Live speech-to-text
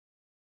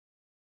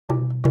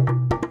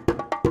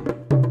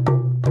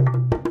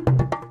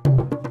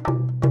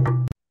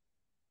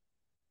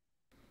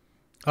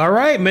All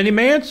right, Mini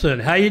Manson,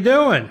 how you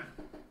doing?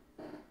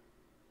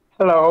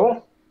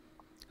 Hello.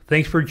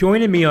 Thanks for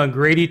joining me on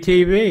Grady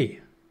TV.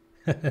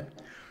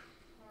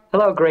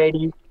 Hello,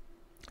 Grady.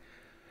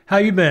 How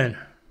you been?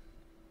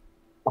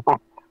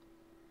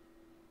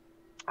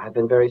 I've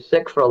been very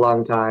sick for a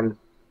long time.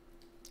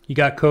 You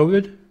got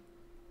COVID?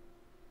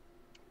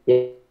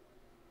 Yeah.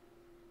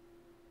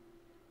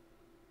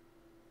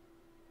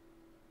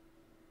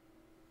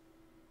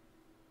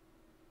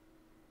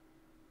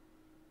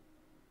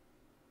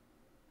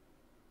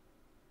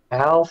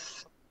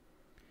 Health,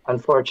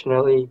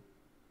 unfortunately,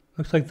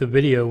 Looks like the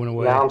video went now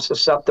away. I'm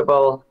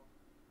susceptible.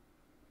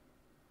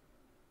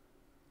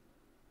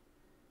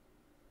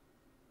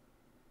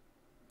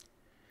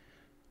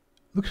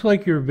 Looks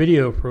like your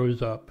video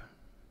froze up.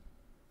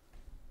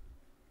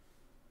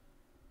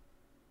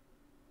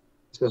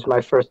 This is my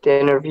first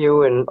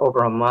interview in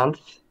over a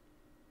month.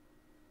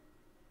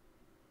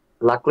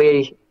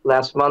 Luckily,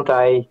 last month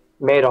I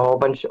made a whole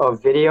bunch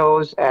of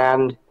videos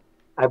and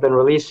I've been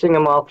releasing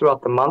them all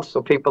throughout the month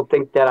so people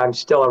think that I'm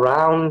still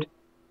around.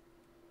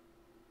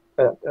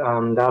 But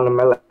down to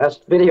my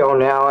last video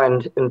now,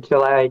 and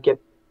until I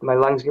get my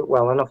lungs get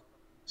well enough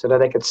so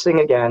that I could sing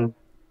again,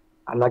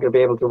 I'm not going to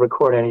be able to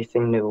record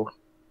anything new.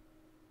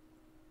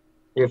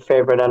 Your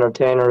favorite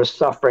entertainer is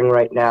suffering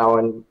right now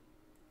and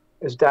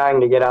is dying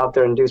to get out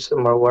there and do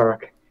some more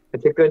work.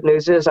 But the good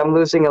news is I'm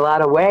losing a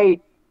lot of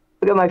weight.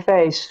 Look at my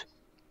face.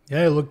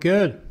 Yeah, you look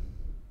good.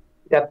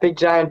 That big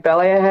giant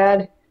belly I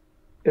had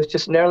is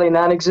just nearly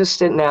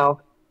non-existent now.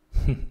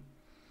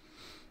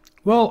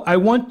 Well, I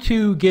want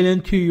to get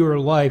into your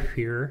life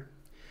here.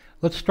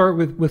 Let's start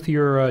with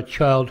your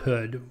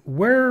childhood.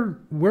 Where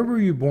were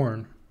you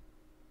born?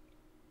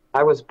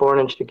 I was born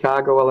in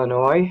Chicago,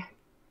 Illinois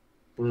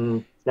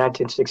in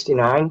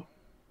 1969.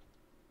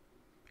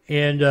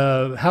 And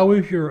how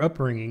was your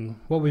upbringing?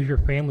 What was your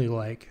family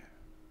like?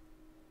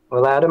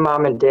 Well, I had a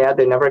mom and dad.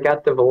 They never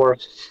got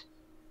divorced.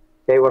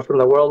 They were from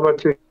the World War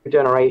II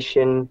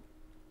generation.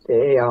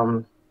 They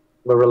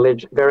were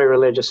very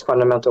religious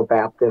fundamental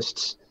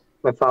Baptists.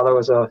 My father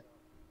was a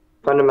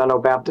fundamental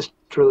Baptist,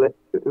 what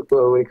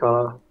do we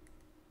call a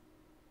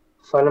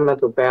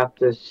fundamental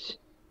Baptist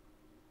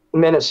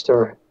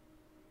minister.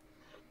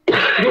 You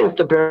have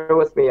to bear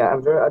with me.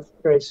 I'm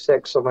very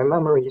sick, so my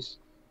memories.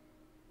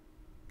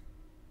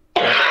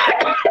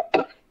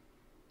 Yeah,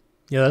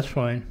 that's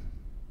fine.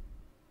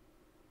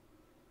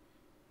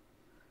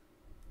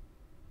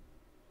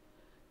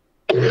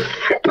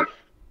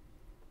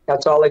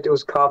 That's all I do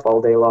is cough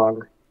all day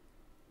long.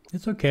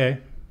 It's okay.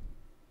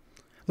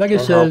 Like I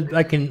Can't help said,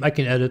 it. I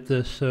can edit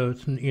this, so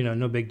it's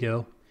no big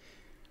deal.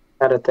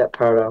 Edit that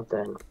part out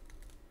then.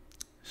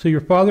 So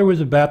your father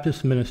was a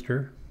Baptist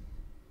minister,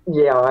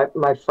 Yeah,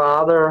 my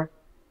father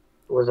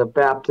was a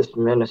Baptist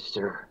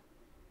minister,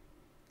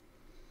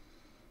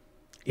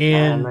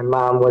 and my and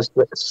mom was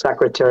the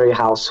secretary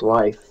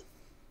housewife.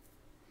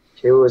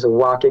 She was a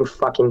walking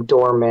fucking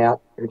doormat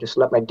who just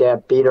let my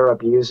dad beat her,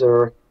 abuse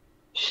her,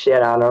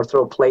 shit on her,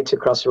 throw plates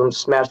across the room,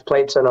 smash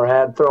plates on her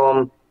head, throw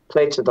them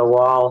plates at the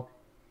wall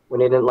when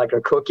he didn't like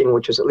her cooking,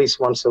 which was at least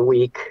once a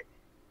week.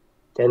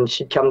 Then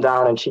she'd come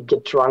down and she'd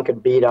get drunk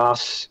and beat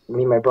us,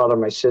 me, my brother,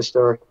 my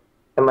sister.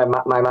 And my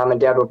mom and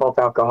dad were both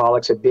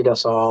alcoholics and beat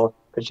us all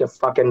because you're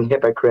fucking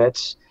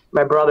hypocrites.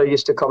 My brother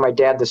used to call my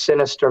dad the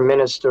sinister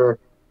minister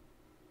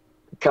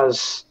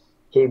because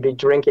he'd be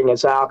drinking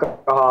his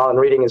alcohol and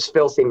reading his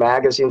filthy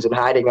magazines and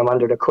hiding them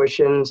under the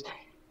cushions.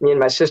 Me and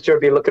my sister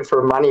would be looking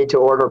for money to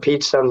order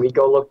pizza, and we'd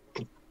go look.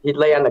 He'd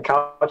lay on the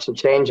couch and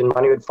change, and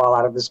money would fall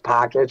out of his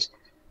pockets.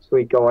 So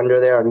we'd go under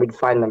there and we'd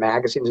find the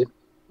magazines.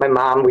 My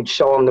mom, we'd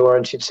show them to her,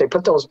 and she'd say,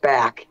 "Put those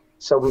back."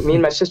 So me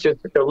and my sister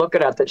are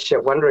looking at that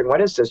shit, wondering,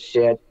 what is this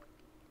shit?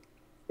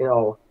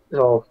 So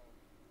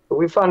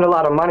we found a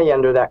lot of money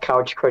under that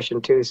couch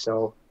cushion too,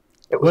 so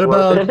it was what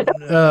worth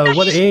about it.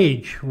 what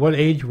age? What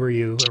age were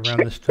you around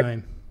this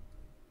time?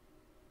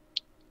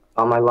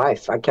 All my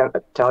life, I can't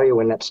tell you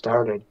when that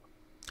started.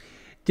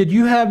 Did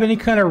you have any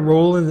kind of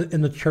role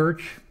in the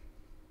church?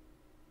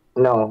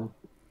 No,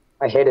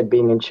 I hated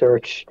being in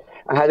church.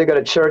 I had to go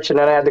to church, and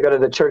then I had to go to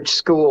the church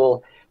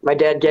school. My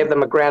dad gave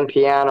them a grand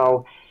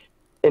piano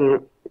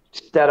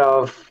instead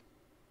of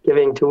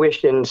giving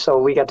tuition, so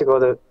we got to go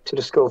to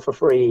the school for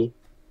free.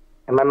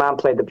 And my mom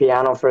played the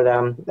piano for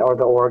them, or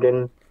the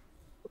organ.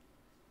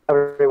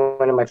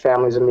 Everyone in my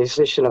family is a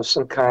musician of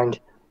some kind.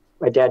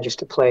 My dad used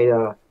to play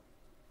the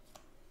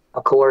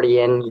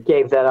accordion. He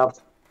gave that up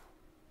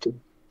to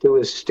do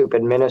his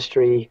stupid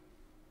ministry.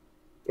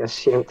 Guess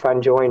he didn't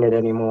find joy in it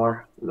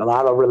anymore. A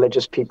lot of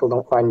religious people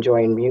don't find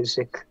joy in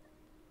music.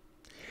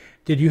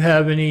 Did you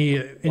have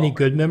any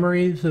good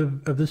memories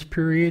of this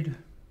period?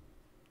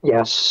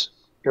 Yes,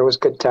 there was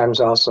good times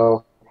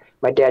also.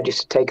 My dad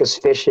used to take us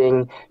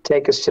fishing,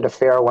 take us to the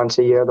fair once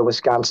a year, the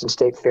Wisconsin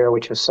State Fair,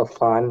 which was so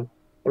fun.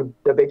 And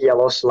the big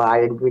yellow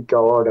slide, we'd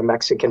go to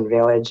Mexican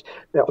Village.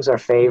 That was our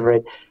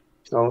favorite.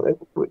 So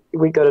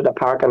we'd go to the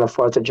park on the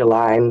 4th of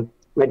July, and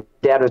my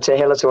dad would say,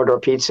 "Hey, let's order a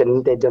pizza,"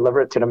 and they'd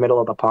deliver it to the middle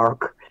of the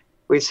park.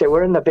 we'd say,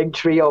 we're in the big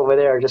tree over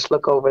there. Just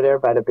look over there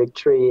by the big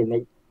tree. And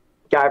the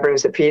guy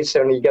brings the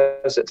pizza and he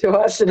gives it to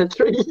us in a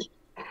tree.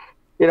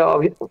 You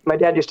know, my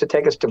dad used to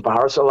take us to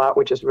bars a lot,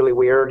 which is really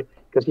weird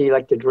because he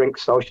liked to drink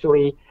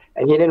socially.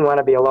 And he didn't want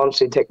to be alone,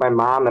 so he'd take my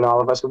mom and all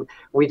of us.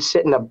 We'd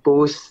sit in a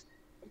booth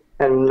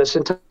and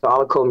listen to all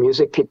the cool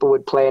music people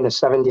would play in the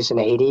 70s and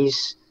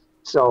 80s.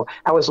 So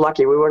I was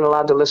lucky. We weren't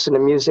allowed to listen to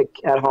music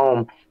at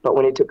home, but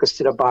when he took us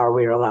to the bar,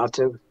 we were allowed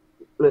to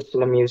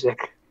listen to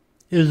music.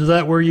 Is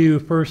that where you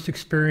first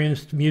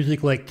experienced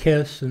music like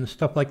Kiss and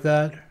stuff like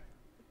that?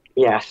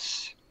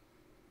 Yes.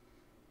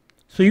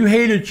 So you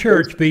hated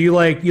church, but you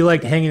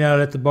liked hanging out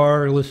at the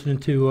bar listening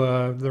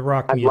to the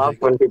rock music. I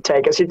loved when he'd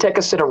take us. He'd take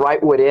us to the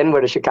Wrightwood Inn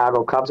where the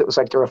Chicago Cubs, it was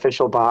like their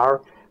official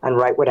bar on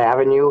Wrightwood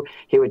Avenue.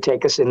 He would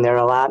take us in there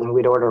a lot, and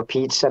we'd order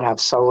pizza and have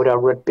soda,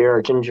 root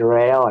beer, ginger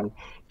ale, and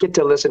get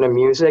to listen to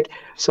music.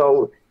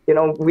 So, you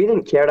know, we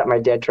didn't care that my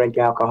dad drank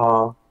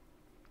alcohol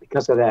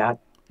because of that.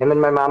 Him and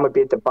my mom would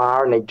be at the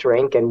bar, and they'd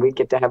drink, and we'd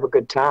get to have a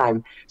good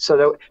time.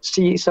 So,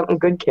 see, something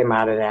good came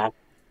out of that.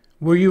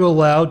 Were you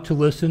allowed to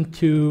listen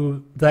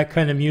to that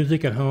kind of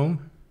music at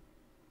home?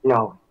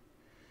 No.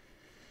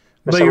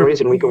 For some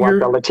reason, we could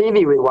watch all the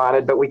TV we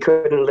wanted, but we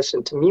couldn't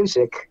listen to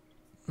music.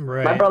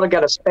 Right. My brother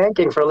got a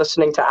spanking for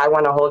listening to I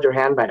Want to Hold Your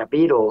Hand by the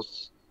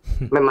Beatles.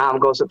 My mom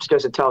goes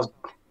upstairs and tells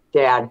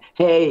Dad,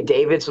 hey,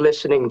 David's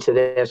listening to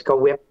this.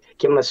 Go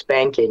give him a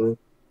spanking.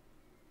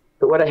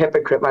 But what a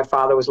hypocrite my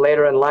father was.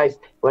 Later in life,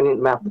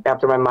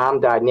 after my mom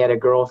died and he had a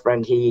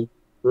girlfriend, he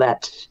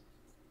let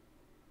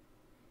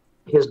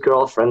his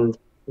girlfriend,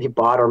 he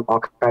bought her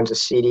all kinds of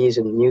CDs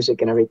and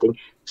music and everything.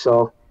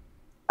 So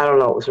I don't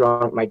know what was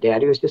wrong with my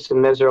dad. He was just a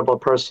miserable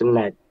person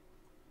that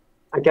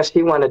I guess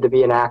he wanted to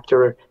be an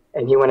actor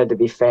and he wanted to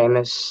be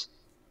famous.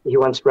 He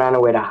once ran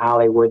away to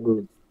Hollywood,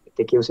 and I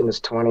think he was in his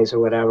 20s or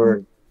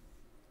whatever.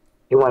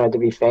 He wanted to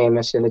be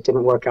famous and it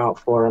didn't work out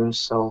for him.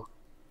 So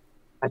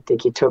I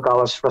think he took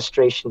all his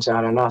frustrations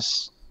out on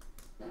us.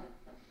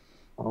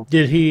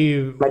 Did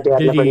he? My dad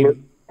never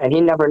knew, and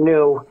he never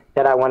knew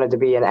that I wanted to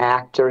be an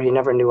actor. He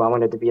never knew I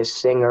wanted to be a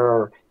singer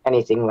or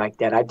anything like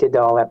that. I did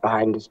all that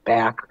behind his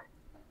back.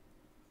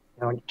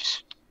 You know,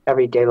 just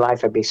everyday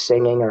life I'd be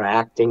singing or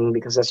acting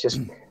because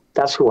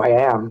that's who I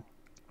am.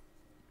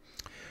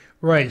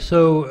 Right.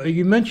 So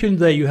you mentioned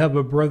that you have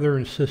a brother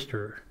and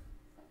sister.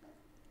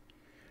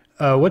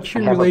 What's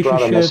your relationship? I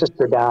have a brother. My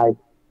sister died.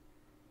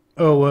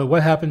 Oh,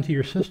 what happened to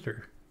your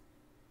sister?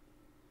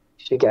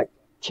 She got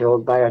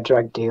killed by a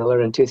drug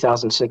dealer in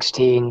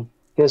 2016.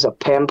 He was a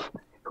pimp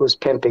who was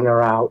pimping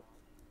her out.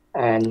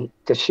 And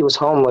because she was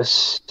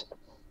homeless,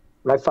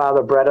 my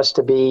father bred us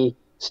to be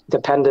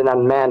dependent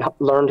on men,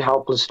 learned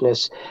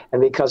helplessness.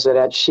 And because of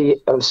that,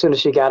 as soon as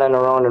she got on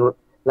her own and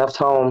left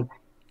home,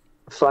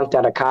 flunked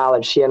out of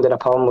college, she ended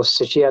up homeless.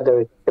 So she had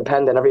to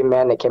depend on every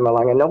man that came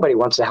along. And nobody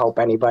wants to help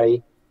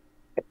anybody.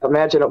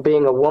 Imagine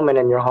being a woman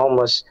and you're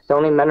homeless. The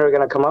only men who are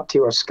going to come up to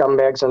you are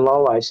scumbags and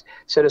lowlifes.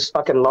 So this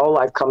fucking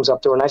lowlife comes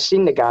up to her, and I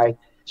seen the guy.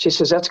 She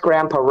says, that's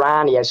Grandpa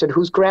Ronnie. I said,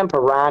 who's Grandpa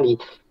Ronnie?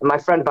 And my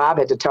friend Bob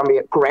had to tell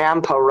me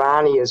Grandpa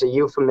Ronnie is a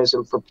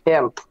euphemism for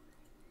pimp,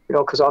 you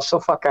know, because I was so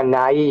fucking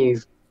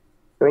naive.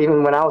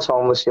 Even when I was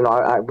homeless, you know,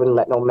 I wouldn't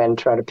let no men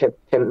try to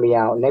pimp me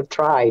out, and they've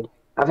tried.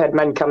 I've had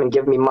men come and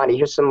give me money.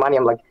 Here's some money.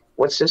 I'm like,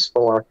 what's this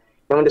for?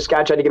 And when this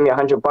guy tried to give me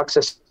 $100,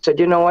 I said,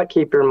 you know what?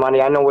 Keep your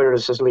money. I know where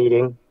this is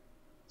leading.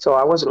 So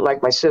I wasn't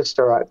like my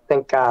sister.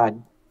 Thank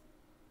God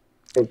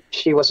that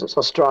she wasn't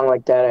so strong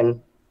like that.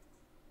 And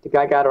the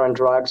guy got her on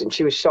drugs, and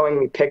she was showing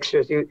me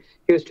pictures. He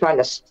was trying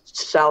to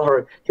sell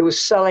her. He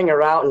was selling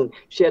her out, and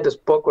she had this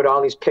book with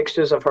all these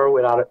pictures of her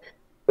with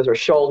her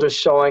shoulders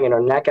showing and her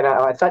neck. And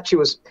I thought she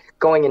was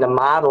going into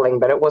modeling,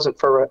 but it wasn't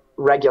for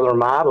regular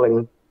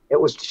modeling.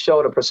 It was to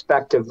show the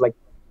perspective, like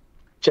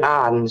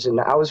John's. And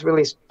there was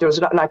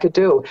nothing I could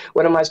do.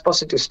 What am I supposed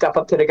to do? Step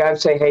up to the guy and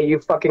say, hey, you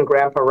fucking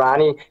Grandpa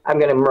Ronnie, I'm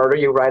going to murder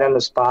you right on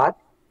the spot?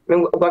 I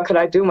mean, what could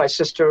I do? My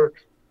sister,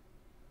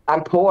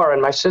 I'm poor,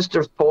 and my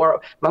sister's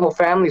poor. My whole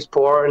family's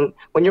poor. And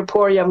when you're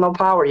poor, you have no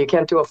power. You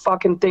can't do a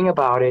fucking thing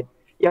about it.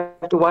 You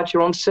have to watch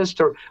your own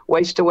sister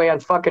waste away on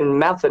fucking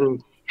meth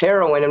and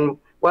heroin and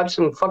watch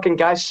some fucking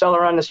guys sell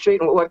her on the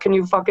street. And what can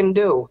you fucking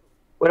do?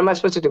 What am I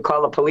supposed to do?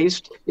 Call the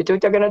police? You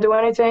think they're going to do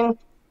anything?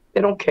 They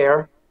don't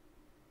care.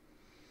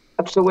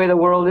 That's the way the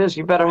world is.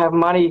 You better have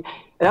money.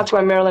 And that's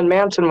why Marilyn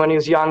Manson, when he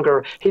was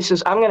younger, he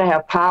says, I'm going to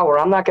have power.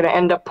 I'm not going to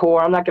end up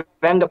poor. I'm not going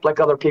to end up like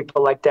other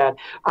people like that.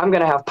 I'm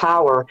going to have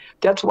power.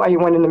 That's why he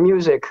went into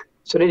music,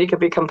 so that he could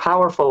become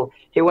powerful.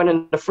 He went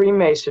into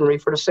Freemasonry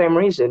for the same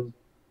reason.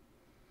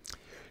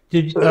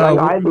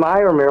 I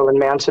admire Marilyn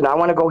Manson. I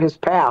want to go his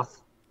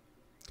path.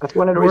 That's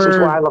one of the reasons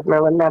why I love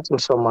Marilyn Manson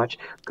so much.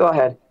 Go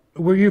ahead.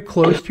 Were you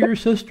close to your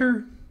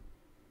sister?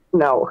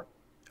 No.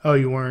 Oh,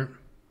 you weren't?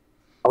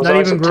 Not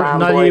even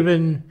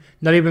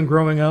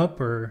growing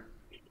up, or?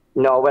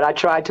 No, but I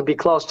tried to be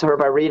close to her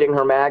by reading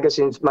her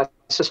magazines. My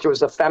sister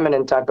was a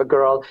feminine type of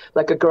girl,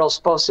 like a girl's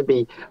supposed to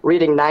be,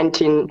 reading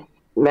 19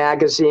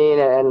 magazine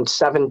and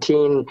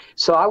 17.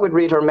 So I would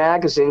read her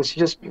magazines.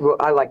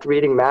 I liked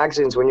reading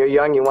magazines. When you're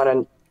young, you want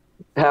to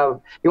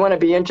you want to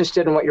be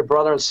interested in what your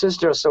brother and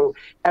sister. So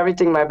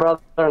everything my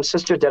brother and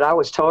sister did, I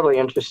was totally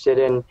interested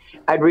in.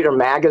 I'd read her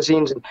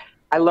magazines, and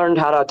I learned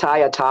how to tie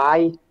a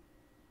tie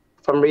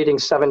from reading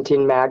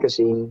 17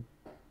 magazine.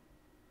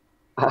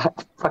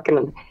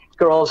 Fucking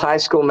girls' high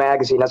school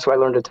magazine. That's where I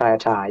learned to tie a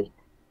tie.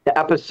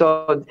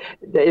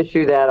 The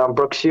issue that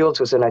Brooke Shields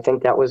was in, I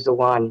think that was the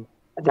one.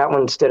 That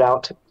one stood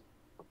out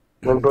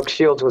when Brooke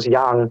Shields was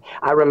young.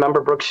 I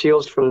remember Brooke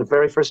Shields from the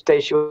very first day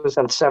she was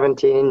on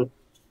 17,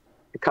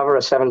 the cover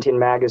of 17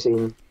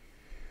 magazine.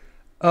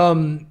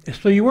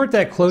 So you weren't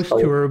that close So,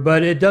 to her,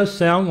 but it does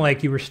sound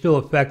like you were still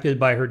affected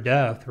by her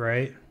death,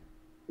 right?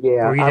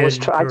 yeah, Or you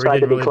didn't, I or it tried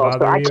to didn't be really close,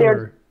 but bother I you, cared.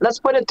 or Let's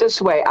put it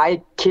this way.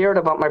 I cared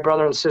about my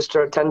brother and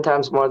sister 10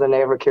 times more than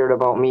they ever cared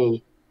about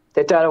me.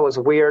 They thought it was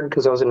weird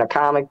because I was in the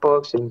comic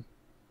books and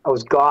I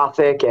was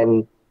gothic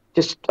and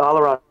just all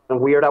around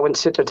weird. I wouldn't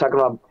sit there talking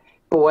about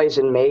boys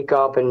and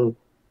makeup and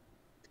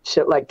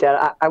shit like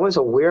that. I was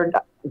a weird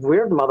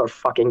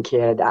motherfucking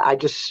kid. I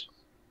just,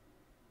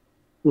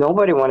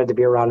 nobody wanted to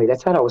be around me. They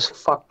thought I was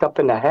fucked up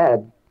in the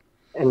head.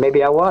 And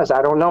maybe I was.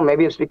 I don't know.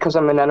 Maybe it's because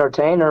I'm an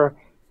entertainer.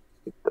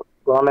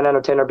 Well, I'm an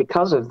entertainer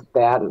because of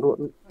that.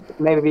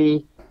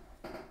 Maybe,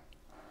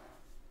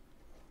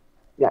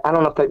 yeah, I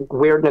don't know if the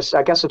weirdness,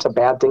 I guess it's a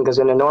bad thing because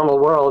in the normal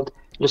world,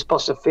 you're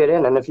supposed to fit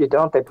in. And if you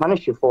don't, they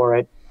punish you for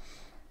it.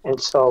 And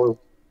so,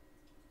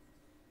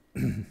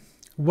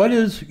 what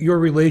is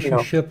your you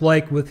know, relationship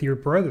like with your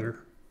brother?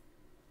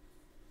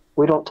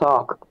 we don't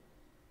talk.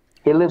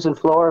 He lives in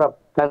Florida,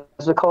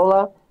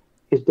 Pensacola.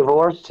 He's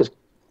divorced. His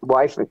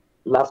wife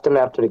left him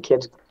after the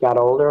kids got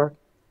older.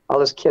 All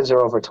his kids are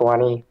over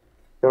 20.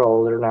 They're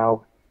older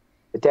now.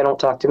 But they don't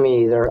talk to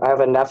me either. I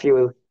have a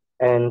nephew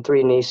and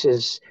 3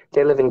 nieces.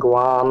 They live in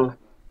Guam.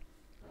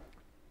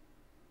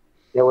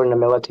 They were in the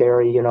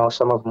military, you know,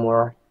 some of them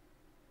were.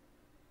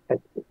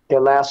 The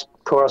last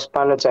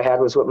correspondence I had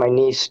was with my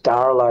niece,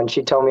 Darla, and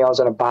she told me I was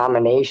an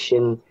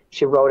abomination.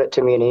 She wrote it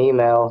to me in an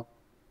email.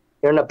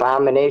 You're an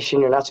abomination.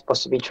 You're not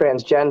supposed to be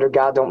transgender.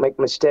 God don't make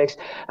mistakes.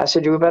 I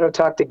said, you better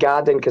talk to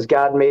God then, because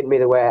God made me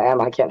the way I am.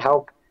 I can't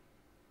help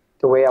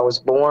the way I was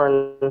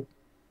born.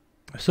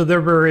 So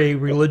they're very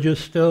religious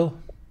still?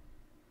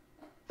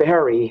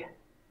 Very,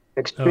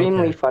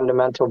 extremely Okay.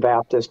 fundamental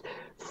Baptist.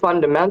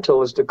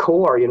 Fundamental is the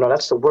core. You know,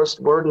 that's the worst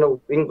word in the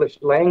English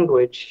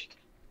language.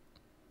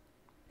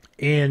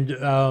 And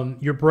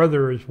your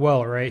brother as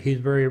well, right? He's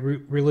very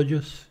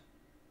religious?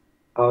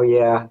 Oh,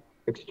 yeah,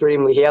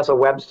 extremely. He has a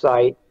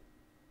website.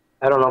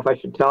 I don't know if I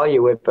should tell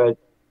you it, but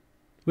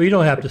Well, you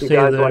don't have to if you say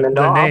guys want to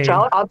know, the name.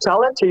 I'll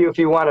tell it to you if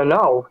you want to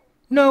know.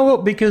 No, well,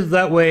 because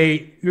that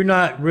way you're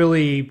not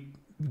really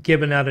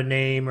giving out a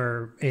name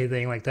or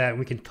anything like that.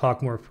 We can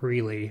talk more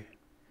freely.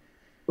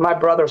 My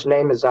brother's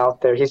name is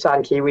out there. He's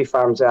on Kiwi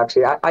Farms,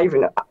 actually. I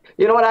even,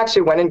 you know what, I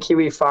actually went in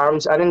Kiwi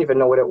Farms. I didn't even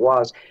know what it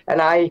was.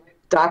 And I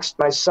doxed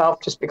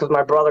myself just because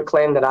my brother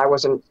claimed that I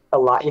wasn't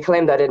alive. He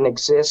claimed I didn't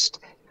exist.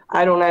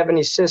 I don't have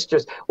any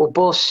sisters. Well,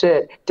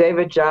 bullshit.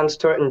 David John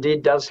Stewart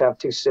indeed does have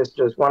 2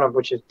 sisters, one of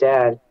which is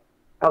dead.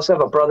 I also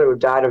have a brother who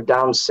died of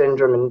Down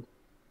syndrome in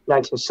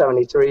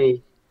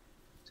 1973.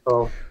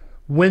 So,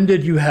 When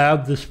did you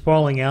have this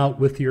falling out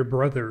with your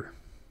brother?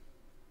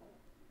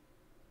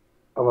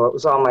 well, it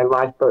was all my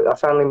life, but I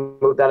finally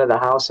moved out of the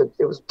house. It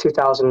was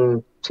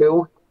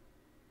 2002.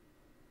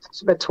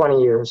 It's about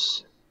 20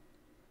 years.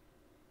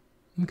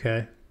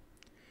 Okay.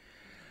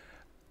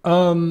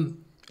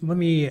 Let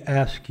me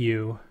ask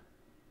you.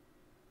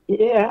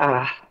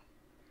 Yeah.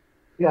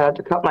 Yeah, I had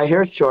to cut my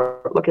hair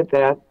short. Look at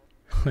that.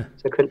 So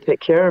I couldn't take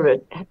care of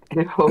it.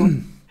 You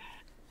know?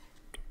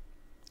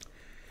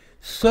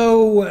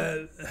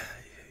 So,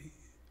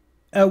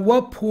 at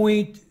what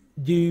point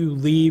do you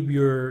leave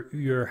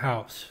your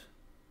house?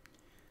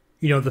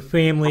 You know, the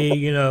family,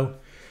 you know,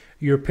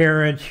 your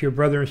parents, your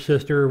brother and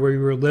sister, where you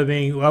were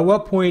living. At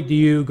what point do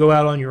you go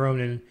out on your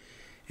own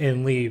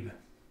and leave?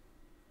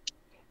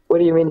 What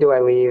do you mean, do I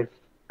leave?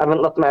 I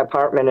haven't left my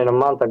apartment in a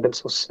month. I've been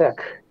so sick.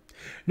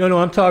 No,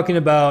 I'm talking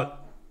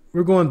about,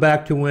 we're going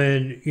back to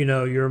when, you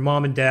know, your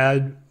mom and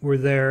dad were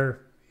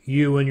there,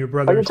 you and your Oh,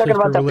 brother you're and talking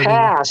sister about were the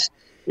living. past.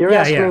 You're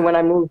Yeah, asking me yeah. when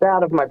I moved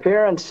out of my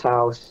parents'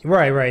 house.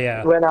 Right,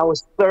 yeah. When I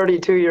was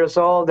 32 years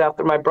old,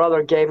 after my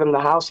brother gave him the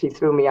house, he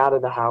threw me out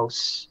of the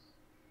house.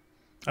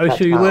 Oh, so That's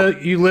how.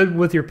 you lived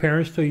with your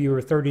parents till you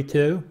were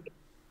 32?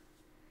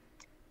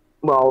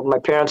 Well, my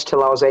parents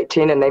till I was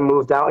 18, and they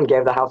moved out and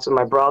gave the house to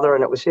my brother,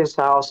 and it was his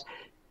house.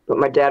 But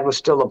my dad was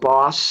still a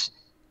boss,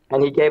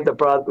 and he gave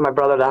my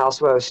brother the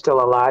house while I was still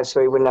alive,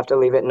 so he wouldn't have to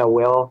leave it in a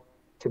will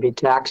to be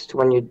taxed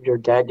when you're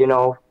dead, you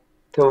know,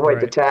 to avoid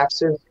the Right.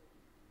 taxes.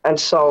 And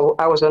so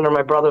I was under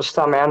my brother's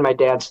thumb and my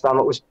dad's thumb.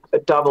 It was a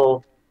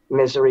double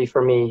misery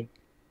for me.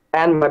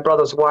 And my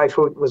brother's wife,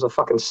 who was a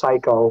fucking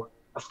psycho,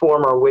 a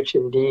former witch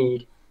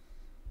indeed.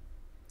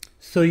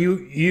 So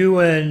you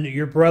and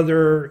your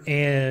brother,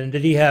 and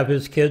did he have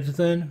his kids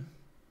then?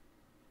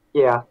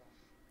 Yeah.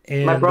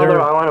 My And brother,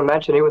 they're I want to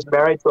mention, he was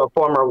married to a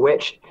former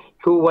witch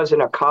who was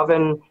in a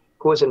coven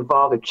who was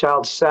involved in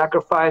child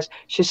sacrifice.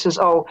 She says,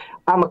 oh,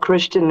 I'm a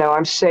Christian now.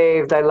 I'm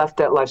saved. I left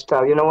that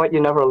lifestyle. You know what?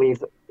 You never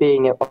leave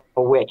being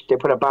a witch. They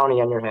put a bounty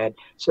on your head.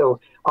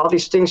 So all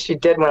these things she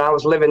did when I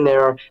was living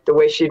there, the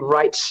way she'd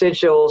write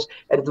sigils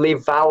and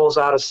leave vowels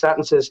out of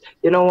sentences,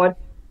 you know what?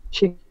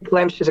 She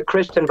claims she's a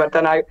Christian, but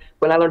then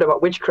when I learned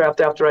about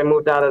witchcraft after I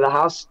moved out of the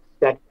house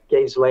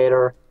decades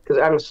later, because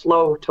I'm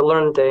slow to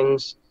learn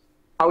things,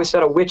 I always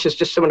said a witch is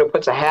just someone who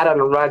puts a hat on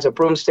and rides a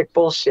broomstick.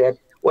 Bullshit.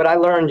 What I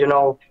learned,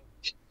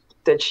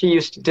 that she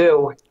used to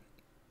do,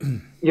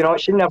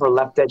 she never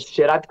left that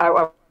shit.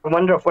 I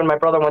wonder if when my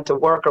brother went to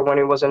work or when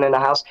he wasn't in the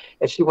house,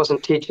 if she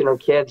wasn't teaching her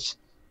kids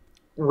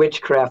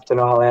witchcraft and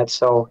all that.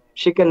 So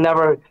she can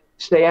never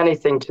say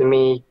anything to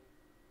me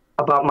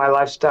about my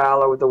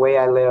lifestyle or the way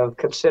I live,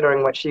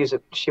 considering what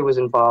she was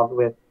involved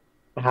with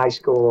in high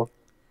school.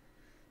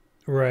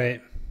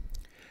 Right.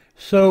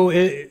 So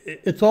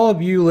it's all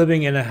of you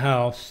living in a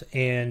house,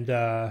 and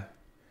did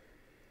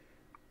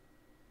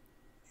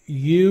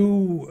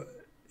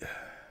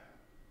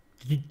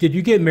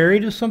you get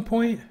married at some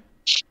point?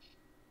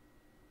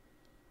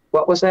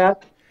 What was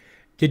that?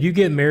 Did you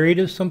get married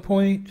at some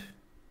point?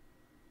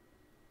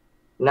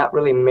 Not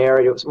really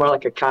married. It was more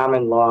like a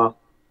common law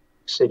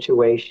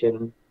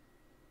situation.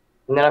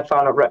 And then I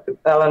found out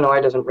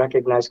Illinois doesn't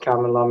recognize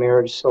common law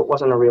marriage, so it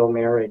wasn't a real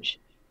marriage.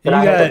 But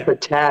I had to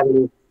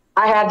pretend.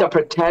 I had to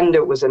pretend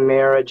it was a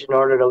marriage in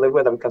order to live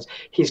with him because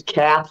he's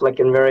Catholic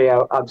and very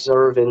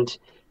observant.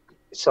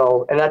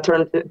 So, and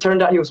it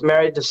turned out he was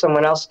married to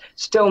someone else,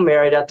 still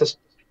married at this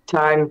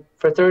time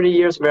for 30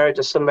 years, married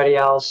to somebody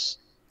else.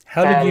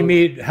 How did you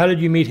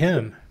meet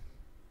him?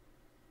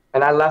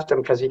 And I left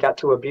him because he got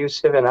too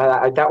abusive, and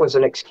that was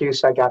an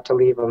excuse I got to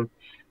leave him.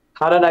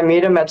 How did I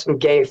meet him? At some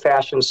gay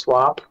fashion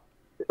swap.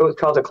 It was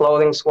called a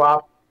clothing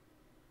swap.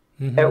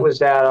 Mm-hmm. It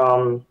was at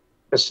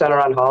the Center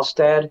on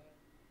Halstead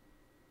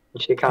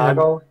in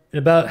Chicago. And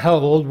about how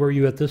old were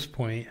you at this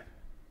point?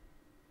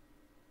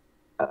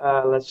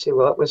 Let's see.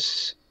 Well, I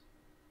was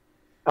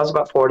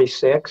about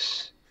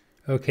 46.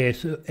 Okay,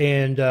 so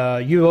and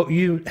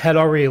you had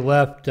already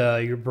left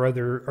your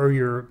brother or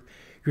your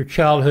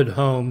childhood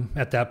home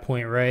at that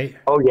point, right?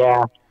 Oh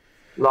yeah.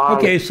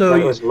 Okay, so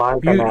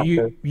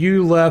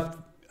you left.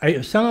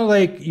 It sounded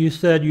like you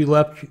said you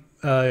left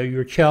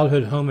your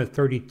childhood home at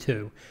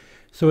 32.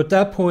 So at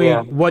that point,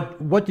 yeah.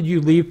 What did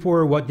you leave for?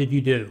 Or what did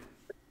you do?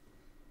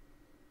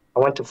 I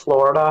went to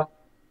Florida,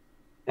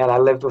 and I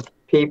lived with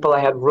people. I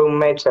had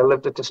roommates. I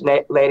lived with this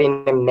lady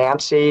named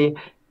Nancy,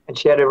 and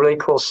she had a really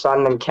cool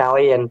son named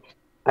Kelly. And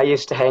I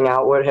used to hang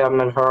out with him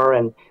and her,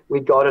 and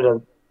we'd go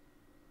to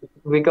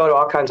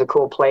all kinds of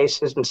cool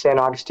places in St.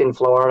 Augustine,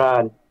 Florida,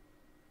 and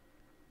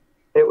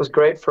it was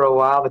great for a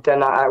while. But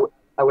then I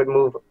would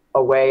move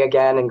away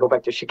again and go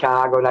back to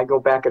Chicago, and I'd go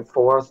back and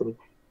forth. And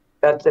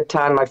at the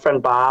time, my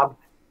friend Bob,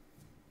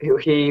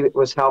 he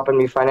was helping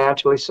me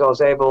financially, so I was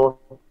able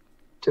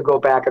to go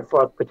back and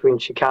forth between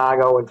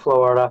Chicago and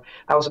Florida.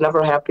 I was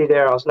never happy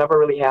there. I was never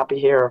really happy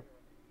here,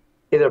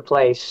 either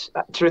place.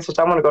 Truth is,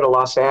 I want to go to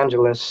Los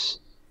Angeles.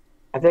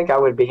 I think I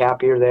would be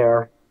happier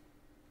there.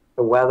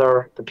 The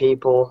weather, the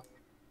people.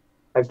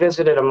 I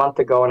visited a month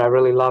ago, and I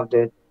really loved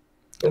it.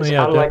 It was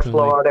unlike definitely.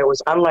 Florida. It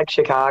was unlike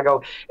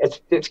Chicago. It's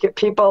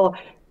people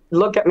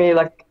look at me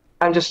like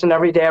I'm just an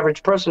everyday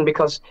average person,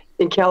 because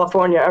in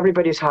California,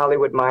 everybody's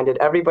Hollywood-minded.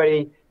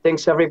 Everybody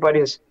thinks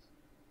everybody's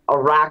a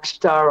rock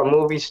star, a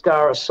movie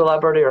star, a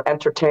celebrity, or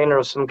entertainer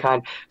of some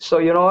kind. So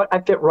you know what? I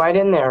fit right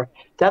in there.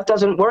 That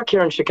doesn't work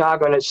here in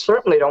Chicago, and it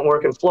certainly don't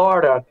work in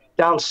Florida.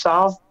 Down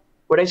south,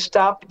 where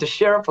the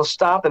sheriff will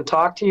stop and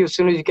talk to you as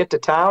soon as you get to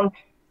town.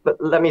 But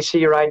let me see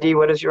your ID.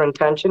 What is your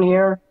intention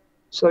here?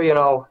 So,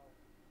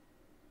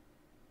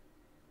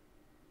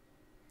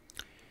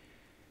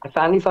 I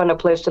finally found a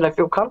place that I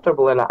feel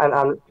comfortable in, and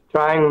I'm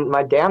trying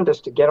my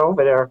damnedest to get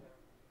over there.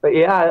 But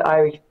yeah,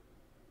 I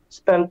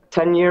spent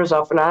 10 years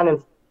off and on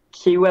in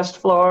Key West,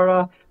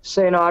 Florida,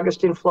 St.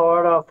 Augustine,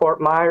 Florida,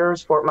 Fort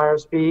Myers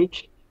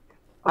Beach.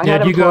 I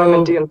had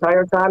employment the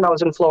entire time I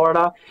was in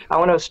Florida. I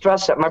want to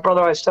stress that. My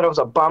brother always said I was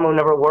a bum who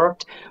never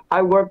worked.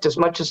 I worked as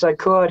much as I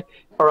could,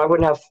 or I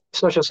wouldn't have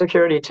Social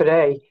Security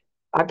today.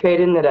 I paid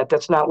into that.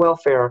 That's not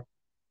welfare.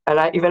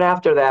 And even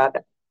after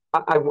that,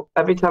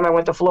 every time I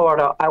went to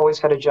Florida, I always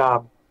had a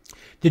job.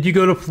 Did you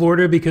go to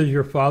Florida because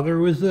your father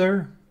was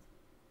there?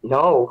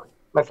 No.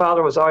 My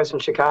father was always in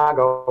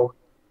Chicago.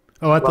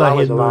 Oh, I thought he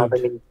had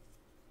moved.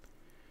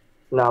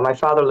 No, my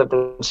father lived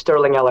in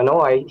Sterling,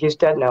 Illinois. He's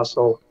dead now,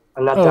 so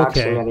I'm not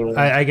doxing anyone.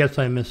 I guess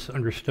I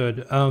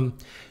misunderstood.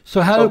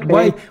 So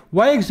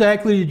why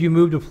exactly did you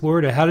move to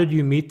Florida? How did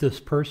you meet this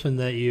person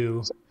that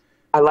you...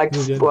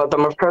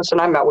 the person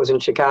I met was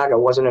in Chicago,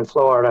 wasn't in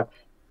Florida.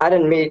 I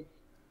didn't meet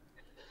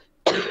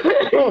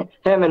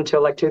him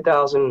until like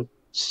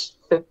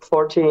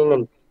 2014,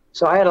 and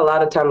so I had a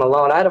lot of time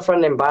alone. I had a friend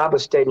named Bob who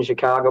stayed in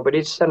Chicago, but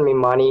he'd send me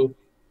money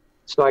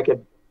so I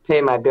could pay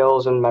my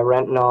bills and my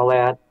rent and all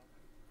that.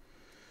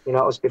 It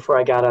was before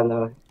I got on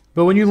the...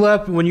 But when you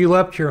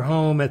left your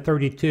home at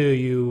 32,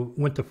 you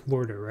went to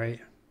Florida, right?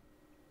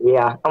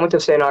 Yeah, I went to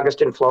St.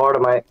 Augustine,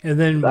 Florida. And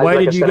then why Like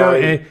I did you said, go?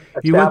 I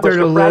You went there established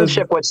to a live.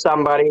 friendship with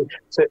somebody.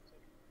 So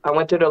I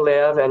went there to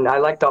live, and I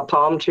liked the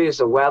palm trees,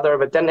 the weather,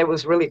 but then it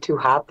was really too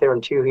hot there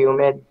and too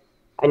humid.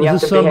 And you Was have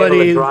this to be able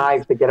to somebody?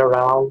 drive to get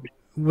around.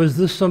 Was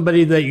this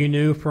somebody that you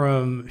knew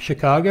from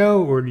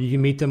Chicago, or did you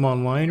meet them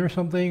online or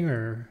something,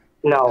 or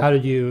how No,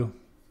 did you?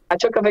 I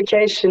took a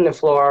vacation to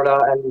Florida,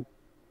 and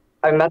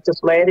I met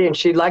this lady, and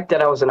she liked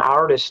that I was an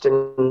artist,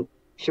 and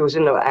she was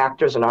into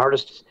actors and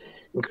artists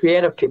and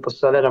creative people,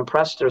 so that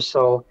impressed her.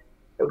 So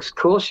it was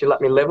cool. She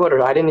let me live with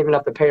her. I didn't even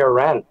have to pay her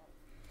rent.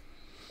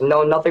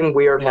 No, nothing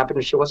weird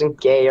happened. She wasn't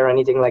gay or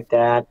anything like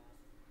that.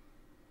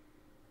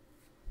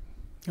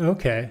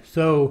 Okay,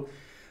 so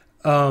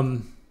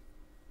um,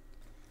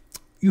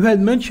 you had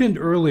mentioned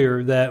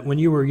earlier that when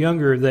you were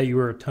younger that you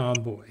were a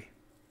tomboy,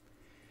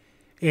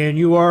 and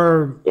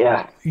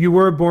Yeah, you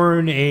were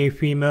born a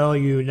female.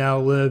 You now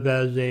live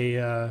as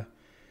a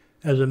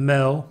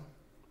male.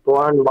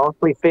 born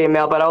mostly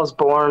female, but I was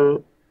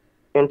born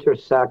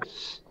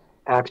intersex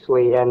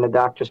actually, and the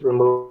doctors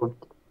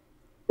removed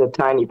the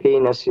tiny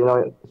penis. You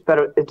know, it's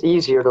better. It's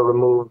easier to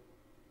remove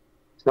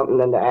something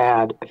than to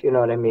add, if you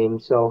know what I mean.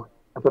 So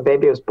if a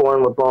baby was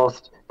born with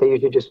both, they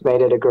usually just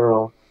made it a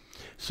girl.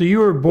 So you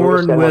were You born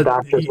understand how with,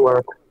 doctors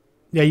work?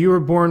 yeah, you were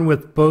born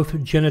with both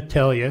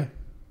genitalia.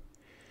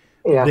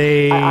 Yeah,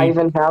 I They,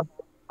 even have.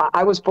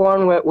 I was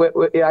born with.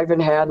 I even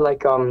had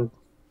like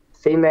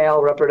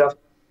female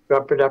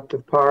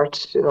reproductive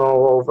parts. You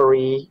know,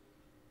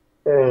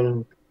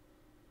 and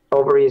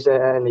ovaries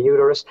and the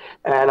uterus,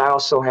 and I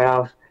also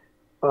have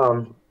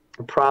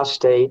a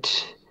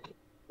prostate.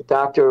 The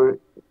doctor,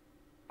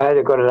 I had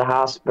to go to the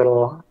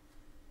hospital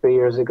 3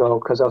 years ago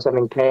because I was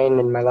having pain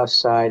in my left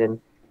side, and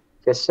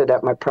just said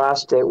that my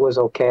prostate was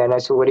okay. And I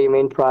said, "What do you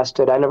mean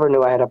prostate? I never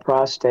knew I had a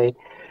prostate."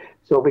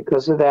 So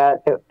because of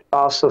that, it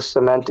also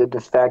cemented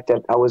the fact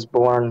that I was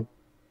born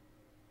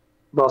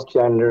both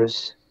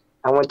genders.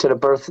 I went to the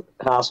birth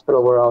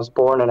hospital where I was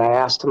born, and I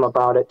asked him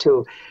about it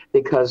too,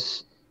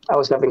 because I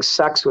was having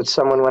sex with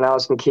someone when I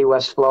was in Key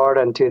West,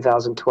 Florida in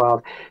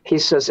 2012. He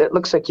says, "It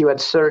looks like you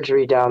had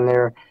surgery down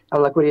there."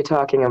 I'm like, "What are you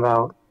talking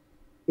about?"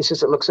 He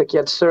says, "It looks like you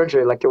had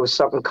surgery, like there was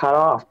something cut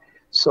off."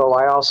 So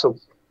I also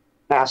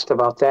asked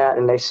about that,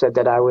 and they said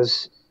that I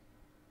was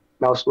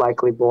most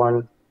likely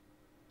born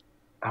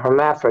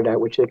hermaphrodite,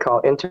 which they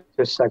call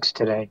intersex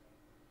today.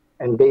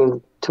 And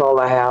being told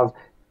I have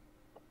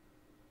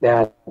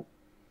that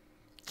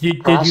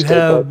did you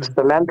prostate that have,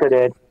 cemented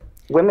it.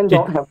 Women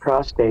don't did, have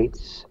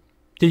prostates.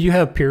 did you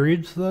have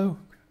periods though?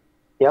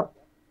 Yep.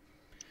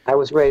 I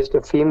was raised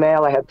a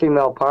female. I had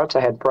female parts.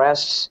 I had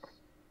breasts.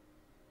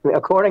 I mean,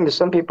 according to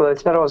some people, they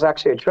said I was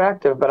actually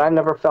attractive, but I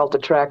never felt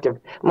attractive.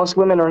 Most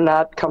women are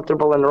not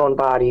comfortable in their own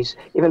bodies,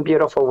 even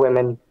beautiful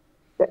women.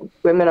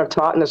 Women are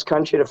taught in this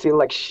country to feel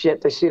like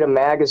shit. They see the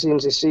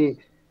magazines, they see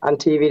on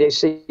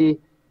TV,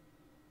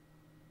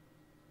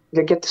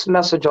 they get this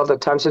message all the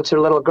time since they're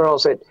little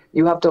girls that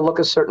you have to look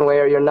a certain way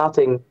or you're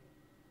nothing.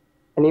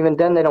 And even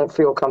then, they don't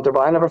feel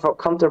comfortable. I never felt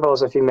comfortable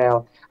as a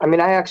female. I mean,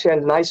 I actually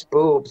had nice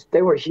boobs.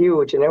 They were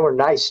huge and they were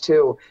nice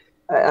too.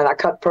 And I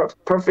cut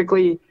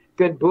perfectly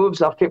good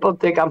boobs off. People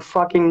think I'm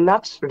fucking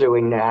nuts for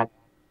doing that.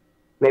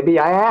 Maybe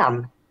I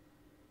am.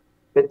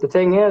 But the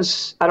thing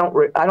is, I don't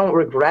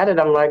regret it.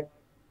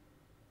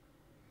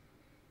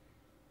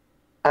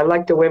 I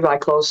like the way my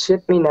clothes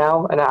fit me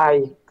now, and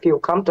I feel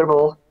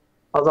comfortable.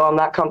 Although I'm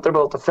not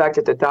comfortable with the fact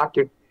that the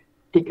doctor,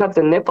 he cut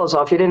the nipples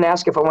off. He didn't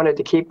ask if I wanted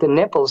to keep the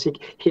nipples.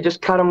 He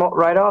just cut them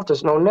right off.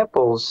 There's no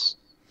nipples.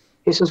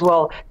 He says,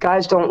 "Well,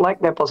 guys don't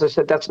like nipples." I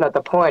said, "That's not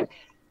the point.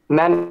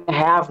 Men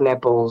have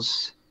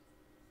nipples.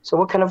 So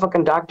what kind of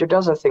fucking doctor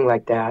does a thing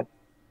like that?"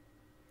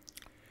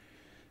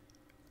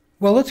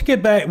 Well, let's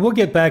get back. We'll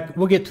get back.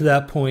 We'll get to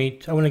that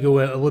point. I want to go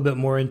a little bit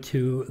more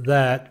into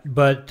that.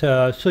 But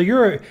so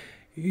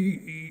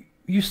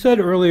you said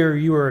earlier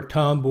you were a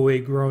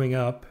tomboy growing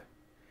up.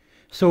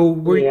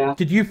 So Yeah,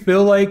 did you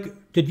feel like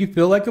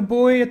a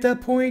boy at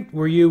that point?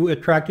 Were you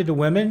attracted to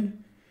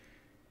women?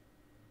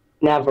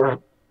 never.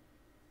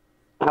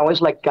 I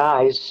always like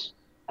guys.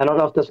 I don't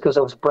know if that's because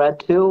I was bred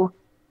to.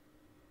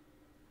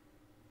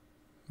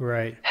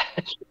 Right.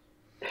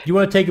 Do you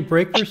want to take a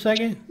break for a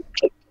second?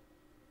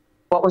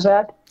 What was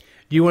that?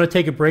 Do you want to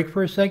take a break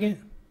for a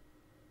second?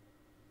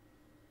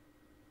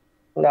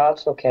 No,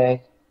 it's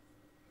okay.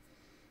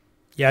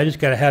 Yeah, I just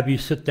got to have you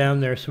sit down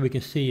there so we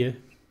can see you.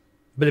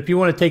 But if you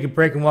want to take a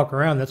break and walk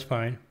around, that's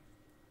fine.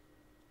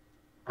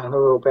 I have a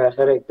real bad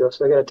headache though,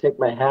 so I gotta take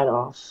my hat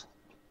off.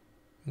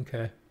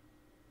 Okay.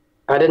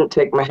 I didn't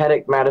take my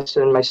headache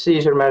medicine. My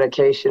seizure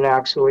medication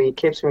actually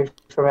keeps me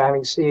from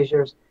having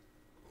seizures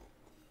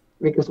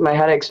because my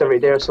headaches every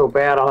day are so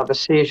bad. I'll have a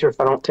seizure if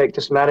I don't take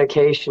this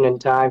medication in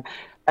time.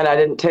 And I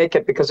didn't take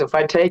it because if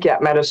I take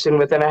that medicine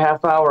within a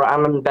half hour,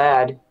 I'm in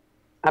bed.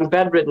 I'm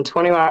bedridden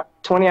 20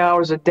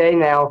 hours a day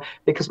now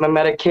because my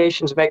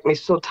medications make me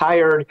so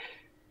tired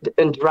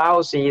and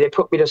drowsy. They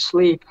put me to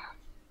sleep.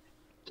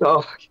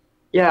 So,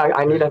 yeah,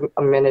 I need Right.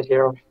 a minute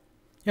here.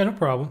 Yeah, no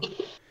problem.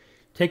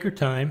 Take your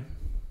time.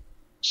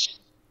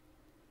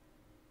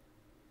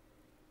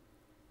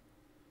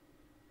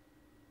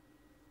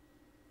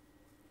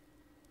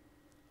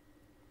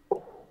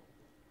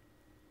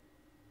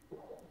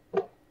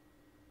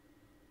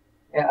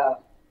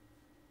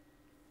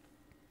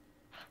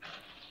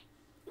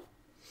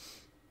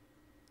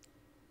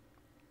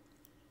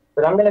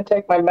 But I'm going to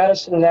take my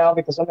medicine now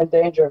because I'm in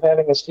danger of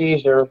having a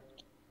seizure.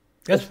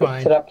 That's Let's get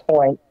to fine. that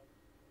point.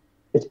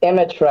 It's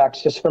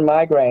Imitrex, just for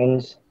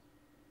migraines.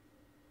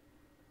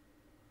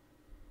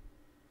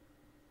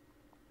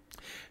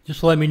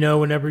 Just let me know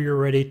whenever you're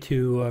ready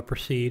to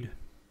proceed.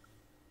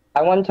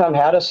 I one time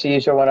had a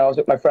seizure when I was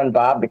with my friend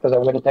Bob because I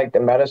wouldn't take the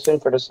medicine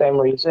for the same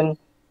reason.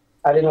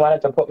 I didn't want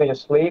it to put me to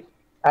sleep.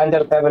 I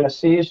ended up having a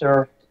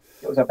seizure.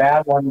 It was a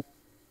bad one.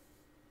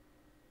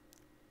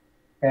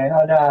 Okay,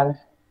 hold on.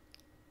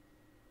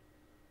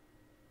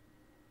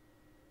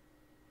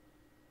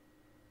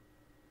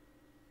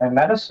 My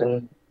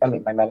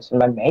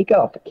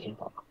makeup came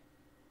off.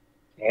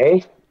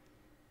 Okay.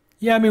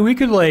 Yeah, I mean, we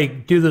could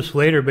like do this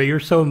later, but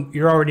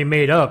you're already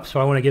made up, so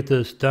I want to get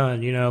this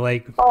done. You know,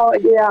 like Oh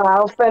yeah,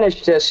 I'll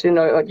finish this.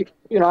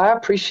 I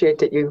appreciate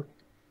that you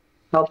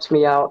helped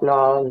me out and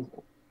all. And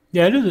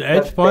yeah, it's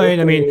have faith fine.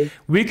 I in mean, me.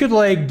 we could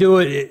like do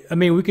it. I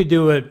mean, we could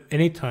do it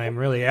anytime,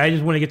 really. I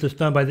just want to get this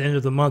done by the end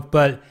of the month,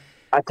 but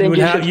I think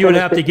you should you would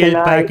finish have to it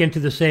get back tonight. into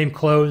the same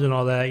clothes and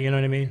all that. You know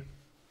what I mean?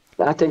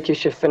 I think you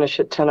should finish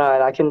it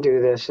tonight. I can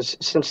do this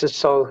since it's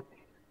so.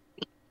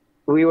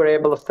 We were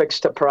able to fix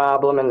the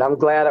problem, and I'm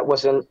glad it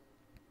wasn't.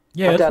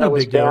 Yeah, I it's thought I no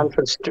was big deal. banned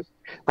from.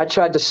 I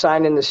tried to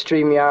sign in the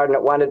StreamYard, and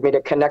it wanted me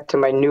to connect to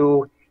my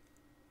new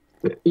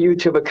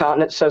YouTube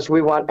account. And it says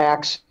we want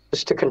access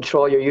to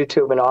control your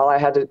YouTube, and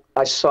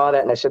I saw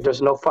that, and I said,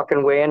 "There's no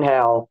fucking way in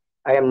hell.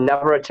 I am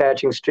never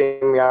attaching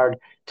StreamYard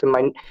to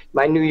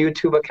my new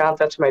YouTube account.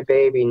 That's my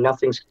baby.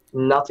 Nothing's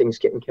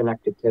getting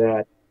connected to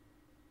that.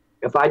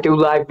 If I do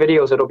live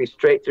videos, it'll be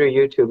straight through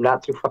YouTube,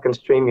 not through fucking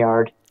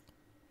StreamYard.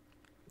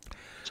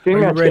 Are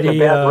you StreamYard's getting a ready?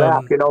 bad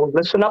rap.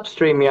 Listen up,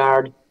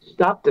 StreamYard.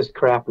 Stop this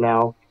crap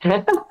now.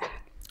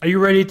 Are you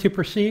ready to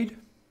proceed?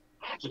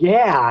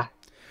 Yeah.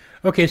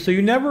 Okay, so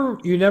you never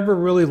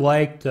really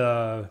liked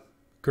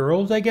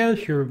girls, I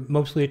guess. You're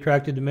mostly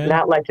attracted to men.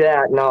 Not like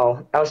that,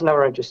 no. I was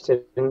never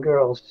interested in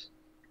girls.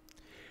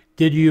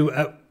 Did you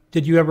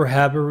ever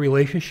have a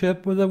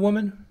relationship with a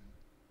woman?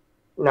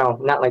 No,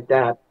 not like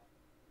that.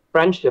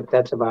 Friendship,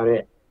 that's about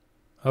it.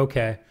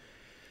 Okay.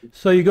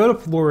 So you go to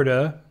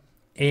Florida,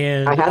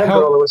 I and had a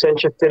girl who was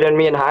interested in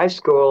me in high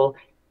school.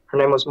 Her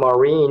name was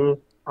Maureen.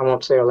 I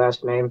won't say her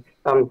last name.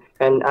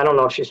 And I don't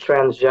know if she's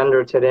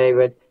transgender today,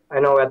 but I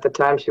know at the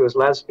time she was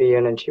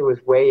lesbian and she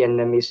was way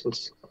into me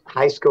since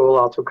high school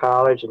all through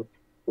college, and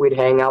we'd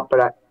hang out.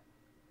 I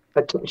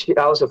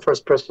was the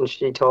first person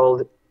she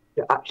told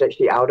that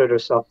she outed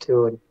herself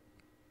to, and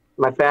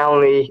my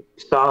family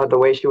saw the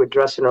way she would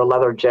dress in her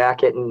leather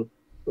jacket and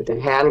with the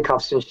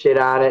handcuffs and shit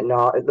on it, and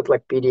all. It looked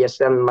like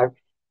BDSM.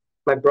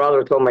 My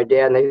brother told my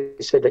dad, and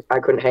they said that I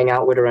couldn't hang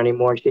out with her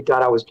anymore. And she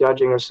thought I was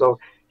judging her, so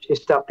she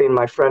stopped being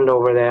my friend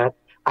over that.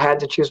 I had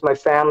to choose my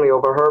family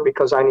over her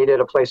because I needed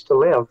a place to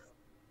live.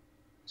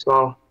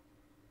 So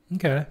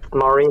okay.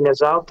 Maureen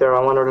is out there.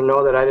 I want her to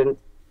know that I didn't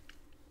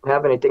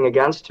have anything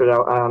against her.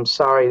 I'm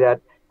sorry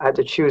that I had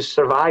to choose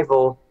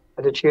survival.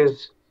 I had to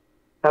choose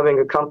having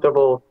a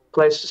comfortable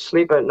place to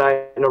sleep at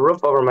night and a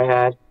roof over my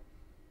head.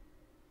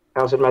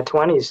 I was in my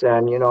 20s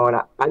then, and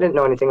I didn't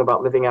know anything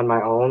about living on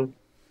my own.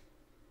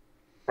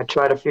 I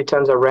tried a few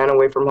times. I ran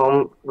away from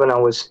home when I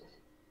was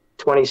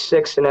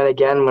 26, and then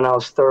again when I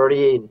was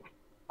 30.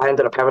 I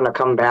ended up having to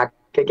come back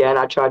again.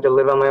 I tried to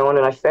live on my own,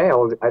 and I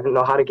failed. I didn't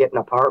know how to get an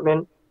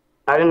apartment.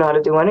 I didn't know how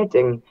to do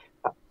anything.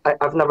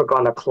 I've never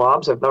gone to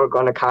clubs. I've never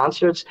gone to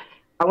concerts.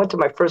 I went to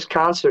my first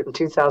concert in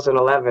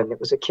 2011. It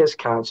was a Kiss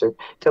concert,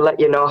 to let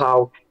you know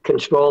how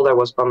controlled I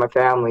was by my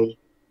family.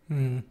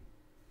 Hmm.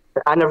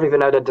 I never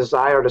even had a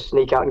desire to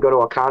sneak out and go to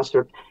a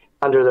concert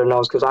under their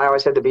nose because I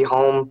always had to be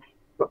home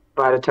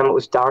by the time it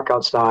was dark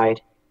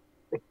outside,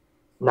 like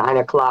 9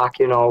 o'clock.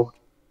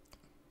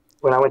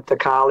 When I went to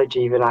college,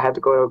 even I had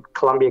to go to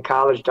Columbia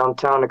College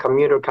downtown, a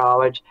commuter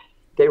college.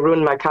 They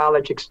ruined my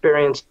college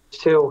experience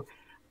too.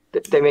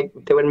 They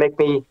would make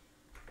me.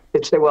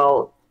 They'd say,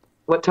 "Well,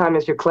 what time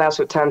is your class?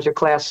 What time's your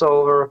class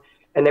over?"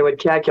 And they would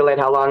calculate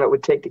how long it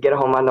would take to get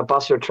home on the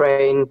bus or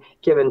train,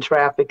 given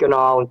traffic and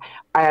all. And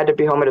I had to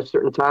be home at a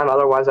certain time,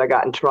 otherwise I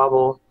got in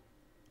trouble.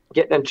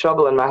 Getting in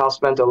trouble in my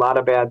house meant a lot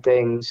of bad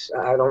things.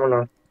 I don't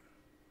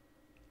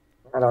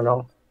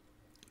know.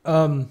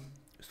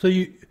 So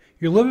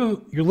you're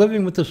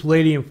living with this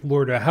lady in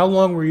Florida. How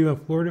long were you in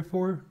Florida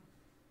for?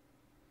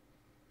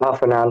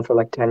 Off and on for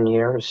like 10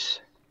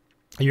 years.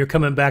 And you're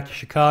coming back to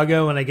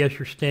Chicago, and I guess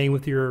you're staying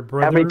with your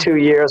Every brother. 2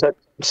 years, it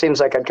seems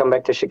like I'd come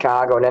back to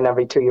Chicago, and then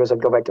every 2 years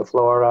I'd go back to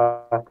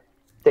Florida,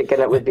 thinking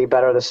it would be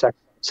better the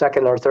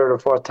second or third or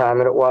fourth time,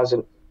 and it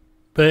wasn't.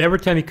 But every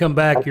time you come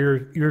back, I,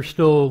 you're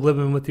still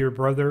living with your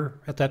brother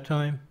at that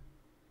time.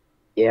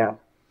 yeah.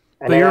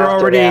 And But then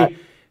after that,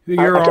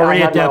 you're I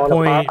already at had my that own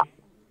point apartment.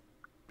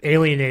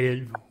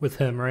 alienated with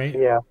him, right?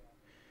 Yeah.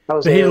 I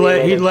was But he'd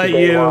alienated from let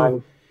day you.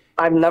 one.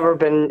 I've never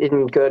been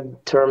in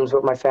good terms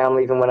with my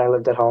family, even when I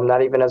lived at home,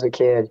 not even as a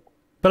kid.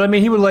 But I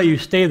mean, he would let you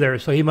stay there,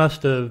 so he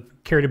must have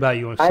cared about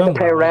you on I had to some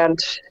pay level.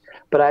 rent,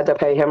 but I had to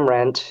pay him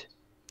rent,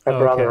 my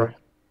Oh, okay. brother.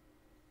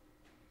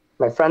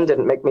 My friend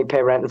didn't make me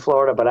pay rent in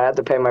Florida, but I had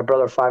to pay my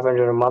brother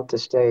 500 a month to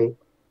stay.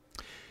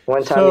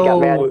 One time he got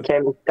mad and So,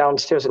 came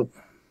downstairs and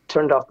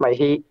turned off my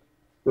heat,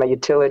 my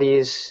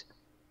utilities,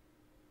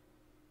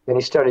 and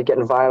he started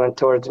getting violent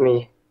towards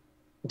me.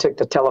 He took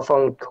the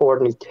telephone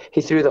cord and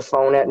he threw the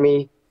phone at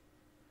me.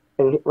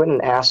 And what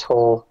an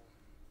asshole.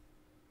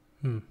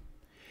 did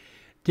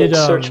They'd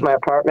search my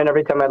apartment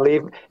every time I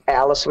leave.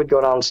 Alice would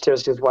go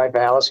downstairs, his wife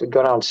Alice would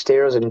go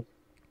downstairs and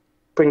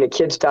bring the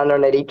kids down there,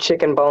 and they'd eat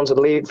chicken bones and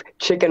leave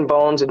chicken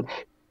bones and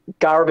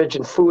garbage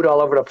and food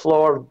all over the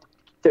floor.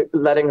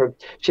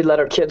 She'd let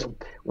her kids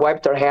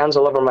wipe their hands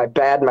all over my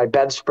bed, my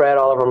bedspread,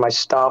 all over my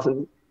stuff,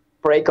 and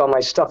break all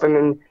my stuff. I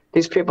mean,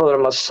 these people are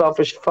the most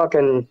selfish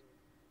fucking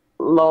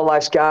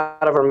lowlifes God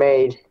ever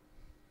made.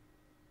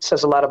 It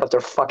says a lot about their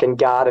fucking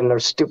God and their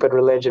stupid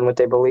religion, what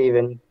they believe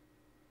in.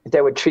 If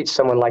they would treat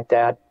someone like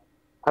that.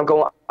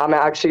 I'm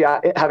actually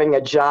having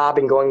a job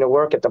and going to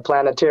work at the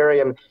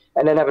planetarium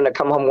and then having to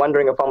come home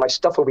wondering if all my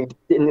stuff will be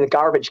in the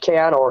garbage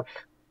can or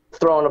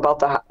thrown about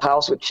the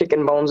house with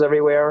chicken bones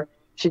everywhere.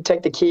 She'd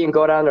take the key and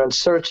go down there and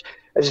search.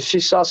 As if she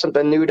saw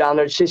something new down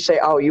there, she'd say,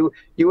 "Oh, you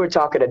were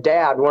talking to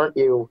Dad, weren't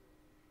you?"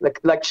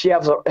 Like she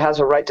has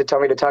a right to tell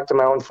me to talk to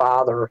my own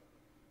father.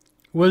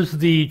 was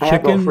the I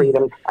have no chicken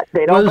freedom.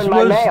 They'd open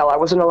my mail. I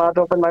wasn't allowed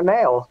to open my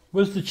mail.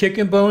 was the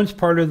chicken bones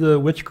part of the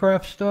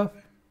witchcraft stuff?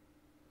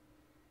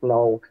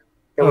 No,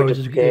 they were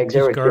just pigs. They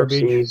just were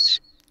garbage. gypsies.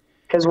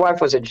 His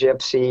wife was a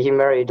gypsy. He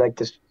married like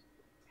this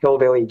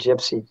hillbilly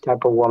gypsy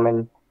type of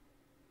woman.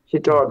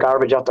 She'd throw her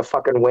garbage out the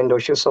fucking window.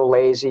 She was so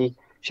lazy.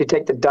 She'd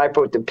take the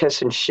diaper with the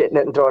piss and shit in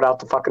it and throw it out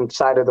the fucking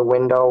side of the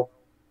window.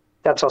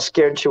 That's how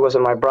scared she was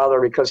of my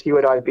brother, because he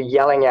would always be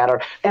yelling at her,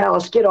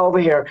 "Alice, get over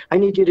here. I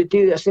need you to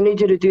do this. I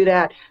need you to do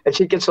that." And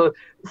she'd get so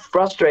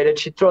frustrated,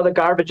 she'd throw the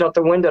garbage out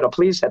the window to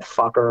please that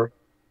fucker.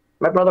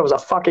 My brother was a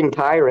fucking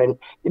tyrant.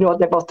 You know what?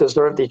 They both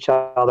deserved each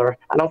other.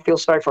 I don't feel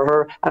sorry for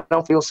her. I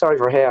don't feel sorry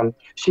for him.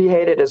 She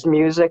hated his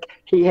music.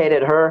 He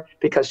hated her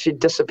because she'd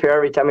disappear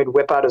every time he'd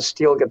whip out his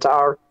steel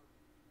guitar.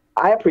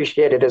 I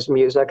appreciated his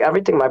music.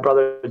 Everything my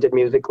brother did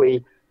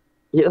musically,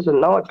 he doesn't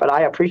know it, but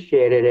I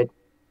appreciated it.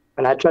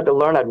 And I tried to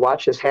learn. I'd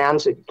watch his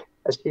hands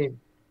as he,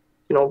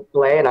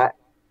 play. And I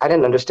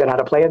didn't understand how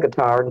to play a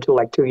guitar until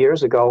like 2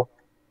 years ago.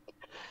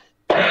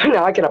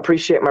 Now I can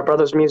appreciate my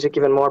brother's music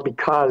even more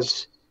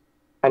because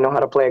I know how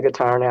to play a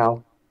guitar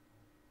now.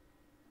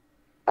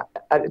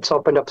 It's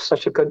opened up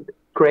such a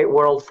great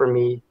world for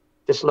me,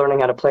 just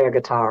learning how to play a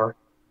guitar.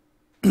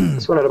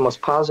 It's one of the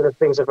most positive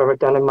things I've ever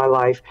done in my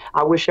life.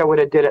 I wish I would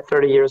have did it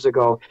 30 years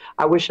ago.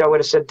 I wish I would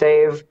have said,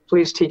 "Dave,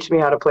 please teach me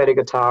how to play the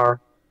guitar."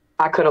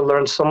 I could have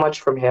learned so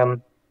much from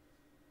him.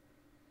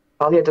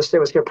 All he had to say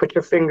was, "Here, put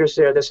your fingers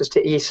there. This is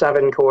the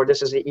E7 chord.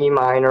 This is the E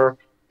minor,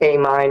 A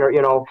minor."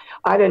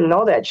 I didn't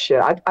know that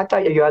shit. I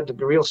thought you had to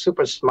be real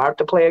super smart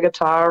to play a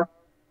guitar,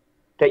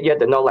 that you had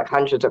to know like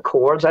hundreds of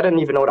chords. I didn't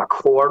even know what a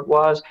chord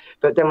was.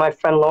 But then my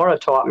friend Laura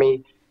taught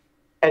me,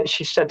 and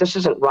she said, "This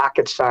isn't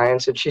rocket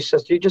science." And she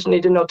says, "You just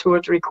need to know 2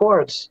 or 3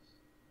 chords."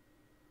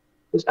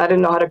 I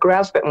didn't know how to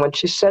grasp it. And when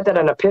she said that,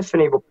 an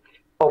epiphany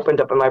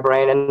opened up in my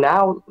brain. And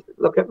now,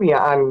 look at me.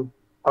 I'm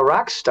a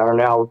rock star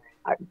now.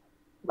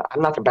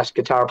 I'm not the best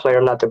guitar player.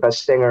 I'm not the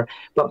best singer.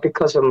 But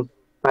because of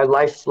my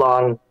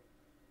lifelong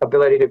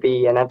ability to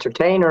be an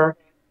entertainer,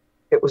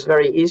 it was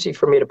very easy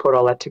for me to put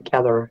all that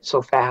together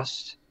so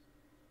fast.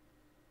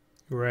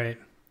 Right.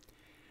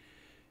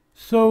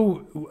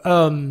 So,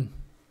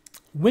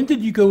 when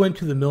did you go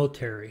into the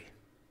military?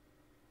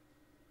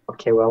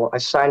 Okay, well, I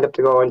signed up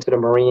to go into the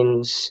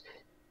Marines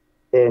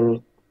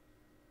in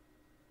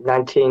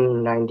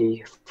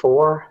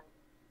 1994.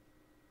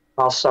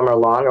 All summer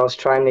long, I was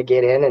trying to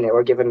get in, and they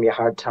were giving me a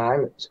hard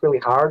time. It was really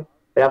hard.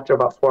 But after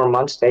about 4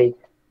 months, they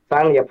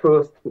finally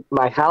approved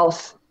my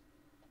health,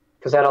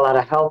 because I had a lot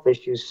of health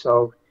issues,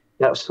 so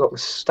that was what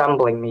was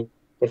stumbling me.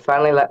 They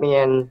finally let me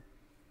in,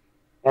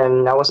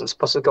 and I wasn't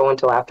supposed to go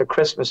until after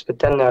Christmas, but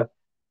then the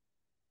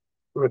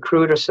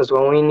recruiter says,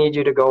 "Well, we need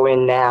you to go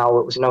in now."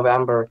 It was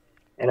November,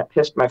 and it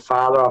pissed my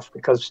father off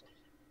because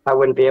I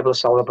wouldn't be able to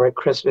celebrate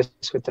Christmas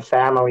with the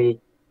family,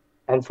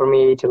 and for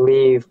me to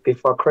leave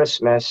before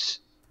Christmas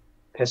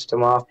pissed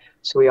him off.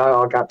 So we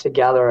all got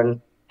together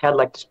and had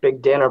like this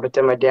big dinner, but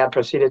then my dad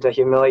proceeded to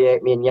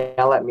humiliate me and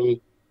yell at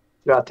me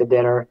throughout the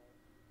dinner.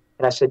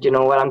 And I said, "You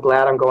know what? I'm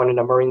glad I'm going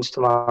into Marines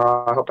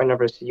tomorrow. I hope I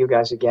never see you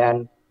guys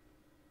again."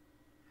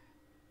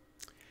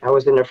 I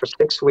was in there for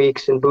 6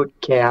 weeks in boot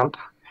camp.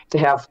 To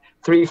have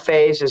 3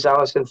 phases, I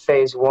was in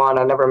phase 1.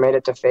 I never made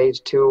it to phase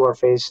 2 or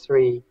phase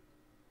 3,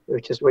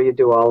 which is where you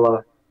do all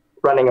the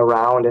running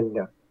around and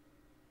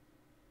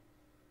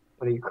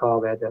what do you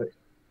call that?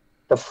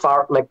 The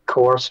fartlek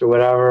course or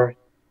whatever,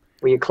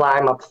 where you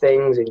climb up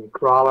things and you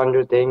crawl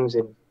under things.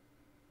 And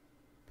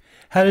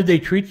How did they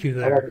treat you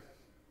there?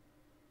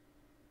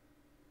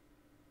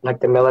 Like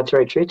the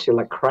military treats you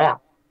like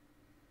crap.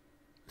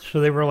 So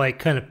they were like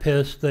kind of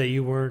pissed that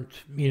you weren't,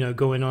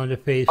 going on to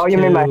phase Oh, you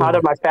 2. mean how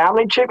did my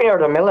family treat me, or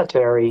the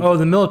military? Oh,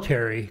 the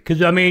military.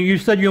 Because, I mean, you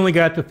said you only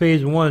got to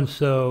phase 1,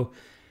 so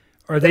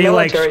are The they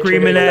like military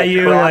screaming treated me at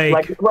you crap.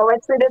 like... Well, I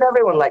treated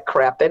everyone like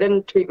crap. They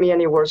didn't treat me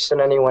any worse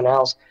than anyone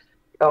else.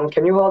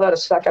 Can you hold that a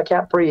sec? I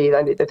can't breathe.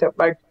 I need to take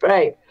my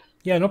break.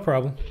 Yeah, no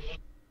problem.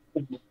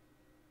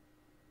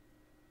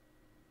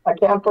 I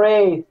can't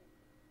breathe.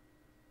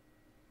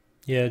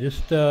 Yeah,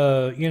 just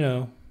you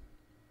know.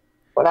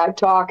 When I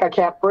talk, I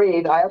can't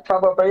breathe. I have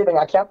trouble breathing.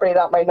 I can't breathe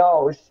out my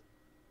nose.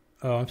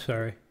 Oh, I'm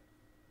sorry.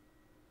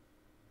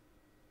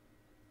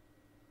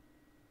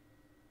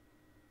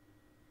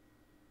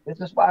 This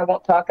is why I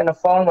won't talk on the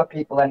phone with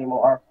people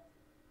anymore.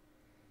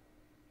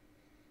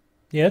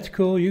 Yeah, it's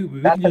cool. We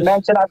Not can to just.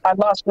 mention, I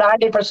lost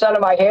 90%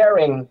 of my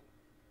hearing.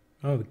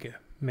 Oh, okay.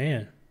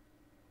 Man.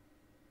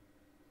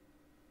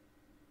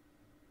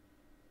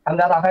 I'm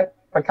not a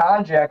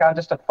hypochondriac. I'm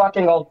just a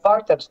fucking old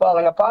fuck that's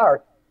falling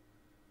apart.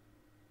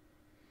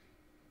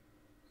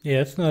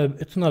 Yeah, it's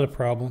not a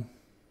problem.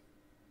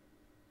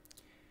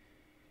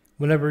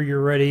 Whenever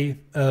you're ready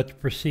to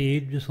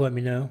proceed, just let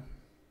me know.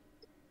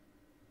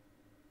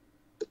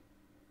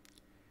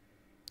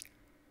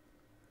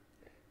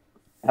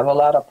 I have a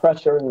lot of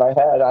pressure in my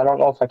head. I don't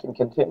know if I can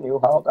continue.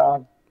 Hold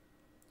on.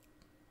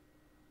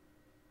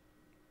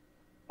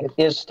 It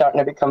is starting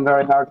to become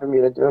very hard for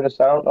me to do this.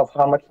 I don't know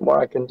how much more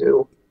I can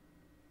do.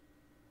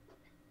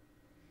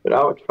 But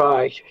I'll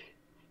try.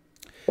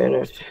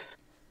 Finish.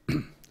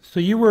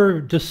 So you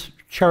were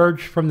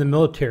discharged from the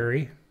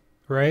military,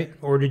 right?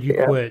 Or did you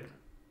Yeah, quit?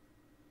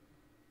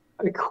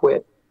 I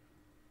quit.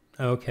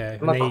 Okay.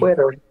 I'm a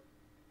quitter.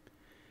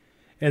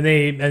 And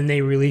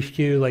they released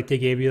you, like they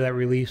gave you that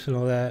release and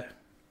all that.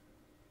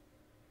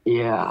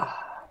 Yeah.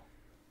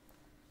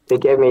 They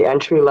gave me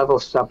entry-level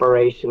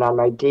separation on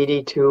my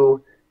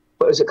DD2.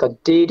 What is it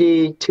called?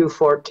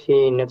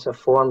 DD214. It's a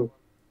form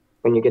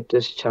when you get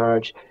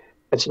discharged.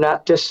 It's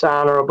not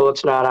dishonorable.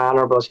 It's not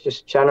honorable. It's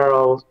just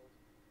general,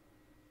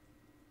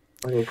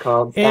 what do you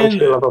call it? And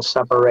Entry-level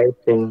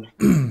separation.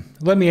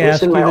 let me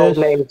It's in ask you my old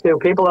this. name too.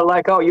 People are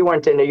like, "Oh, you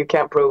weren't in there. You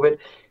can't prove it."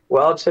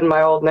 Well, it's in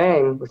my old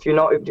name. If you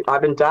know, if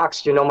I've been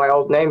doxxed. You know my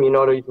old name. You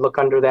know to look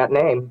under that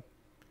name.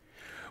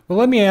 Well,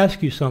 let me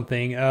ask you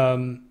something.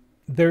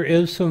 There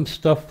is some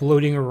stuff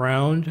floating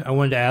around I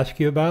wanted to ask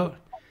you about.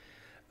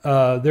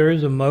 There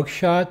is a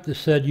mugshot that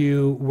said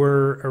you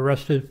were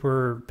arrested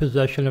for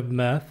possession of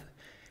meth.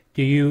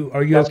 Are you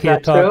That's okay to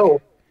not talk?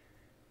 true.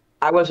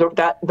 I was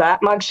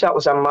that mugshot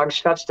was on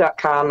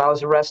mugshots.com. I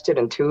was arrested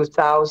in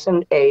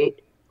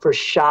 2008 for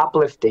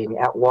shoplifting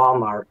at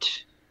Walmart.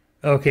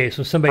 Okay,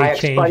 so somebody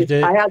changed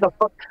I it.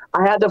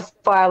 had the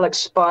file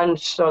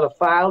expunged, so the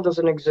file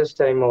doesn't exist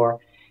anymore.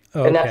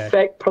 And that Okay.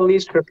 fake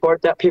police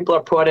report that people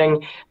are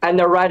putting, and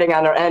they're writing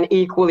on there, and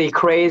equally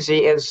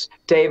crazy is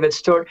David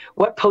Stewart.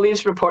 What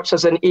police report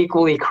says an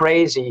equally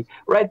crazy?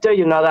 Right there,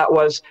 you know that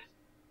was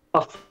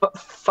a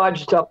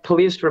fudged up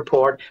police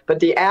report, but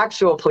the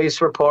actual police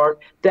report,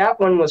 that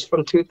one was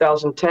from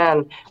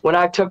 2010 when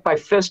I took my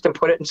fist and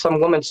put it in some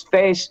woman's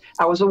face.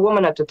 I was a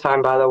woman at the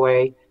time, by the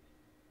way.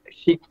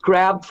 She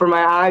grabbed for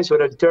my eyes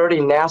with her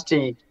dirty,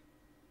 nasty,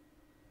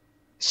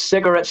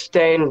 cigarette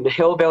stained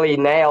hillbilly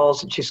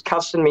nails, and she's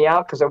cussing me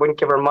out because I wouldn't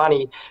give her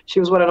money. She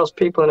was one of those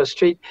people in the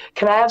street.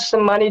 Can I have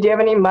some money? Do you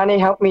have any money?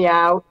 Help me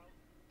out.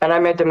 And I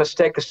made the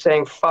mistake of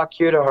saying fuck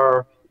you to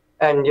her.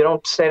 And you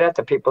don't say that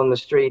to people in the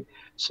street.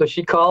 So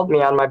she called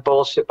me on my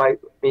bullshit by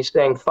me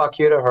saying fuck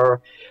you to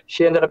her.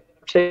 She ended up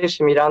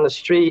chasing me down the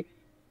street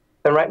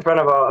and right in front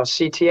of a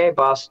CTA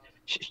bus.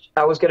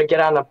 I was going to get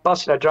on the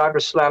bus and the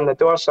driver slammed the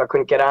door so I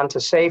couldn't get on to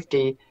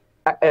safety.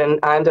 And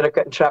I ended up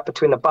getting trapped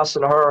between the bus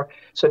and her.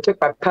 So I took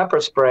my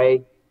pepper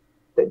spray,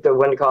 the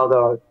one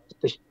called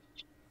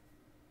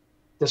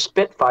the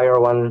Spitfire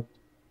one,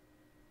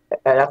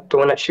 and the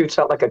one that shoots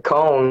out like a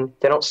cone.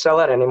 They don't sell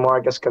it anymore,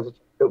 I guess, because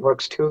it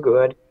works too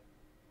good.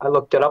 I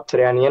looked it up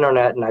today on the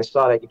internet and I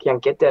saw that you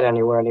can't get that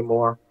anywhere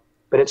anymore.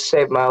 But it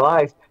saved my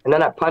life. And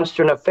then I punched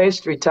her in the face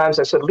 3 times.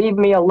 I said, leave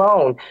me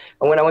alone.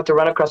 And when I went to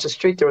run across the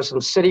street, there were some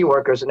city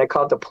workers and they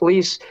called the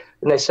police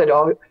and they said,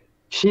 oh,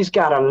 she's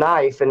got a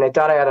knife. And they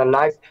thought I had a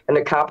knife. And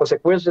the cop was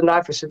like, where's the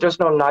knife? I said, there's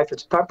no knife.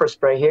 It's pepper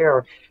spray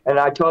here. And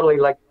I totally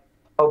like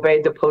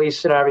obeyed the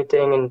police and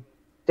everything. And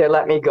they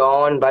let me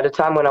go. And by the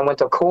time when I went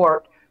to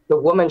court, the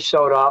woman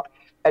showed up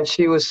and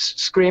she was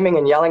screaming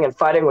and yelling and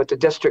fighting with the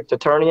district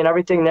attorney and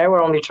everything. They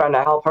were only trying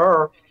to help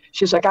her.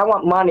 She's like, I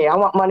want money. I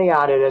want money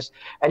out of this.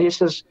 And he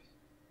says,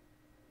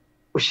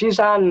 well, she's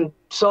on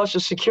Social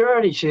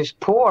Security. She's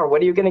poor.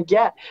 What are you going to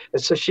get?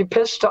 And so she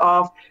pissed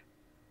off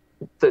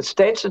the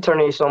state's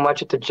attorney so much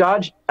that the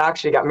judge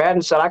actually got mad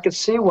and said, I could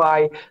see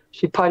why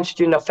she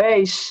punched you in the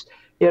face.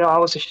 You know, I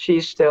was a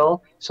she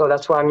still, so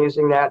that's why I'm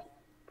using that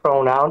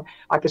pronoun.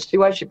 I could see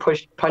why she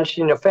punched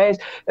you in the face.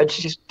 And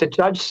the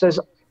judge says,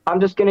 I'm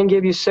just going to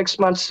give you 6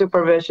 months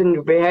supervision.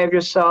 You behave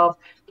yourself.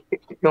 You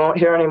won't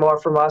hear any more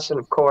from us. And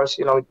of course,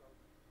 you know,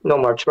 no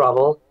more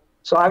trouble.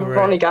 So I've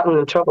only Right. gotten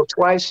in trouble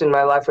twice in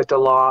my life with the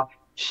law,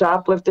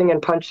 shoplifting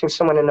and punching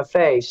someone in the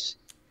face.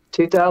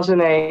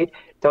 2008,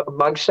 the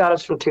mugshot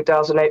is from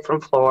 2008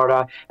 from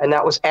Florida, and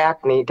that was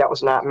acne. That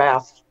was not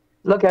meth.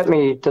 Look at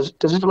me. Does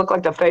it look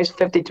like the face?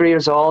 53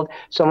 years old,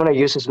 someone who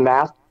uses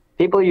meth.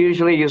 People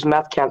usually use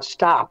meth, can't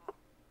stop.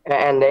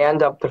 And they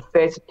end up, the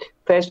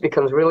face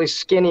becomes really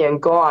skinny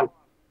and gaunt.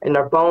 and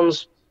their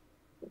bones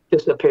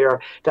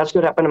disappear. That's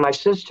what happened to my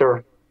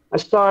sister. I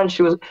saw her,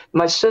 and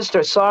my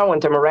sister saw her one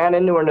time. I ran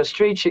into her in the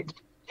street.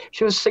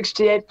 She was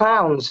 68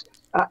 pounds,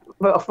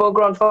 a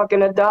full-grown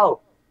fucking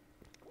adult,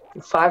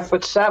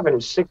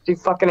 5'7", 60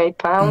 fucking 8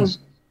 pounds,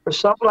 or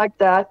something like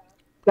that.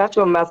 That's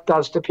what meth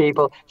does to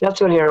people. That's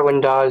what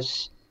heroin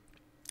does.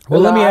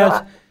 Well, let me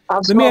ask.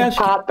 I've Let me smoked ask.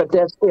 pot, but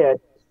that's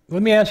it.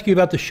 Let me ask you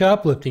about the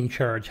shoplifting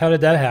charge. How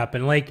did that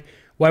happen? Like,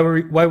 why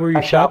were you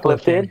I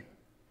shoplifting? shoplifted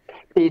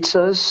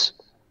pizzas.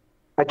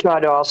 I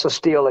tried to also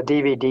steal a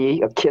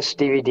DVD, a Kiss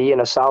DVD,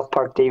 and a South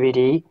Park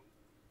DVD.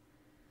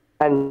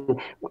 And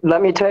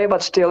let me tell you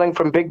about stealing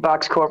from big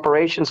box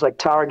corporations like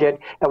Target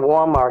and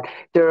Walmart.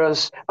 There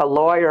is a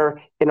lawyer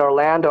in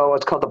Orlando.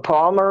 It's called the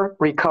Palmer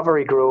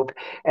Recovery Group.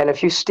 And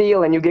if you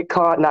steal and you get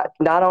caught,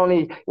 not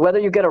only whether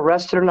you get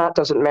arrested or not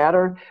doesn't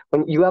matter.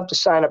 When you have to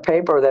sign a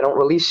paper, they don't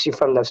release you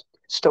from the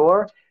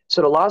store.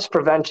 So the loss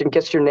prevention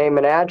gets your name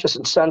and address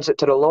and sends it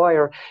to the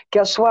lawyer.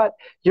 Guess what?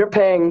 You're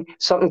paying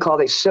something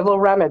called a civil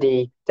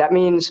remedy. That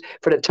means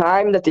for the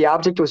time that the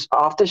object was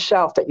off the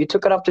shelf, that you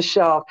took it off the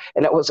shelf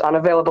and it was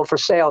unavailable for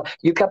sale,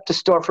 you kept the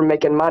store from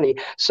making money.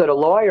 So the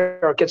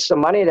lawyer gets the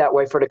money that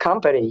way for the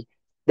company.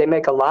 They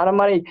make a lot of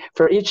money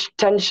for each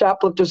 10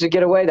 shoplifters that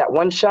get away. That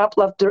one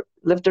shoplifter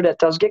that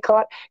does get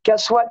caught,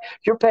 guess what?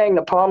 You're paying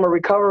the Palmer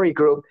Recovery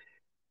Group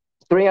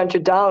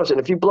 $300, and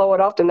if you blow it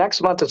off the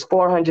next month, it's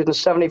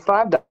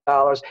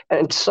 $475,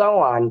 and so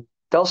on.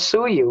 They'll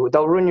sue you.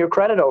 They'll ruin your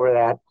credit over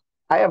that.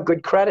 I have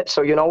good credit,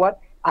 so you know what?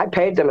 I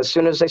paid them as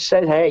soon as they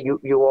said, hey,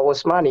 you owe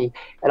us money.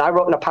 And I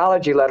wrote an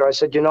apology letter. I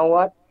said, you know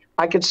what?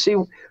 I could see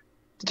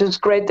it's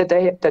great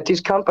that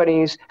these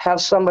companies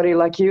have somebody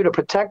like you to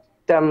protect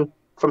them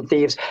from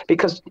thieves,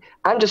 because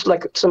I'm just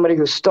like somebody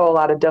who stole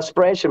out of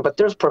desperation, but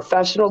there's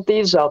professional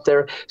thieves out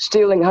there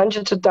stealing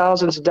hundreds of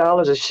thousands of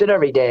dollars of shit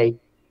every day.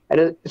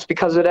 And it's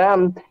because of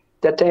them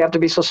that they have to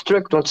be so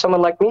strict when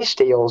someone like me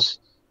steals,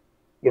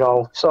 you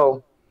know.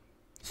 So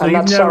I'm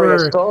not sorry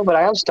I stole, but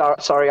I am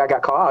sorry I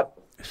got caught.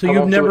 So I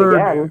won't do it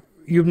again.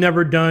 you've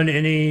never done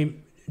any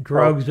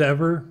drugs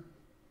ever?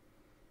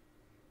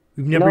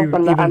 You've never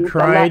even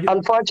tried?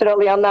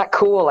 Unfortunately, I'm not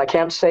cool. I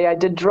can't say I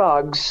did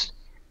drugs.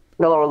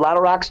 You know, a lot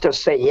of rock stars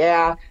say,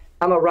 yeah,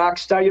 I'm a rock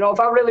star. You know, if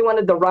I really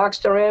wanted the rock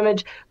star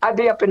image, I'd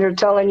be up in here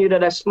telling you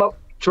that I smoked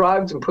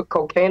drugs and put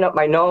cocaine up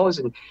my nose,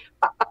 and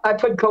I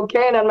put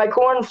cocaine on my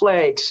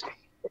cornflakes.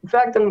 In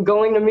fact, I'm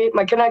going to meet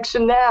my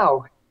connection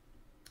now.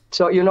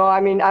 So, you know, I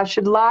mean, I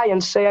should lie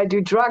and say I do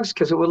drugs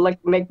because it would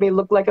make me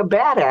look like a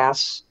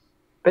badass.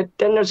 But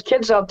then there's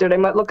kids out there, they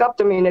might look up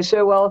to me and they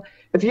say, well,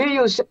 if you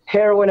use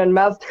heroin and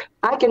meth,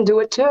 I can do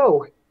it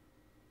too.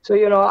 So,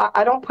 you know,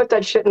 I don't put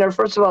that shit in there.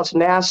 First of all, it's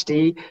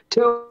nasty.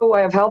 Two,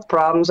 I have health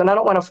problems and I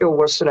don't want to feel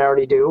worse than I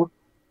already do.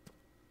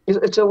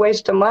 It's a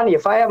waste of money.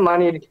 If I have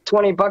money,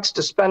 $20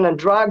 to spend on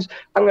drugs,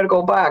 I'm going to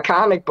go buy a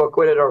comic book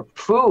with it or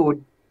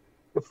food,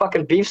 a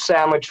fucking beef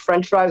sandwich,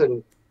 french fries,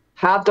 and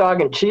hot dog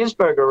and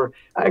cheeseburger.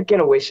 I ain't going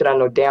to waste it on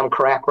no damn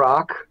crack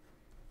rock.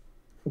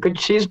 A good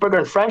cheeseburger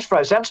and french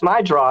fries, that's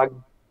my drug.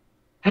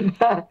 I'm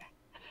like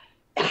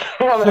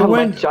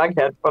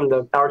Jughead from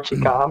the Archie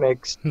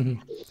comics.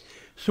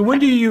 So when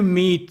do you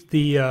meet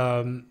the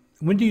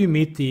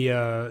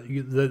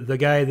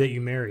guy that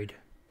you married?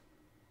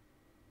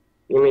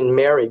 You mean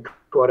married,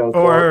 quote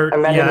unquote? I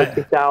met him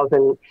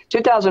in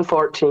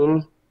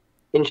 2014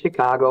 in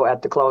Chicago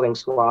at the clothing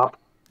swap.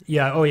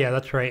 Yeah, oh yeah,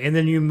 that's right. And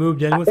then you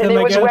moved in with him, and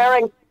I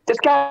guess? This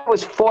guy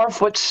was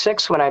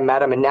 4'6" when I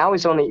met him, and now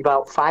he's only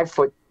about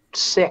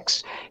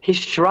 5'6". He's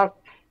shrunk.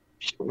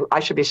 I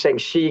should be saying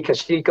she,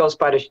 because she goes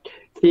by the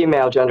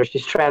female gender.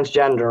 She's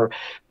transgender,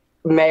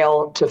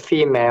 male to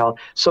female.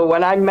 So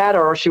when I met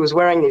her, she was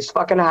wearing these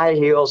fucking high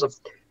heels, a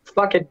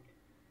fucking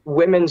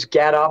women's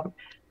getup,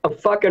 a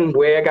fucking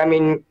wig. I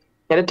mean,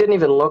 and it didn't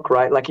even look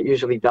right, like it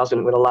usually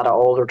doesn't with a lot of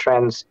older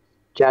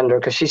transgender,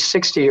 because she's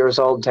 60 years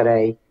old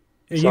today.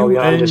 So you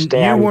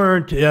understand.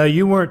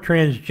 You weren't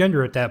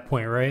transgender at that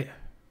point, right?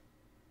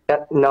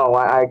 No,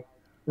 I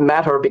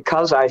met her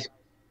because I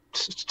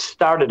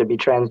started to be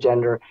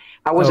transgender.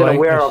 I wasn't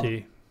aware of.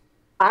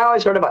 I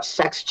always heard about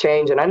sex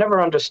change, and I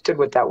never understood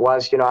what that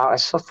was. You know, I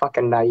was so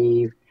fucking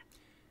naive.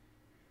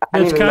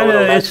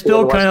 It's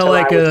still kind of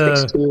like a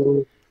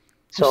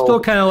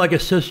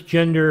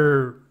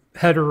cisgender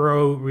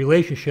hetero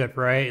relationship,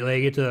 right?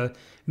 Like it's a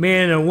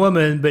man and a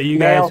woman, but you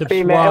guys have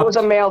swapped. It was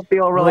a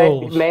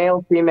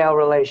male-female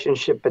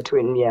relationship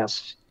between,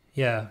 yes.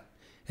 Yeah,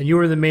 and you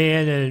were the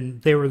man,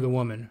 and they were the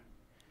woman.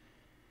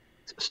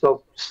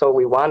 So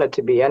we wanted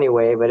to be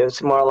anyway, but it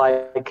was more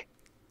like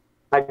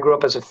I grew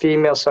up as a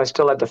female, so I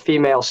still had the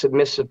female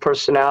submissive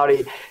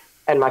personality,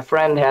 and my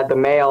friend had the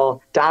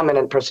male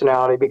dominant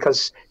personality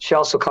because she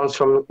also comes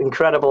from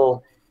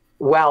incredible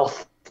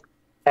wealth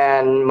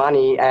and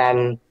money,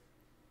 and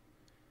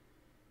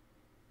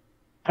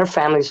her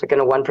family's like in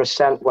a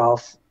 1%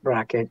 wealth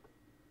bracket.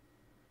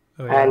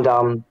 Oh, yeah.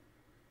 And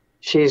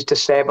she's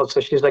disabled, so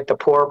she's like the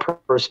poor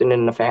person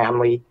in the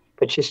family,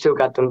 but she's still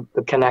got the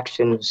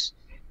connections,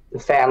 the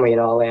family and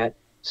all that.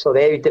 So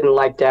they didn't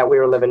like that. We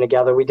were living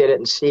together. We did it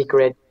in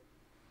secret.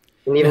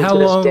 And And even how to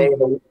this day,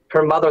 long?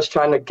 her mother's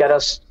trying to get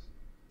us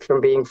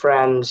from being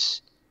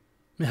friends.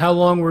 How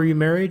long were you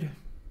married?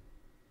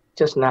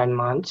 Just 9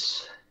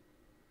 months.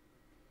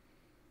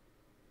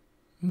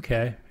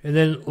 Okay. And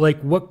then, like,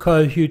 what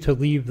caused you to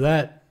leave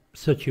that Well,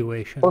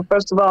 situation?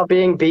 first of all,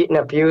 being beaten,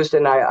 abused,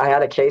 and I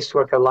had a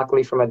caseworker,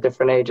 luckily from a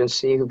different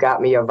agency, who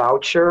got me a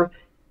voucher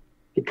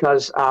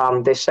because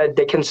they said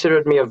they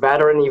considered me a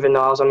veteran, even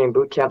though I was only in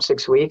boot camp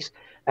 6 weeks,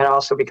 and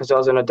also because I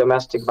was in a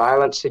domestic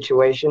violence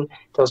situation.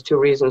 Those two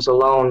reasons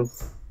alone,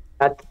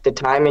 at the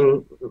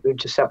timing, it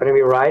just happened to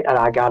be right, and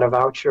I got a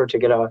voucher to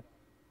get a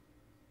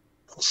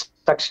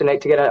Section 8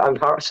 to get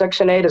a.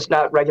 Section 8 is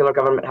not regular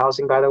government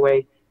housing, by the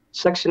way.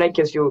 Section 8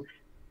 gives you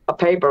a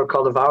paper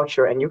called a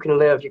voucher, and you can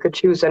live. You could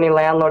choose any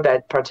landlord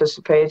that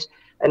participates,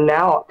 and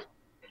now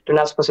they're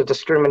not supposed to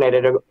discriminate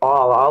at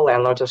all. All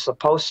landlords are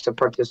supposed to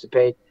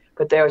participate,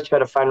 but they always try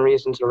to find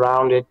reasons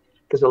around it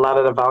because a lot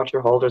of the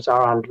voucher holders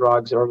are on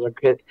drugs or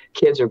their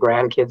kids or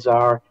grandkids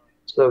are.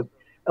 So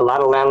a lot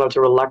of landlords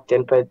are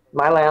reluctant, but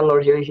my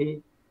landlord,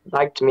 he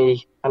liked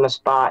me on the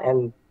spot,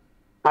 and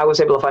I was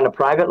able to find a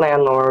private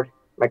landlord.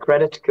 My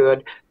credit's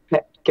good,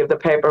 give the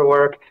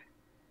paperwork,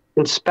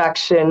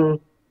 inspection,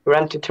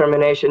 rent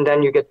determination,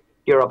 then you get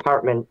your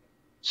apartment.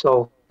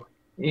 So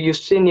you've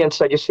seen the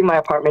inside. You see my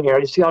apartment here.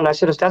 You see how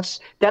nice it is. That's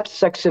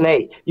Section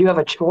 8. You have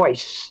a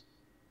choice.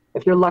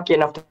 If you're lucky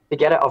enough to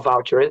get a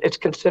voucher, it's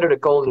considered a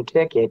golden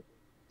ticket.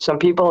 Some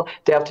people,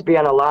 they have to be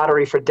on a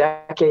lottery for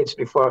decades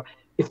before,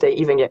 if they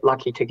even get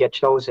lucky to get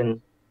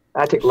chosen.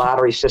 I think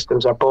lottery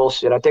systems are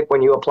bullshit. I think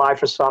when you apply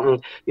for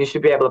something, you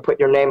should be able to put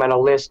your name on a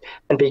list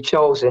and be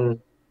chosen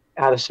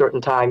at a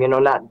certain time. You know,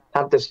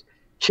 not this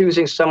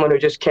choosing someone who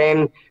just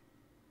came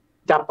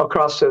up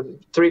across the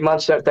 3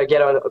 months that they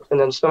get, and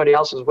then somebody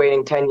else is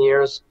waiting 10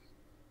 years.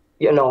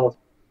 You know,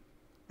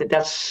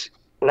 that's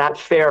not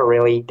fair,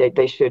 really.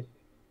 They should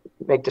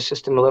make the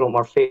system a little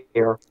more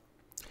fair.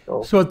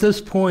 So, So at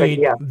this but point,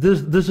 yeah,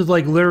 this is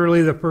like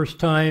literally the first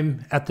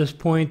time at this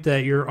point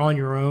that you're on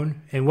your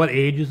own. And what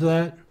age is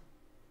that?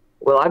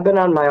 well, I've been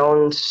on my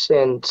own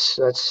since,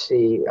 let's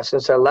see,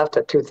 since I left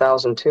at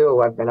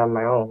 2002, I've been on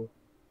my own.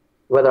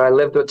 Whether I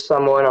lived with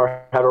someone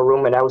or had a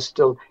roommate, I was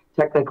still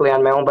technically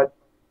on my own. But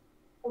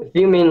if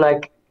you mean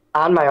like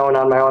on my own,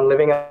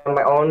 living on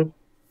my own,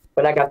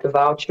 when I got the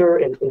voucher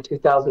in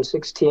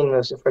 2016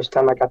 was the first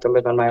time I got to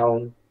live on my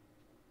own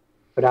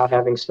without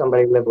having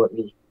somebody live with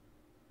me.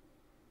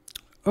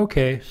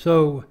 Okay,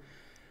 so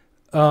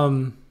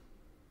um,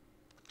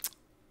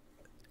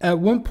 at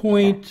one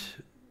point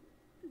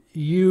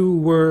you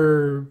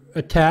were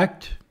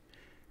attacked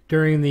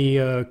during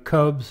the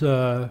Cubs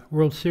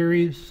World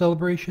Series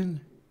celebration.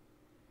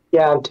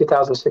 Yeah, in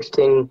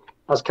 2016,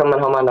 I was coming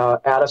home on a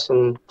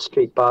Addison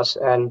Street bus,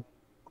 and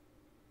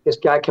this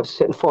guy kept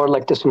sitting forward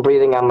like this and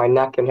breathing on my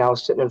neck, and I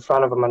was sitting in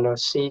front of him on the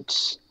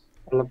seats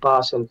in the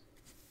bus, and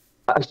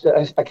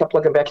I kept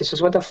looking back. He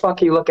says, "What the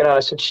fuck are you looking at?" I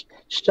said,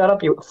 "Shut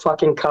up, you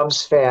fucking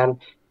Cubs fan."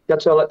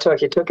 That's all it took.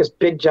 He took his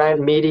big,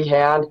 giant, meaty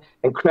hand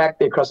and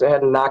cracked me across the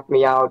head and knocked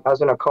me out. I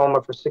was in a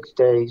coma for 6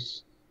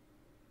 days.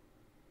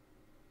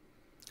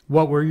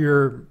 What were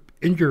your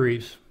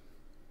injuries?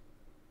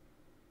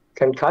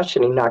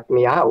 Concussion, he knocked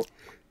me out.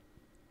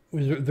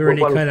 Was there With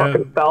any one kind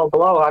fucking of fell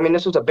blow. I mean,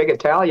 this was a big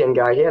Italian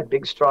guy. He had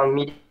big, strong,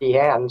 meaty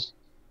hands.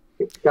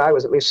 The guy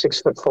was at least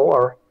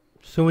 6'4".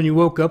 so when you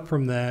woke up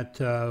from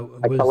that, I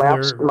was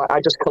collapsed. there?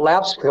 I just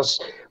collapsed because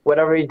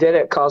whatever he did,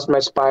 it caused my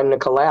spine to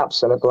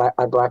collapse, and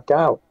I blacked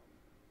out.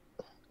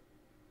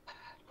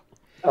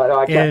 Oh, no,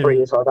 I can't And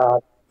breathe. Hold on.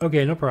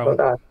 okay, no problem.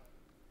 Hold on.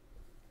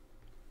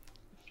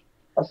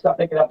 I'll stop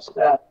making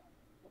upset.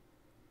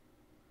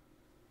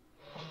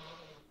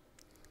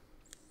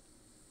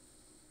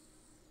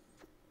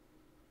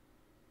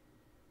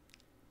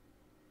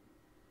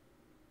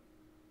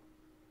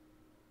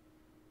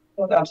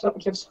 Hold on.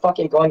 Something keeps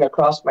fucking going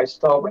across my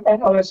stove. What the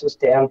hell is this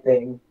damn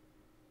thing?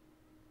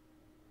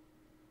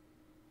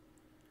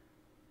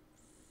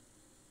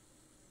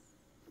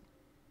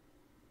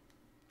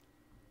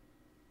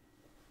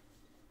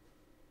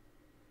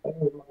 I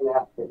need my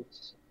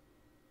napkins.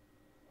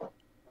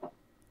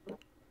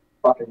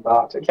 Fucking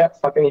box. I can't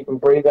fucking even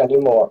breathe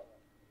anymore.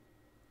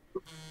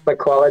 My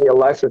quality of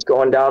life is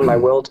going down. My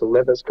will to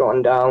live is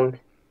going down.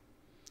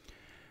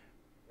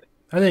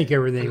 I think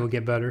everything will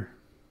get better.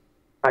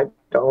 I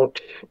don't.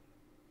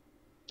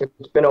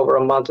 It's been over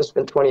a month. It's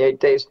been 28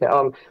 days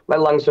now. My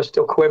lungs are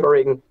still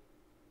quivering.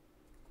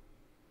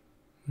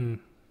 Hmm.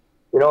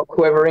 You know what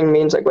quivering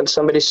means? Like when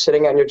somebody's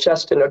sitting on your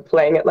chest and they're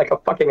playing it like a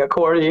fucking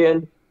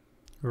accordion.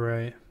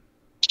 Right.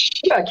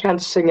 I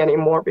can't sing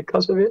anymore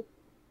because of it.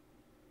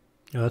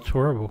 Yeah, that's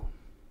horrible.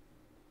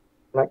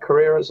 My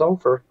career is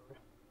over.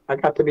 I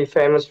got to be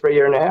famous for a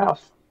year and a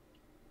half.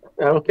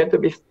 I don't get to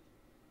be,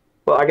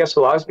 well, I guess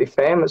I'll always be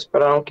famous,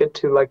 but I don't get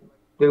to like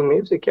do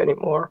music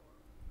anymore.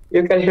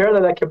 You can hear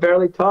that I can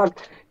barely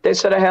talk. They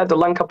said I had the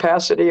lung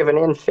capacity of an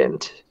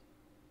infant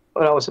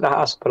when I was in the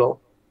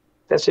hospital.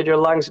 They said your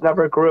lungs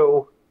never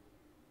grew.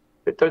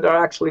 They're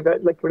actually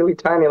like really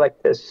tiny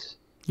like this.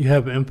 You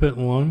have infant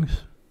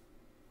lungs.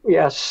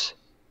 Yes.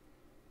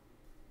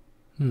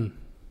 Hmm.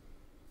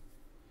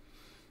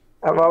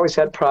 I've always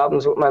had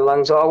problems with my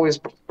lungs, always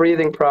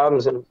breathing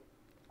problems and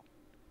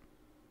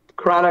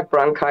chronic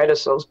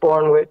bronchitis I was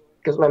born with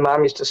because my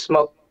mom used to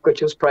smoke when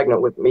she was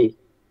pregnant with me.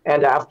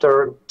 And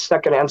after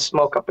secondhand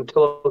smoke up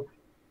until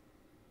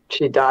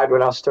she died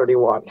when I was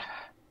 31.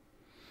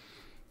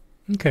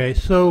 Okay,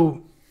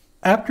 so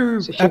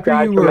after So she after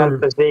died you from were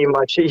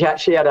emphysema. She had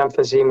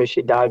emphysema.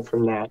 She died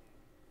from that.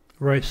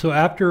 right, so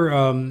after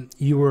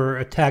you were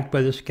attacked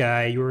by this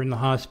guy, you were in the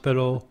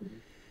hospital.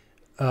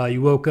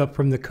 You woke up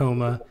from the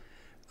coma.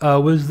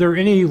 Was there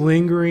any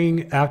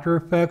lingering after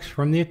effects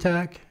from the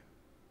attack?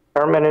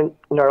 Permanent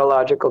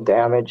neurological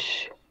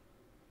damage.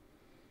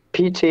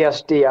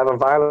 PTSD. I have a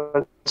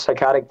violent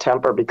psychotic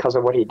temper because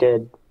of what he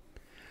did.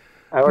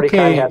 I already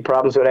kind of had Okay,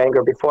 problems with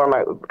anger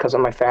before because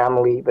of my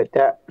family, but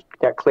that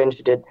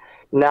clinched it.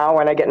 Now,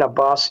 when I get in a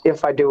bus,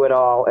 if I do at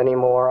all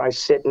anymore, I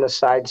sit in the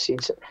side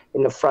seats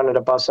in the front of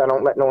the bus. I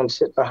don't let no one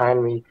sit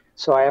behind me.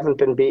 So I haven't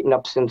been beaten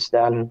up since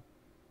then.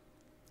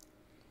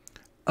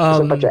 There's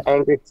a bunch of um,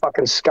 angry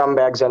fucking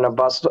scumbags on the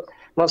bus.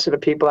 Most of the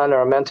people on there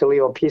are mentally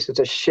ill pieces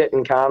of shit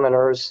and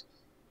commoners.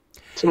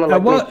 Someone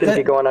at like me what shouldn't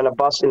be going on a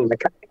bus and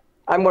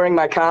I'm wearing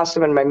my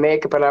costume and my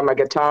makeup and I have my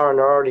guitar and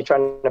they're already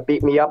trying to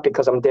beat me up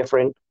because I'm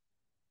different.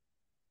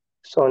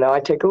 So now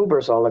I take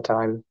Ubers all the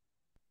time.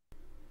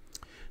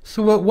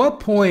 so at what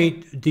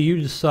point do you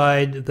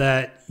decide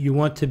that you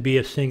want to be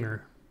a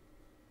singer?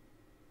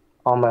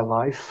 All my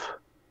life.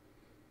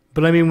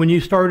 But I mean, when you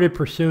started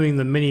pursuing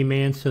the Mini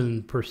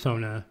Manson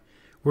persona,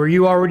 were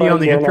you already About a on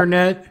the year and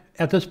internet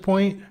at this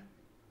point?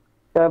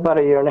 about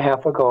a year and a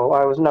half ago.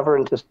 I was never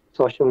into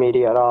social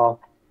media at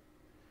all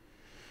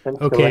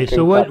until Okay, like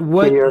so about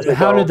 2 years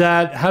ago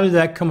how did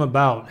that come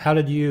about? How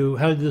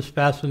did this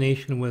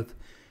fascination with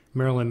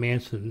Marilyn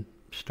Manson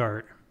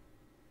start?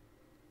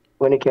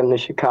 when he came to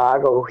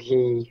Chicago.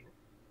 He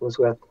was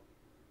with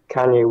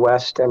Kanye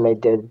West, and they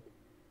did,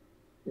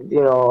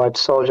 at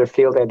Soldier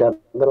Field. They had that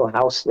little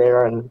house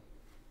there, and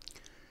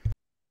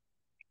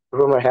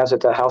rumor has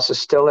it the house is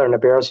still there, and the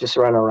Bears just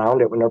run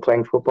around it when they're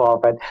playing football.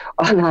 But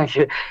oh no,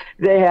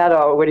 they had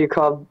a what do you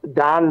call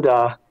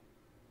Donda,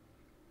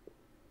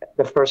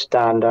 the first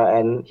Donda,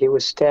 and he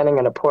was standing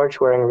on a porch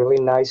wearing a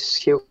really nice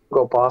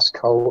Hugo Boss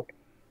coat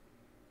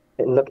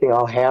and looking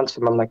all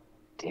handsome. I'm like,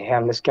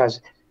 damn, this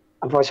guy's.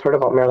 I've always heard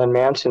about Marilyn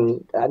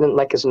Manson. I didn't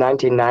like his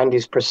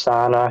 1990s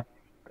persona,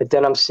 but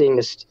then I'm seeing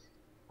this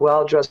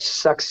well-dressed,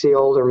 sexy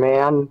older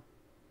man,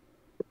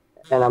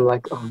 and I'm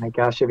like, oh my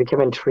gosh, I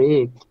became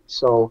intrigued.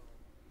 So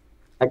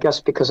I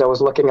guess because I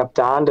was looking up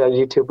Donda,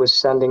 YouTube was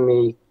sending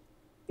me,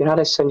 how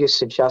they send you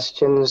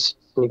suggestions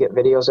and you get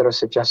videos that are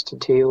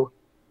suggested to you.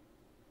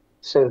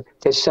 So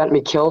they sent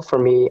me Kill for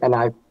Me, and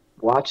I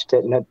watched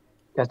it, and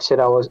that's it.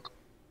 I was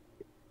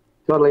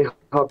totally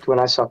hooked when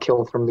I saw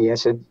Kill for Me. I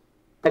said,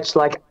 it's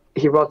like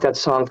he wrote that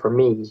song for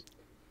me.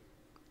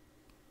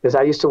 Because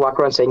I used to walk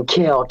around saying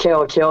kill,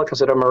 kill, kill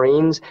because of the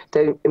Marines.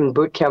 In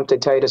boot camp, they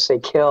tell you to say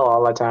kill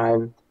all the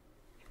time.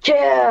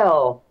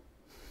 Kill!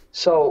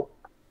 So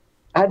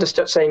I had to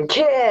start saying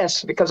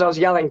kiss because I was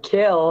yelling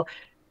kill.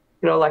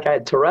 Like I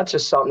had Tourette's or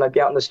something. I'd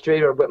be out in the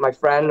street or with my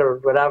friend or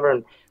whatever,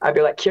 and I'd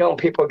be like kill, and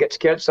people get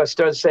scared. So I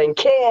started saying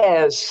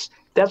kiss.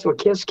 That's where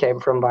kiss came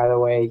from, by the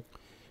way.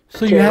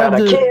 So Came out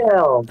of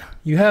kill.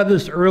 you have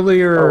this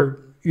Oh,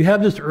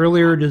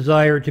 earlier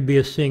desire to be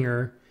a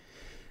singer.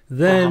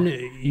 Then uh-huh.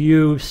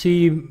 you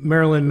see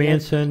Marilyn Yeah.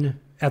 Manson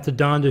at the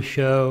Donda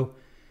show,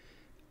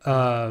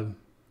 uh,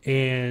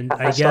 and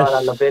I I saw it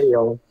on the guess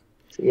video.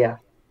 Yeah.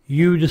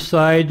 you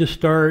decide to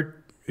start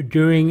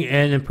doing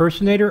an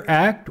impersonator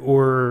act,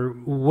 or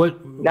what?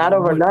 Not What?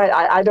 overnight.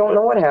 I don't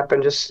know what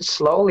happened. Just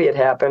slowly it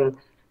happened.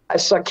 I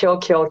saw Kill,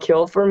 Kill,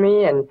 Kill for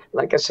me. And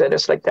like I said,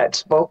 it's like that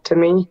spoke to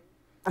me.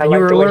 I And you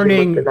like were the way he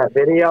looked in learning. that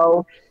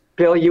video.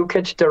 Bill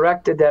Yukich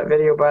directed that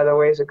video, by the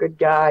way. He's a good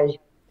guy.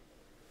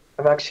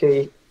 I've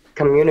actually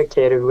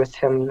communicated with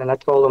him and I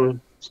told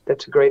him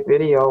that's a great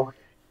video.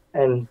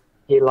 And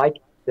he liked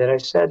that I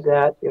said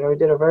that. He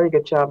did a very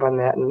good job on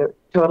that. And it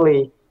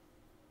totally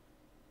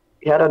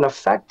had an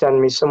effect on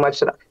me so much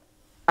that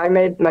I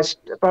made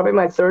probably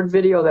my third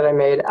video that I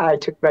made. I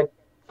took my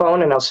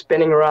phone and I was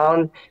spinning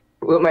around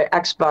with my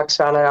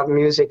Xbox on. I have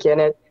music in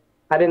it.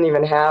 I didn't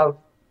even have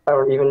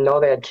or even know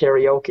they had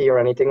karaoke or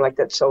anything like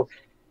that. So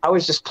I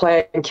was just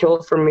playing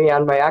Kill for Me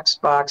on my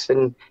Xbox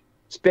and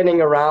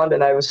spinning around,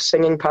 and I was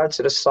singing parts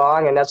of the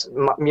song. And that's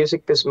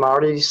Music Biz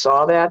Marty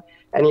saw that,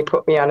 and he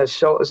put me on his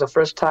show. It was the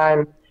first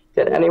time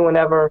that anyone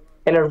ever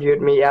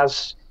interviewed me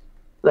as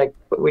like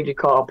what would you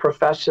call a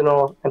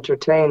professional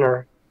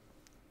entertainer,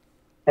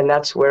 and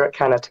that's where it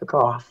kind of took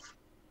off.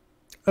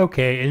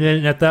 Okay, and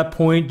then at that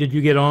point, did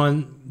you get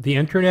on the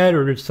internet,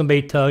 or did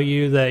somebody tell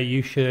you that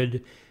you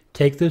should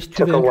take this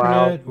to Took the a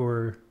while. internet,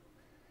 or?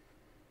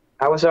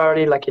 I was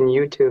already like in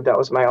YouTube. That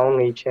was my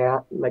only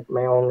chat, like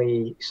my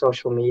only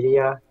social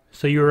media.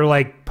 So you were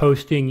like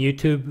posting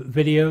YouTube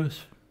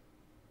videos?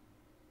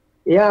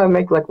 Yeah, I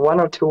make like one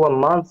or two a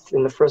month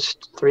in the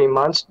first 3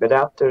 months, but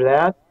after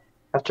that,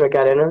 after I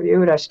got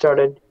interviewed, I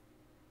started.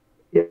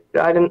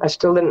 I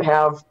still didn't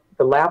have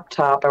the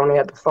laptop. I only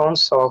had the phone,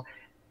 so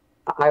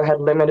I had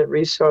limited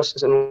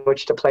resources in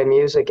which to play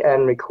music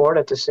and record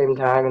at the same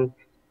time. And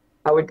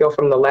I would go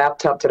from the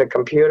laptop to the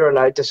computer, and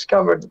I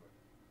discovered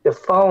the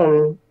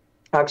phone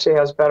actually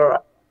has better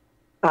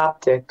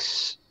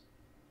optics,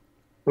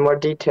 more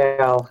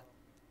detail.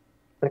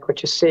 Like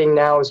what you're seeing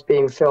now is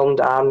being filmed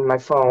on my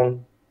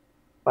phone,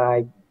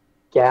 my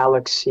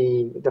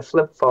Galaxy, the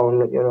flip phone,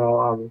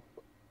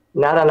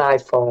 not an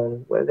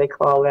iPhone. What do they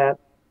call that?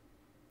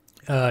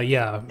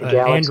 Yeah, The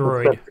Galaxy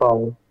Android. flip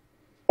phone.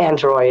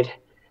 Android.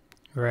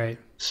 Right.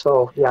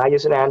 So yeah, I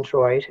use an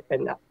Android,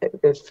 and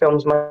it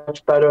films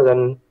much better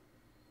than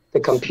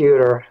the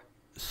computer.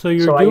 So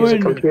you're So I use a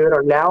doing.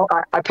 computer now.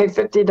 I pay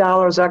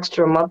 $50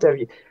 extra a month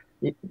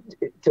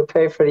to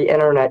pay for the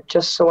internet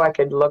just so I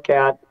could look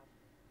at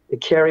the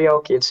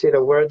karaoke and see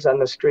the words on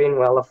the screen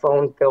while the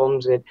phone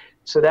films it.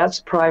 So that's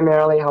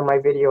primarily how my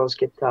videos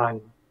get done.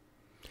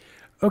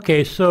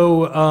 Okay, so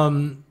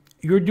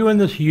you're doing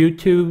this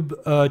YouTube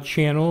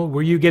channel.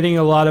 Were you getting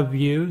a lot of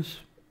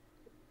views?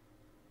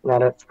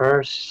 Not at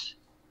first,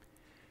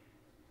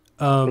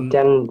 but Um,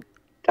 then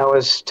I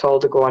was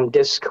told to go on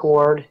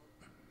Discord.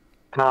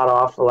 Pod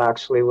Awful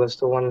actually was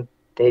the one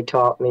they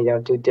taught me to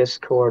do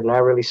Discord, and I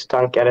really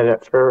stunk at it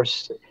at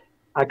first.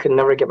 I could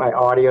never get my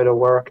audio to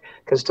work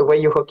because the way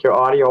you hook your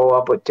audio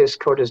up with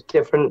Discord is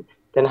different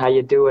than how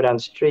you do it on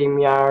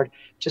StreamYard.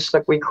 Just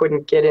like we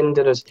couldn't get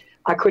into this,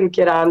 I couldn't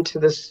get onto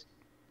this.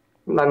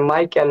 My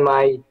mic and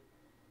my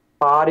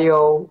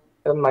audio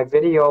and my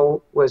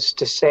video was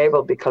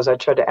disabled because I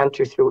tried to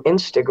enter through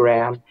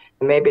Instagram.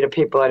 And maybe the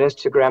people at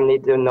Instagram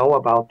need to know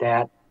about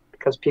that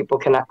because people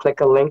cannot click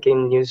a link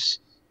and use.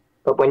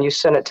 But when you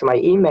send it to my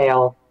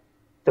email,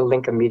 the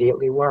link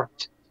immediately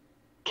worked.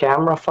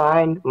 Camera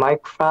fine,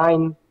 mic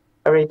fine,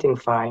 everything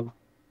fine.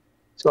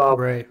 So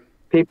right.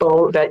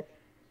 people that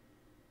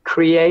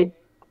create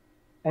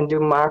and do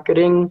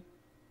marketing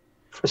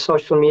for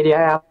social media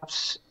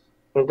apps,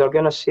 and they're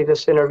going to see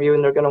this interview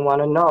and they're going to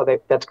want to know.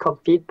 That's called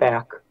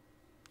feedback.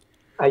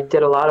 I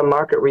did a lot of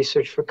market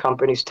research for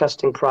companies,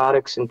 testing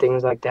products and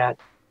things like that.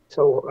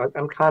 So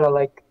I'm kind of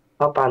like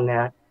up on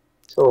that.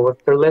 So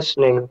if they're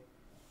listening,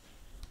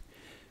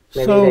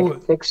 maybe they So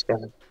can fix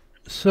that.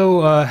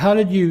 how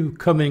did you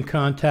come in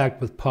contact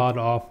with Pod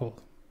Awful?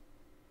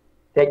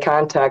 They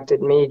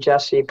contacted me.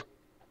 Jesse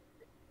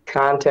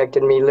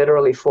contacted me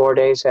literally 4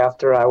 days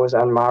after I was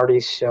on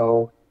Marty's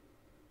show.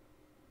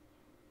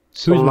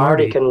 So Who's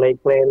Marty Marty? can lay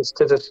claims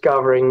to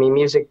discovering me.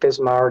 Music Biz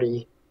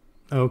Marty.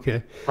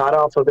 Okay. Pod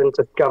Awful didn't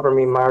discover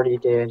me. Marty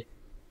did.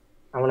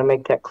 I want to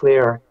make that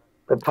clear.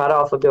 But Pod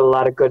Awful did a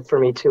lot of good for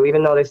me too,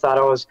 even though they thought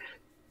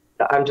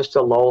I'm just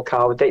a lol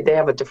cow. They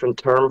have a different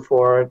term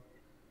for it.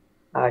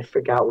 I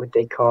forgot what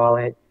they call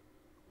it.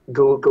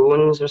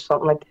 Goons or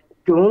something like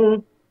that.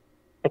 Goon?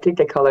 I think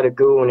they call it a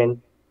goon.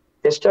 And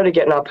they started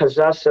getting all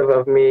possessive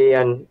of me,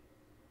 and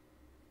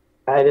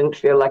I didn't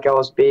feel like I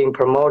was being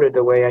promoted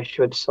the way I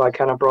should, so I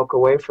kind of broke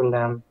away from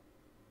them.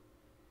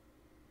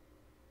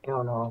 I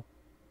don't know.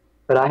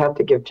 But I have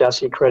to give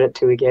Jesse credit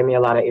too. He gave me a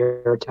lot of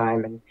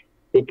airtime, and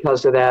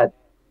because of that,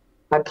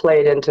 I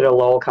played into the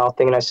lol cow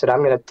thing, and I said,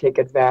 I'm going to take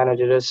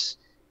advantage of this.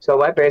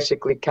 So I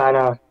basically kind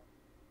of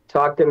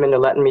talked him into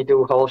letting me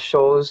do whole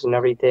shows and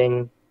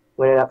everything.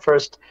 When the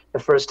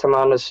first time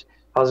I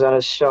was on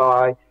his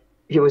show,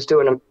 he was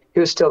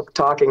still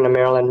talking to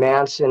Marilyn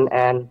Manson,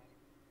 and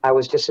I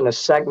was just in a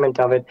segment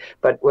of it.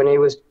 But when he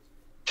was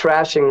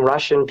trashing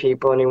Russian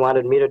people and he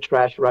wanted me to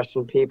trash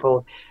Russian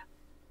people,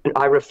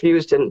 I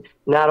refused. And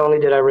not only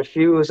did I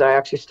refuse, I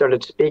actually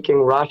started speaking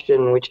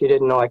Russian, which he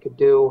didn't know I could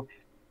do,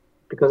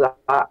 because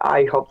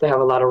I hope to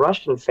have a lot of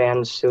Russian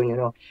fans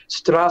soon,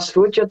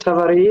 Здравствуйте,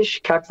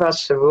 товарищ, как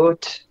вас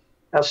зовут?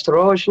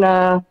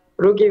 Осторожно,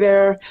 руки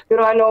вверх.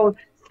 I know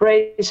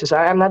phrases.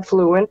 I'm not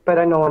fluent, but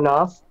I know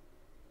enough.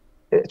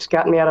 It's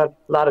gotten me out of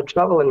a lot of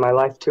trouble in my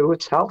life, too.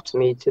 It's helped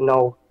me to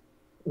know.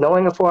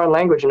 Knowing a foreign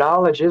language,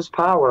 knowledge is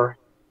power.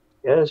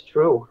 It is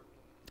true.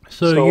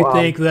 So you So,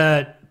 think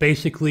that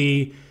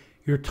basically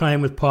your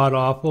time with Pod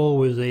Awful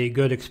was a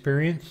good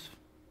experience?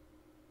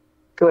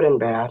 good and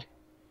bad.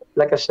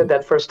 Like I said,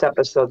 that first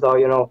episode,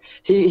 though,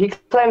 he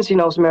claims he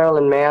knows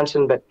Marilyn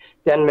Manson, but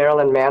then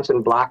Marilyn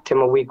Manson blocked him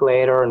a week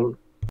later and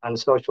on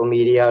social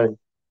media.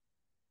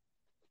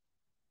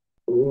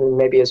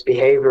 Maybe his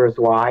behavior is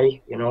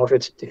why,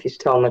 if he's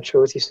telling the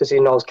truth. He says he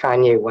knows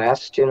Kanye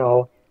West,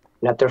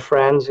 that they're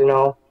friends,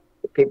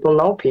 People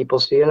know people,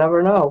 so you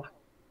never know.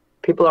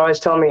 People are always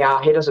telling me,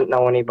 he doesn't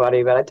know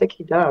anybody, but I think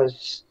he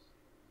does.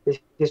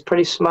 He's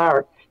pretty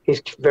smart.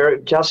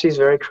 Jesse's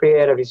very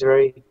creative. He's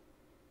very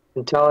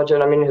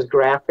intelligent. I mean, his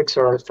graphics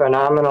are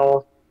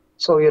phenomenal.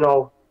 So,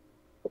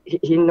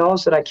 he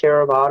knows that I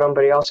care about him,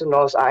 but he also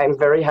knows I'm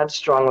very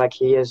headstrong like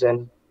he is,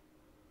 and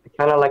I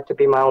kind of like to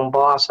be my own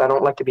boss. I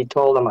don't like to be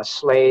told I'm a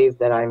slave,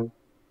 that I'm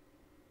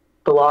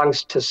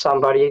belongs to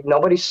somebody.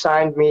 Nobody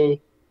signed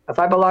me. If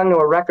I belong to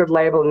a record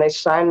label and they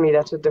sign me,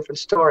 that's a different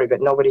story,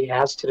 but nobody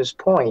has to this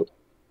point.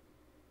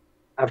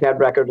 I've had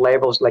record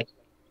labels like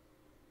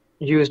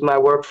use my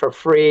work for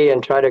free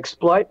and try to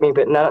exploit me,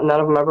 but none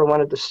of them ever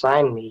wanted to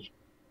sign me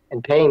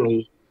and pay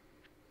me.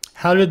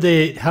 How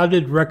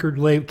did record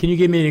label, can you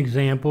give me an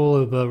example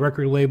of a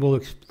record label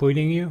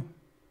exploiting you?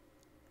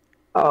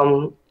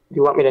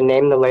 You want me to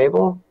name the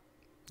label?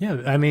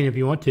 Yeah, I mean, if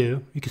you want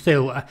to, you can say,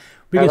 we I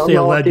can don't say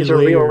know if these are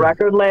allegedly real or,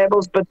 record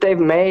labels, but they've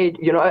made,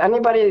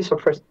 anybody,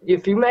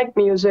 if you make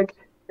music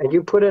and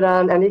you put it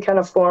on any kind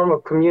of form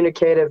of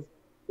communicative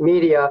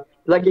media,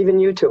 like even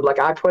YouTube, like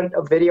I put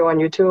a video on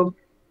YouTube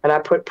and I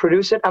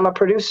produce it, I'm a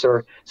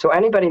producer. So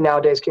anybody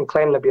nowadays can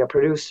claim to be a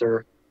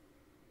producer.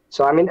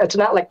 So, I mean, it's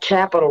not like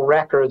Capitol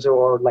Records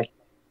or like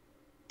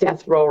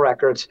Death Row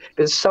Records.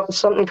 There's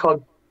something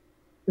called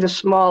the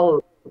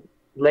small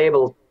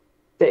label.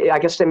 I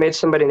guess they made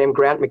somebody named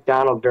Grant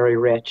McDonald very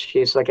rich.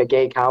 He's like a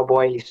gay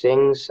cowboy. He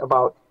sings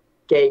about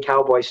gay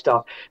cowboy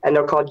stuff. And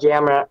they're called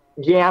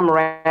Yam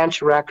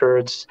Ranch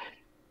Records.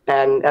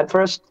 And at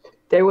first,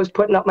 they was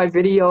putting up my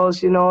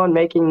videos, and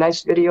making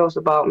nice videos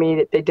about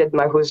me. They did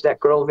my Who's That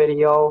Girl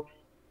video.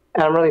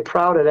 And I'm really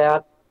proud of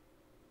that.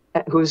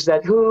 Who's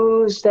That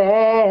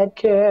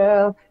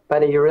Girl by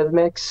the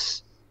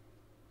Eurythmics.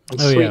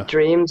 And oh Sweet yeah.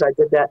 Dreams, I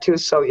did that too.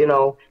 So,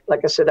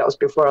 like I said, that was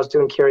before I was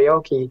doing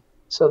karaoke.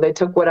 So they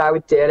took what I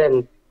did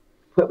and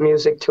put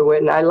music to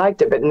it, and I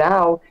liked it. But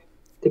now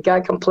the guy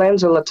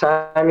complains all the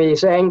time.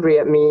 He's angry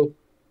at me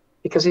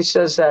because he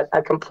says that I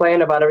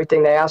complain about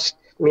everything they ask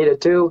me to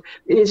do.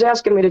 He's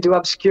asking me to do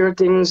obscure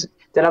things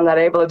that I'm not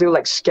able to do,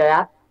 like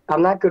scat.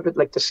 I'm not good with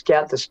like the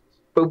scat, the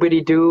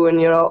boobity doo, and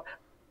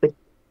the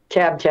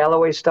Cab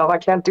Calloway stuff. I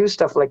can't do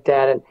stuff like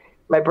that, and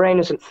my brain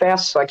isn't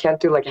fast, so I can't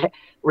do like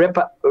rip.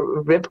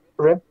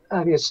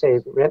 How do you say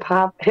hip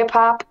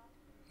hop?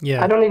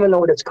 Yeah. I don't even know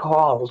what it's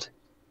called.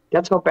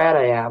 That's how bad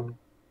I am.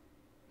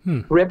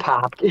 Hmm. Hip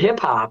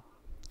hop,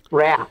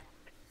 rap.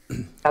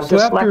 I'm So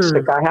dyslexic.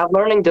 after, I have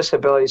learning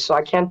disabilities, so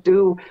I can't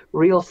do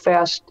real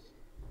fast.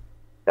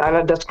 I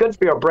know that's good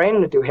for your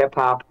brain to do hip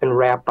hop and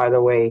rap, by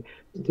the way,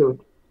 to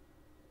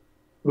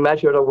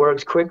measure the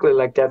words quickly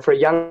like that. For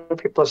young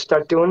people to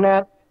start doing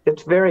that,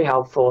 it's very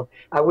helpful.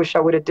 I wish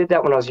I would have did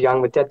that when I was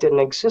young, but that didn't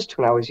exist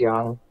when I was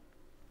young.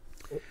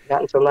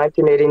 Not until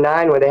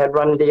 1989 when they had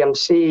Run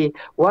DMC,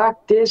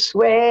 Walk This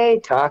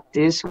Way, Talk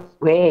This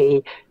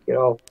Way.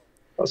 That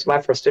was my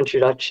first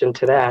introduction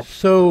to that.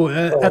 so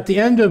Oh, at the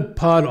end of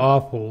Pod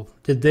Awful,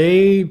 did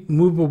they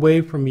move away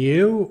from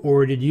you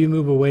or did you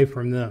move away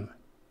from them?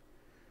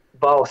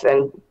 both,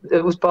 and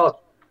it was both.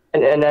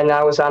 And then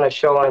I was on a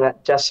show, and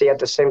Jesse at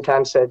the same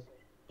time said,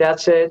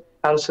 "That's it.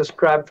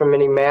 Unsubscribed from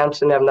Mini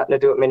Manson. Have nothing to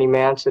do with Mini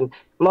Manson."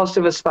 Most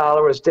of his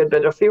followers did,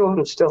 but a few of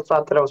them still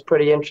thought that I was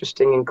pretty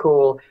interesting and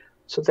cool.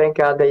 So thank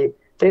God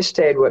they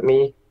stayed with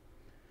me.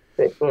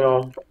 I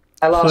So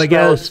I lost my old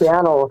guess,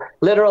 channel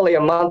literally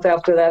a month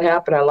after that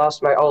happened. I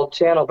lost my old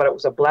channel, but it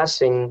was a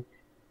blessing.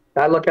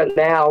 I look at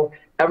now,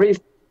 every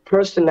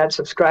person that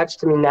subscribes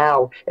to me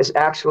now is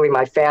actually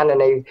my fan, and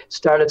they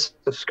started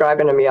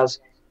subscribing to me as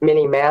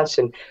Mini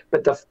Manson.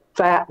 But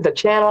the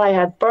channel I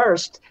had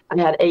first, I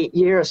had 8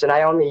 years, and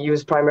I only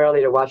used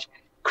primarily to watch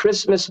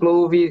Christmas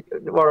movies,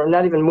 or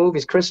not even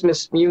movies,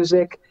 Christmas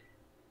music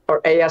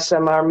or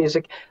ASMR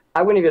music.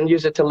 I wouldn't even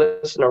use it to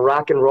listen to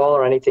rock and roll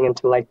or anything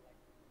until like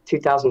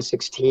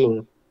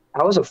 2016.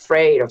 I was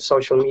afraid of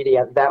social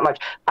media that much.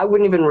 I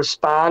wouldn't even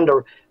respond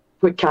or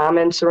put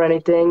comments or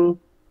anything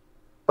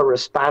or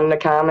respond to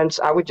comments.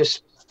 I would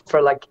just,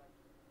 for like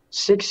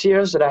 6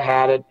 years that I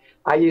had it,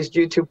 I used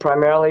YouTube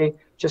primarily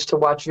just to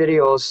watch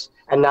videos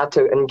and not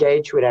to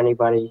engage with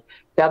anybody.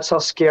 That's how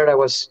scared I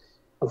was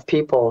of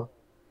people.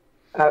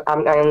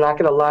 I'm not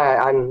going to lie.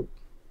 I'm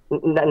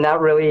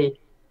not really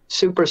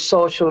super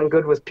social and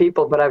good with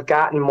people, but I've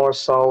gotten more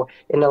so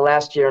in the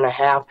last year and a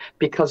half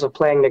because of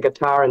playing the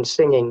guitar and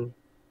singing.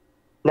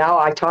 Now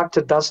I talk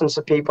to dozens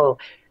of people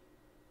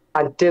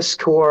on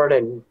Discord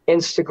and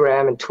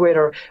Instagram and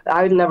Twitter.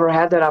 I've never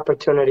had that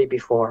opportunity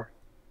before.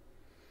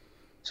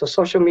 So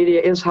social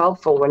media is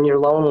helpful when you're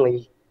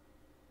lonely.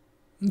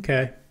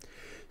 okay.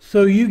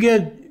 So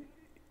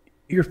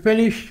you're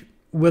finished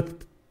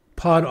with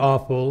Pod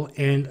Awful,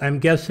 and I'm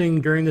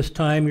guessing during this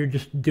time you're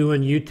just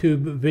doing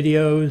YouTube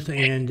videos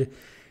and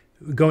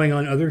going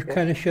on other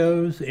kind of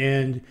shows,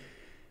 and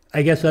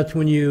I guess that's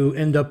when you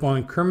end up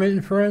on Kermit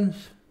and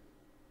Friends.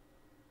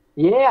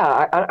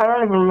 Yeah, I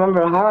don't even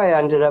remember how I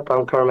ended up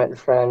on Kermit and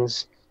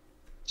Friends.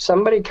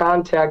 Somebody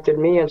contacted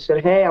me and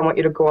said, "Hey, I want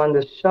you to go on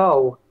this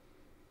show."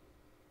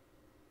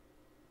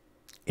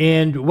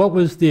 And what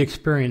was the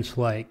experience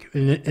like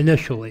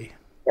initially?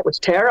 It was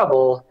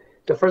terrible.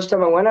 The first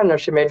time I went on there,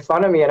 she made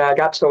fun of me, and I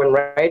got so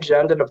enraged, I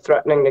ended up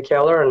threatening to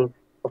kill her. And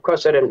of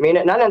course, I didn't mean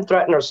it. And I didn't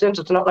threaten her since.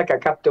 It's not like I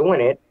kept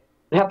doing it.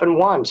 It happened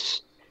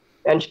once.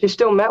 And she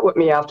still met with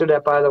me after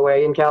that, by the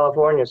way, in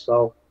California.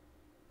 So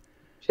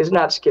she's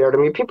not scared of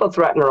me. People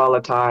threaten her all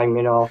the time,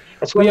 It's Well,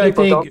 when yeah,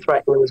 people don't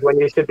threaten you is when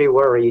you should be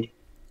worried.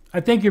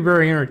 I think you're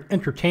very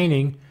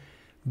entertaining,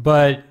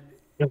 but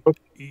A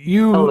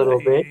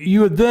little bit.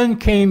 you then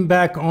came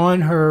back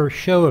on her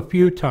show a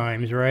few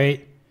times,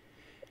 right?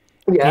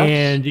 Yes.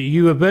 And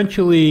you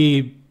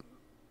eventually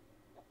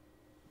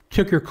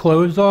took her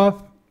clothes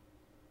off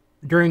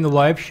during the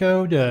live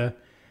show to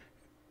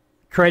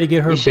try to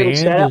get her You shouldn't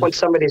say banned? that when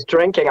somebody's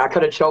drinking. I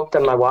could have choked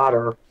on my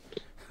water.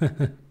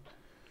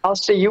 I'll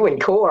see you in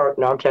court.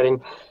 No, I'm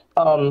kidding.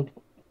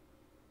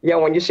 Yeah,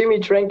 when you see me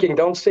drinking,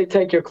 don't say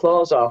take your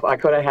clothes off. I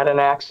could have had an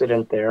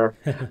accident there.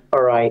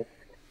 All right.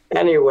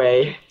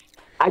 Anyway,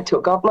 I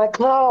took off my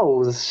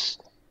clothes.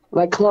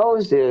 My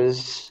clothes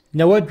is.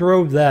 Now, what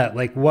drove that?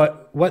 Like,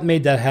 what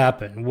made that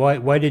happen?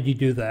 Why did you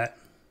do that?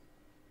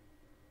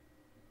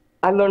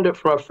 I learned it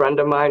from a friend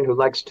of mine who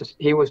likes to.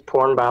 He was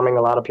porn bombing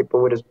a lot of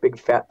people with his big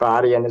fat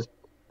body and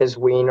his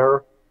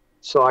wiener.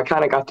 So I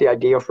kind of got the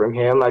idea from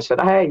him. I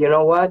said, hey, you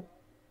know what?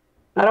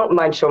 I don't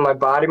mind showing my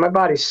body. My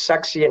body's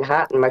sexy and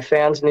hot, and my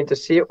fans need to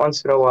see it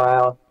once in a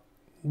while.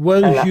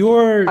 And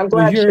I'm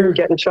glad she didn't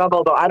get in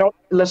trouble, though. I don't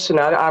listen.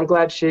 I'm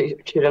glad she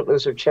didn't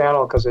lose her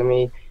channel because of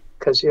me,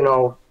 because you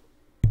know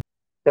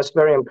that's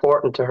very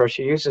important to her.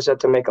 She uses it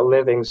to make a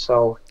living.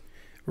 So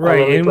I'm Right,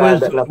 really and glad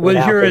that nothing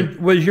happened.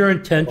 was your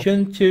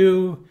intention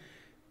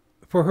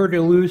for her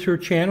to lose her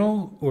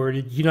channel, or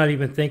did you not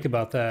even think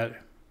about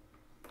that?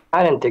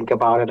 I didn't think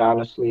about it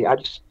honestly. I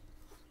just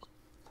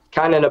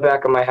kind of in the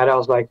back of my head, I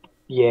was like,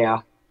 yeah.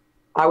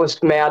 I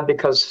was mad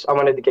because I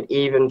wanted to get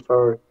even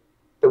for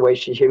the way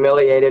she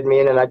humiliated me,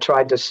 and then I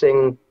tried to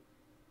sing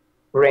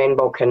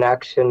Rainbow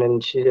Connection,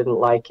 and she didn't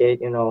like it,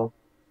 you know.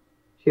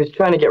 She was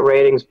trying to get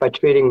ratings by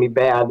treating me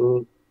bad,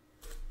 and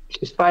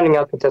she's finding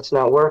out that that's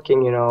not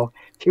working, you know.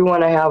 If you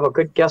want to have a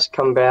good guest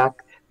come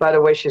back, by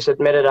the way, she's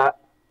admitted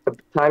the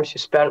time she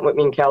spent with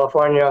me in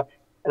California,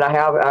 and I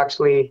have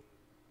actually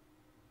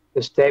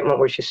the statement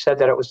where she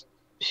said it was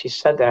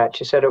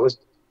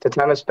the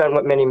time I spent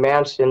with Mini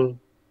Manson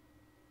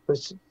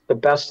was the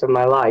best of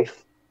my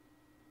life.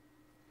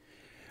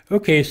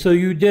 Okay, so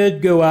you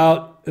did go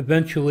out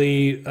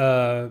eventually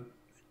to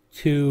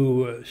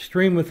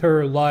stream with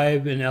her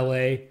live in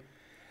LA.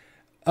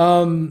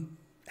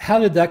 How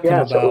did that come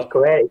Yes, it was about?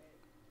 great.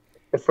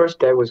 The first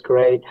day was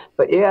great.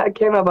 But yeah, it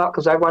came about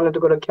because I wanted to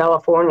go to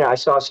California. I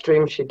saw a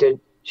stream she did.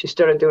 She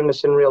started doing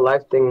this in real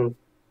life thing.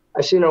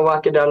 I seen her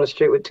walking down the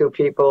street with two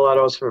people that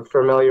I was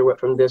familiar with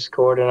from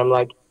Discord, and I'm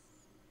like,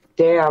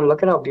 damn,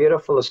 look at how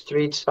beautiful the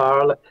streets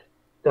are,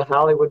 the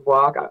Hollywood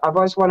Walk. I've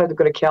always wanted to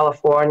go to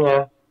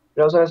California,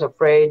 but I was always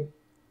afraid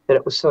that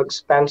it was so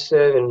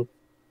expensive and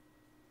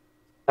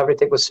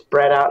everything was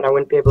spread out and I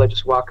wouldn't be able to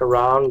just walk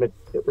around, but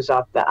it was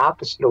the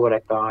opposite of what I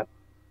thought.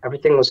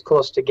 Everything was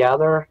close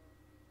together.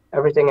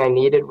 Everything I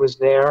needed was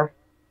there.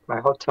 My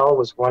hotel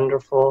was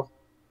wonderful.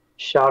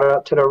 Shout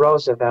out to the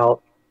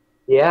Roosevelt.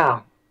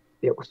 Yeah,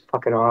 it was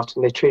fucking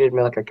awesome. They treated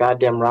me like a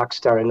goddamn rock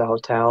star in the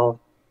hotel.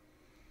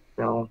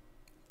 You know,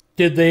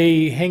 Did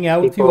they hang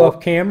out with you people. off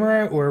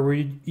camera, or were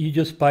you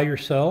just by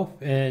yourself?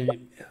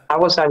 And I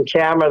was on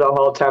camera the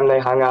whole time they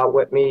hung out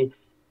with me.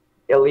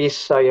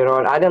 Elisa, you know,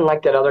 and I didn't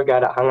like that other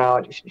guy that hung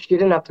out. She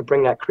didn't have to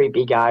bring that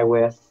creepy guy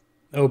with.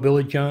 oh,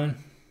 Billy John.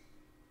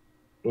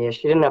 Yeah,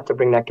 she didn't have to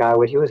bring that guy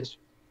with.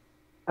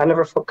 I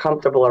never felt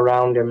comfortable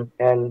around him.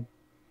 And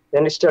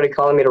then they started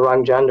calling me the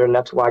wrong gender, and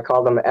that's why I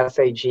called them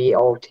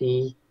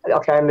Fagot.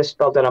 Okay, I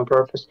misspelled it on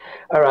purpose.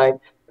 All right.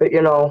 But,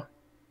 you know,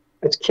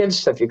 it's kid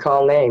stuff. You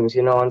call names,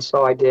 you know, and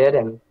so I did,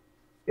 and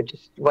it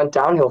just went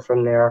downhill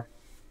from there.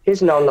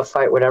 He's known to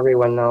fight with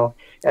everyone, though,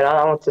 and I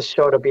don't want the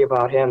show to be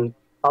about him.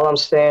 All I'm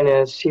saying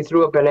is he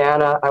threw a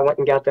banana. I went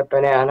and got that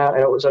banana,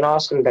 and it was an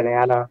awesome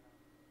banana,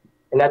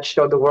 and that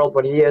showed the world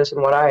what he is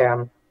and what I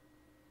am.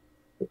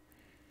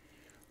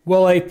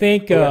 Well, I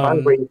think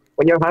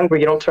When you're hungry,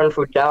 you don't turn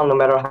food down no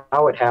matter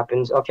how it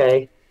happens.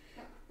 Okay.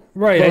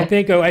 right. I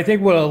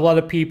think what a lot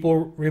of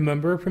people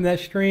remember from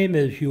that stream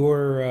is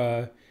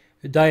your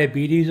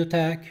diabetes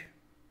attack.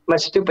 My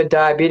stupid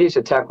diabetes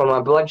attack when my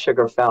blood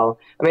sugar fell.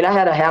 I mean, I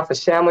had a half a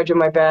sandwich in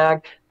my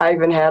bag. I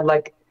even had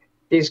like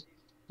these,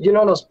 you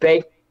know, those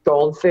baked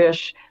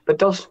goldfish, but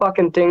those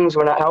fucking things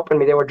were not helping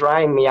me. They were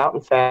drying me out,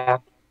 in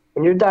fact.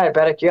 When you're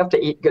diabetic, you have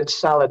to eat good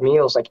solid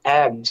meals like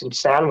eggs and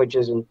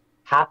sandwiches and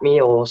hot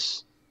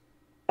meals.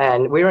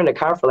 And we were in the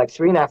car for like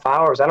 3.5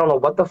 hours. I don't know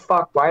what the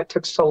fuck, why it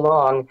took so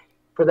long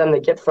for them to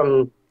get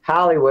from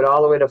Hollywood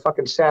all the way to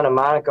fucking Santa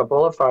Monica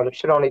Boulevard. It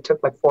should only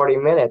took like 40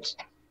 minutes.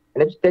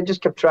 And they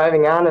just kept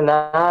driving on,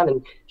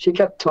 and she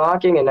kept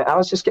talking, and I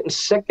was just getting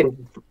sick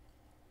and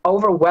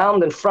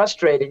overwhelmed and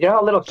frustrated. You know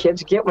how little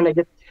kids get when they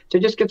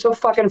just get so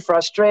fucking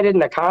frustrated in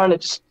the car,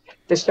 and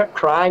they start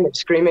crying and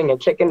screaming and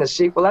kicking the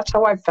seat. Well, that's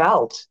how I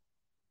felt.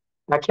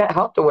 I can't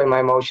help the way my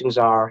emotions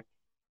are.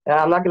 And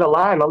I'm not gonna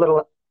lie, I'm a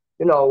little,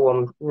 you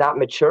know, not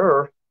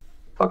mature.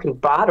 Fucking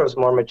Bado's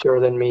more mature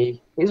than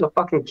me. He's a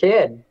fucking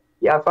kid.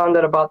 Yeah, I found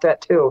out about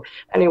that too.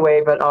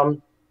 Anyway, but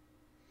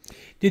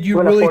Did you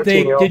when a really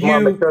 14-year-old think? more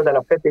mature than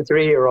a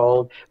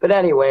 53-year-old. But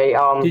anyway,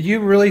 Did you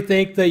really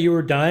think that you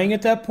were dying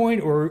at that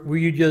point, or were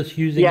you just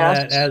using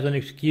that yes. as an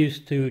excuse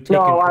to take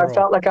No, I control?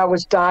 felt like I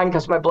was dying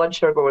because my blood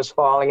sugar was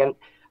falling, and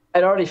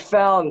it already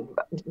fell. And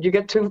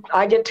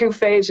I get two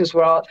phases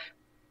where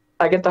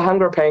I get the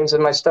hunger pains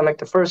in my stomach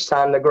the first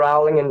time, the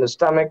growling in the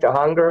stomach, the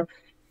hunger.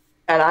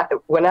 And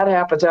when that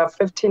happens, I have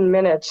 15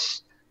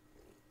 minutes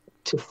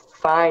to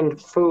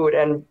find food.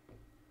 And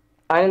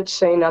I didn't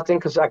say nothing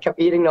because I kept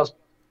eating those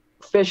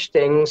fish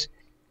things.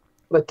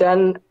 But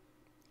then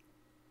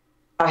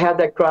I had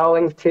that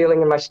growling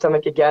feeling in my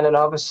stomach again, and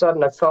all of a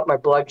sudden I felt my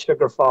blood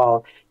sugar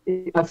fall.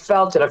 I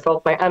felt it. I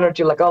felt my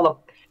energy, like all the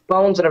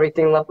bones and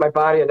everything left my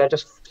body, and I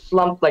just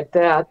slumped like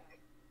that.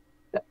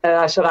 And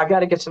I said, I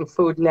got to get some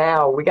food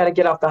now. We got to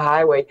get off the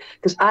highway,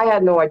 because I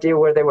had no idea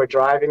where they were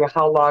driving or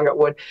how long it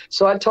would.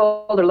 So I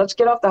told her, let's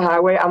get off the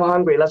highway. I'm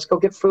hungry. Let's go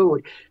get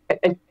food.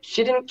 And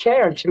she didn't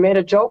care, and she made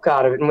a joke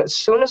out of it. And as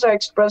soon as I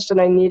expressed that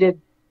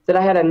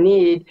I had a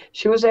need,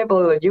 she was able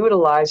to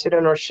utilize it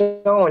in her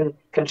show and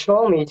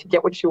control me to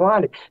get what she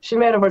wanted. She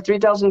made over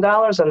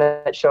 $3,000 on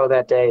that show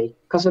that day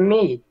because of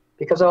me,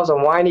 because I was a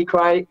whiny,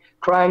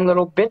 crying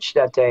little bitch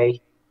that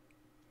day,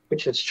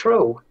 which is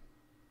true.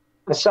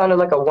 I sounded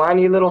like a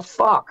whiny little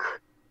fuck.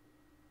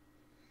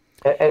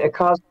 And it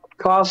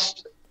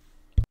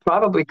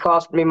probably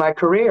cost me my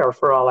career,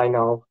 for all I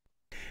know.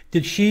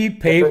 Did she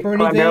pay for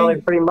Primarily,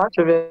 anything? pretty much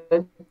of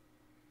it.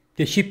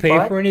 Did she pay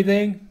What? for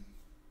anything?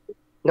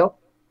 Nope.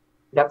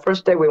 That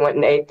first day we went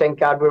and ate, thank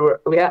God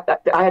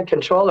I had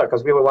controller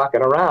because we were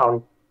walking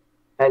around.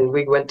 And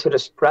we went to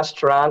this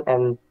restaurant,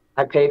 and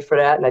I paid for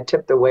that, and I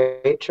tipped the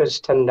waitress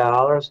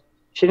 $10.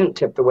 She didn't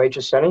tip the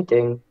waitress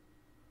anything.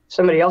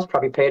 Somebody else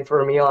probably paid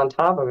for a meal on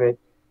top of it.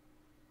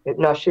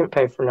 No, she didn't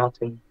pay for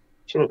nothing.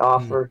 She didn't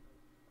offer.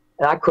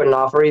 And I couldn't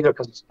offer either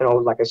because,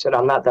 like I said,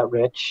 I'm not that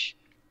rich.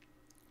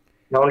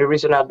 The only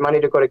reason I had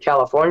money to go to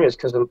California is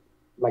because of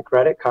my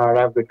credit card.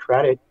 I have good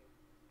credit.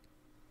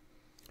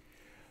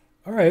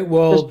 All right. There's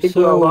Well,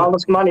 people who have all so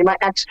this money. My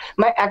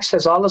ex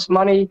has all this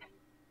money,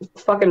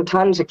 fucking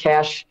tons of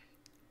cash.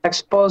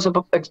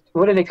 Exposable,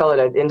 what do they call it?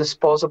 An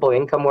indisposable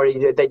income,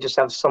 where they just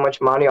have so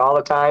much money all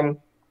the time.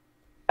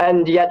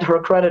 And yet her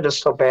credit is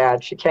so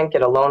bad, she can't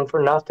get a loan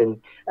for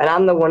nothing. And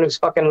I'm the one who's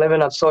fucking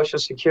living on Social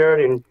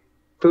Security and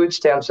food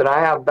stamps, and I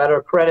have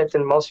better credit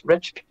than most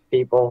rich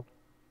people.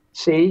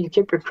 See, you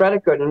keep your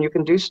credit good, and you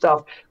can do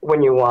stuff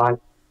when you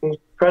want. These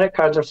credit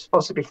cards are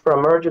supposed to be for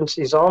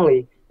emergencies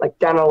only, like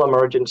dental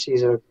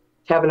emergencies or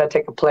having to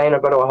take a plane or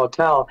go to a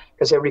hotel,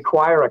 because they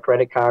require a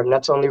credit card, and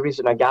that's the only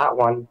reason I got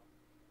one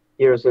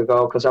years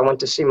ago, because I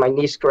went to see my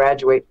niece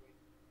graduate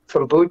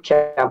from boot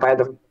camp. I had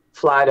to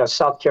fly to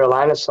South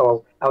Carolina,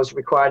 so I was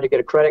required to get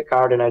a credit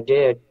card, and I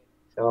did.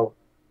 So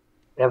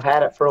I've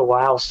had it for a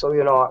while, so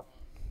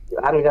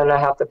I'm gonna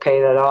have to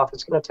pay that off.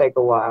 It's gonna take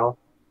a while,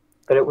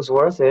 but it was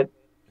worth it.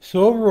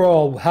 so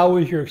overall, how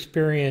was your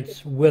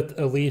experience with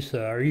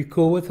Elisa? Are you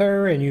cool with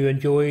her and you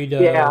enjoyed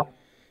Yeah,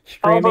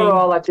 streaming?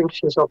 overall I think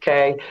she's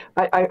okay.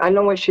 I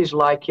know what she's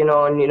like,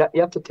 and you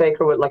have to take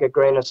her with like a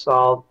grain of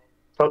salt.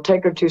 Don't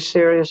take her too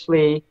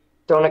seriously.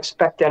 Don't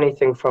expect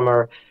anything from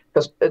her,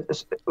 because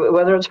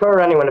whether it's her or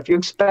anyone, if you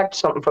expect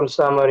something from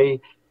somebody,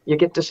 you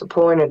get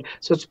disappointed.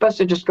 So it's best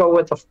to just go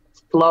with the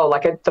flow.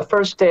 Like the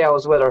first day I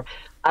was with her,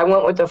 I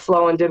went with the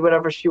flow and did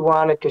whatever she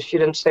wanted, because she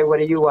didn't say, what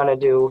do you want to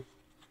do?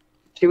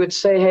 She would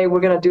say, hey, we're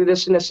going to do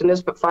this and this and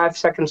this, but 5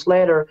 seconds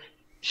later,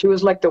 she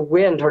was like the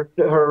wind.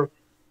 Her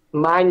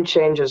mind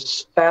changes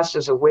as fast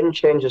as the wind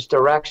changes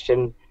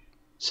direction.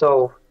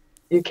 So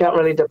you can't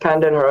really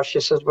depend on her. If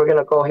she says, we're going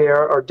to go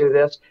here or do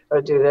this or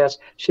do this,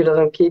 she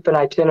doesn't keep an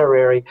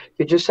itinerary.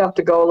 You just have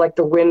to go like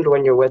the wind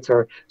when you're with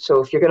her.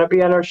 So if you're going to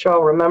be on her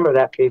show, remember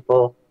that,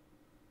 people.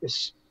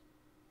 Just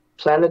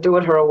plan to do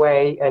it her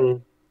way.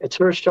 And it's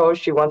her show.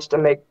 She wants to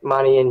make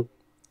money. And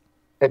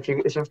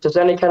if there's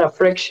any kind of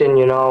friction,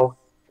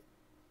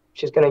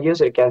 she's going to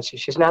use it against you.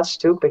 She's not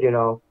stupid,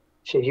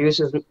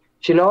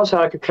 She knows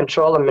how to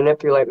control and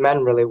manipulate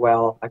men really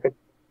well. I could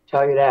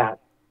tell you that.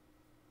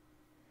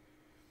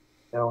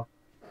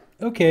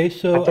 Okay, I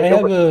so I think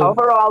have a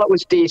overall it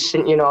was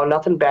decent.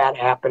 Nothing bad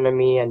happened to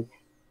me, and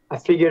I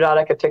figured out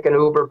I could take an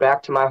Uber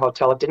back to my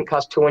hotel. It didn't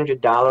cost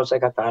 $200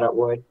 like I thought it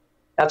would.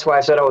 That's why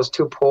I said I was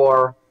too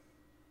poor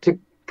to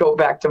go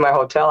back to my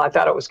hotel. I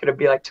thought it was going to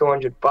be like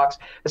 $200.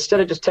 Instead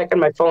of just taking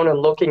my phone and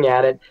looking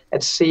at it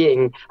and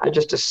seeing, I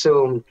just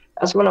assumed.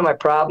 That's one of my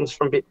problems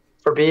for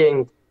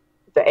being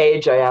the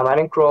age I am. I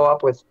didn't grow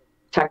up with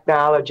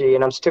technology,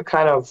 and I'm still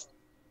kind of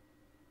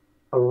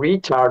a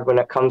retard when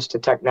it comes to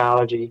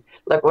technology.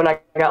 Like when I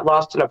got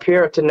lost in a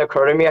pier, it didn't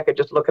occur to me I could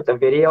just look at the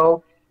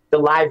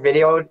live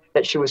video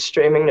that she was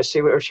streaming to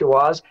see where she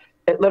was.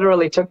 It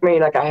literally took me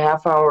like a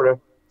half hour to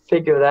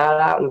figure that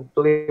out, and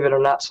believe it or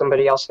not,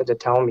 somebody else had to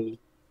tell me.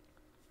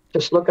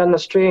 Just look on the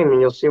stream and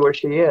you'll see where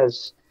she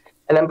is.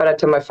 And then by the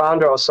time I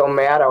found her, I was so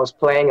mad, I was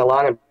playing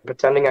along and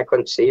pretending I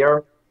couldn't see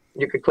her.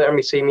 You could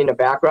clearly see me in the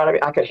background. I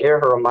mean, I could hear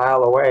her a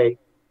mile away.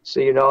 So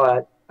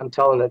that I'm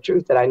telling the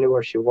truth, that I knew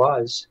where she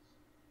was.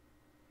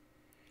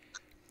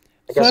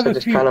 I so I guess have I a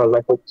just kind few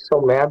of was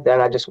so mad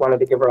then. I just wanted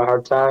to give her a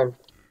hard time.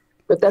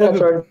 But I then have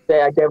the a third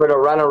day, I gave her the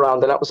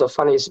runaround, and that was the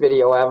funniest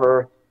video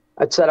ever.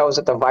 I said I was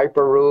at the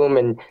Viper Room,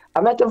 and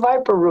I'm at the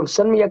Viper Room.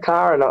 Send me a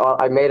car, and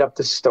I made up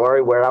this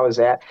story where I was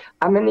at.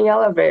 I'm in the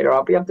elevator.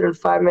 I'll be up there in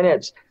 5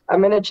 minutes.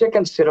 I'm in a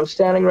chicken suit. I'm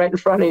standing right in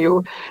front of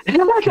you.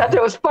 And I thought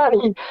that was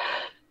funny.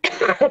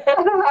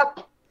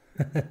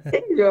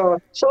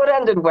 So it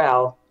ended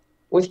well.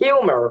 with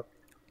humor.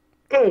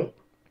 Okay,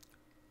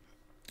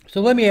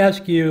 So let me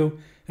ask you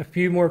a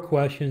few more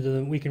questions, and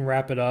then we can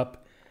wrap it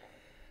up.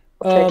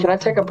 can I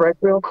take a break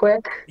real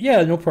quick?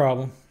 Yeah, no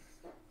problem.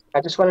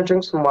 I just want to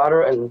drink some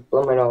water and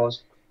blow my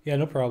nose. Yeah,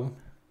 no problem.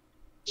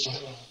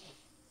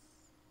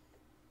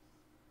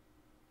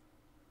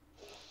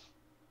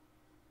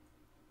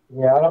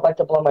 Yeah, I don't like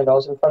to blow my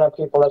nose in front of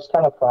people. That's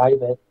kind of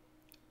private.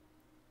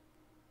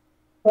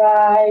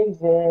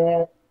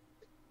 Private.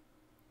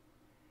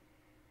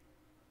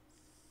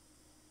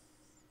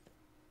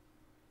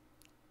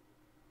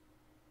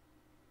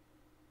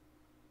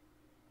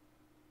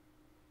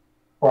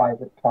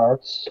 Private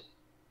parts.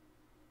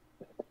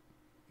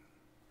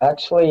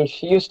 Actually,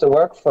 she used to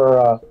work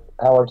for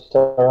Howard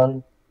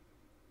Stern.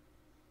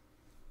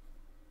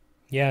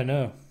 Yeah,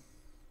 no.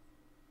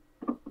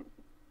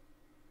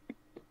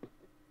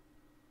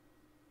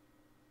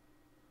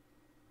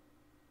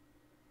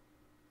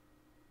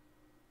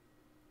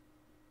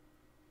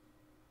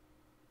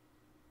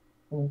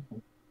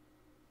 Mhm.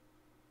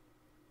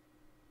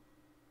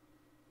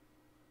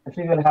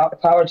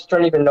 If Howard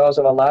Stern even knows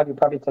I'm alive, he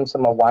probably thinks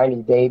I'm a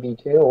whiny baby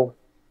too.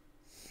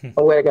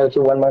 Oh wait, I gotta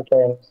do one more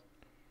thing.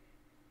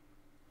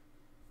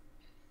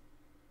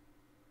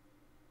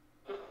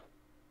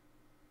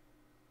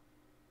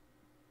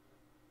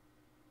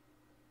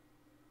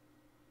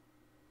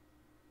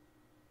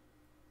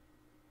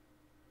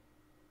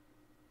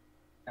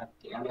 God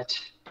damn it.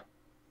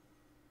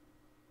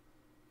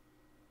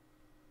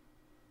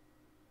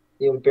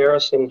 The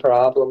embarrassing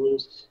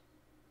problems.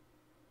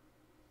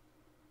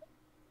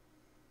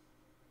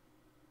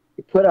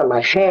 You put on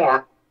my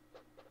hat.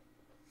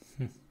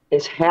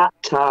 It's hat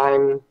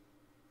time.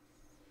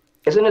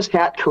 Isn't his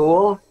hat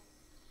cool?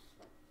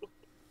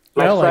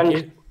 My Yeah, I like friend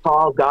it.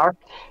 Tall Dark.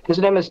 His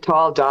name is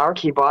Tall Dark.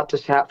 He bought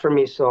this hat for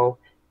me, so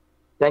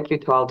thank you,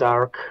 Tall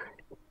Dark.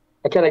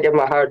 I kind of give him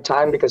a hard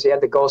time because he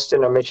had the ghost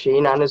in a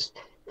machine on his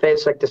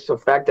face, like this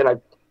effect, and I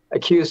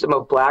accused him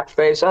of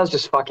blackface. I was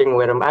just fucking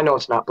with him. I know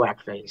it's not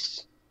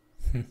blackface.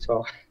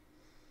 So,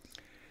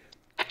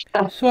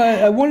 So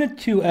I wanted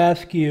to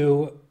ask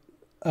you.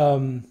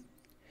 Um,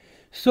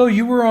 so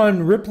you were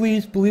on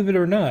Ripley's Believe It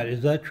or Not?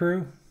 Is that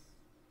true?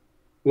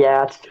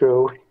 yeah, it's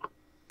true.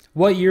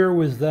 What year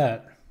was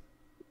that?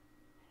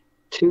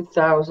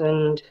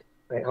 2000.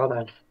 Wait, hold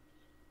on.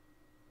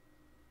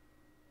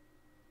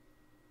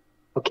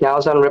 Okay, I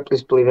was on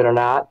Ripley's Believe It or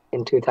Not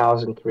in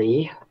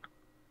 2003.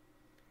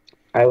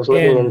 I was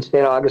living in And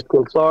St.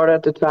 Augustine, Florida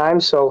at the time,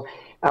 so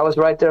I was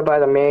right there by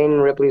the main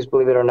Ripley's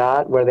Believe It or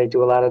Not, where they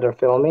do a lot of their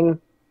filming.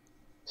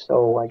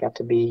 So I got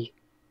to be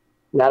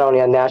not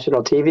only on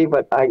national TV,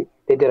 but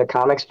they did a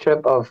comic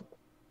strip of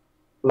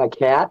my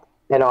cat,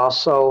 and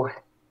also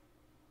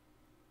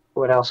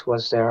what else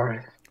was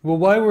there? well,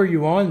 why were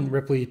you on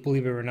Ripley's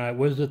Believe It or Not?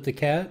 Was it the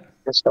cat?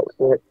 Guess that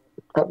was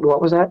it.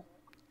 What was that?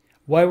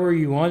 Why were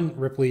you on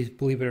Ripley's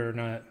Believe It or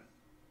Not?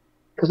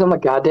 Because I'm a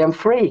goddamn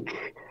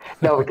freak.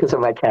 No, because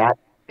of my cat.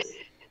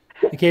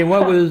 Okay,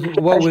 what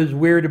was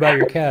weird about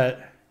your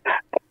cat?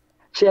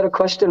 She had a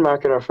question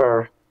mark in her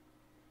fur.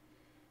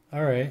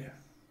 All right.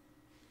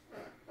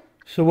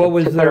 So The what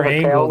was tip of their her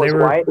tail angle? They was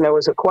were white, and there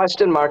was a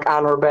question mark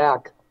on her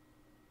back.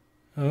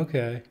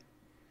 okay.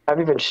 I've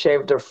even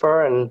shaved her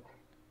fur, and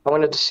I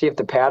wanted to see if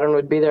the pattern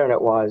would be there, and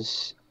it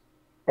was.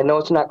 I know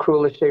it's not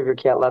cruel to shave your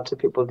cat. Lots of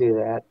people do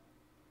that.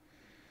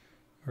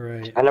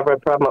 Right. I never had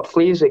a problem with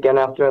fleas again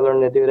after I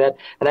learned to do that.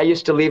 And I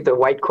used to leave the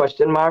white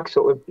question mark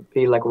so it would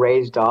be like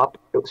raised up.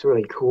 It was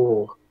really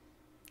cool.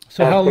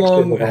 So I have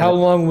pictures of how that.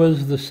 long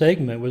was the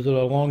segment? Was it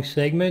a long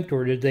segment,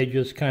 or did they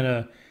just kind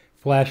of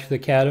flash the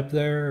cat up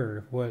there,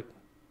 or what?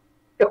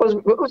 It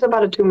was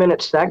about a 2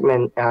 minute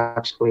segment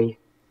actually.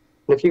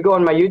 And if you go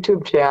on my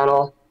YouTube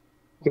channel,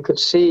 you could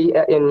see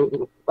I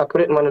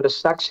put it in one of the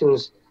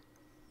sections,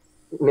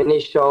 mini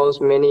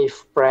shows, mini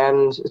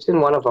friends. It's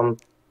in one of them,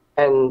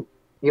 and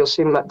you'll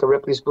see the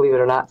Ripley's Believe It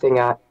or Not thing.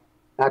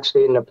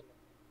 Actually,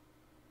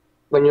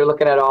 when you're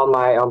looking at all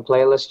my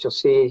playlists, you'll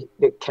see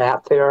the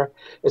cat there.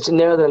 It's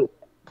near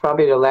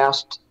probably the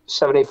last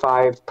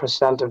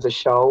 75% of the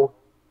show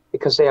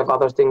because they have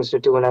other things they're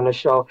doing on the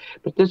show.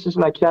 But this is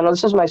my channel.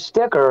 This is my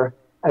sticker.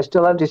 I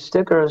still have these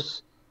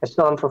stickers. I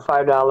sell them for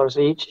 $5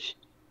 each.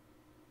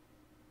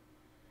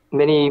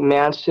 Mini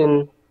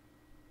Manson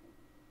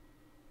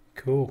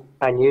Cool.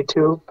 on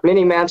YouTube.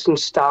 Mini Manson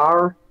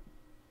Star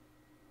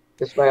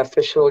is my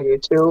official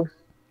YouTube.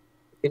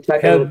 You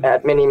type in Have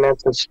at Mini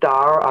Manson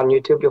Star on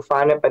YouTube, you'll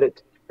find it, but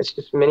it's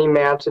just Mini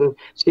Manson.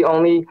 It's the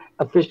only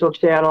official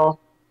channel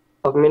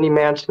of Mini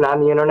Manson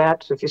on the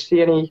internet. So if you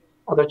see any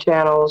other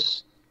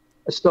channels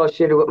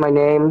associated with my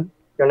name,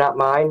 they're not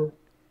mine.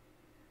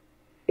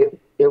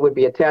 It would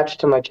be attached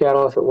to my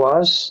channel if it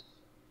was.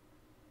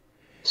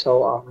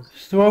 So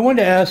so I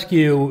wanted to ask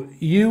you.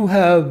 You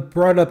have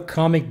brought up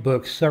comic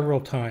books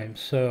several times,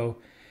 so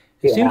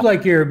it seems yeah,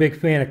 like you're a big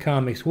fan of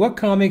comics. What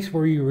comics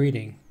were you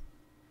reading?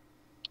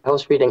 I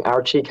was reading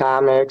Archie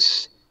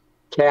comics,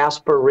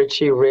 Casper,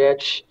 Richie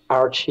Rich,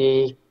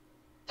 Archie,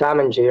 Tom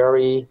and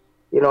Jerry,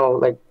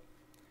 like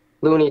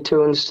Looney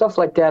Tunes, stuff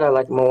like that I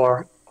like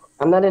more.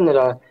 I'm not into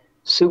the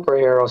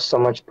superheroes so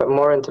much, but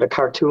more into the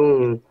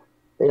cartoon.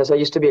 Because I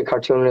used to be a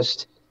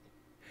cartoonist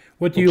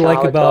What do in you like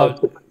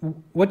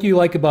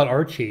college. about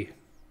Archie?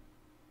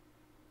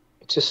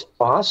 It's just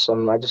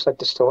awesome. I just like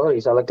the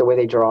stories. I like the way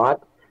they draw it,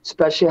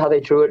 especially how they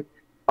drew it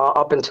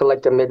up until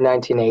like the mid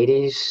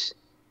 1980s.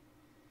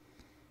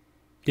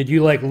 Did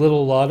you like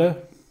Little Lotta?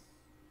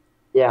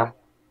 Yeah,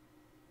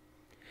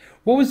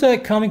 What was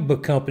that comic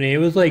book company? It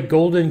was like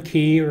Golden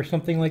Key or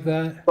something like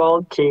that.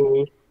 Gold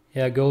Key,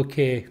 Yeah, Gold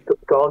Key.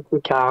 Gold Key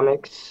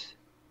Comics,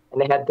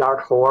 and they had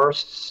Dark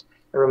Horse.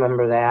 I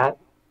remember that.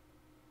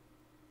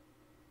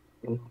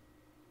 And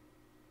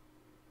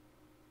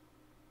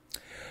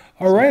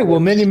All right. Well,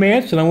 Mini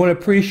Manson, I want to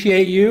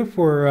appreciate you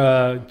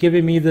for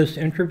giving me this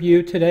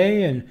interview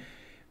today and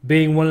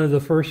being one of the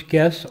first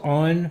guests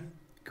on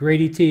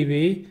Grady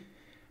TV.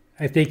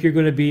 I think you're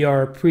going to be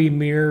our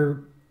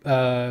premiere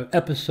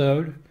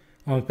episode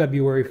on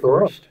February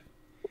cool, 1st.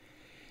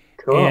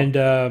 cool.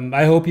 And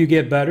I hope you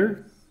get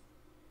better.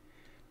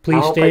 I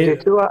Please hope I do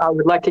stay. too. I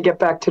would like to get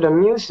back to the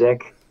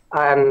music.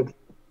 I'm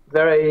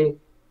very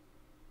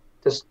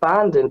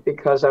despondent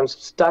because I'm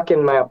stuck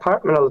in my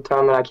apartment all the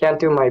time and I can't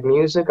do my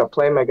music or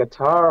play my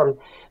guitar.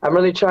 I'm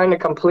really trying to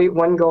complete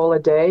one goal a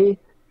day,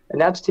 and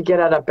that's to get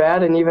out of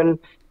bed. And even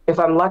if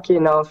I'm lucky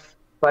enough,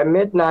 by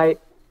midnight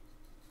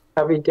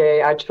every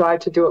day, I try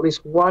to do at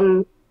least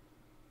one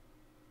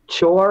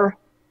chore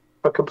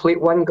or complete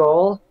one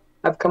goal.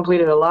 I've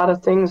completed a lot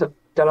of things. I've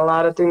done a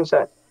lot of things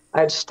that I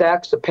had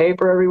stacks of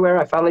paper everywhere.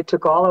 I finally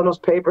took all of those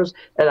papers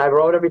and I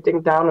wrote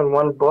everything down in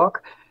one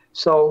book.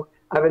 So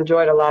I've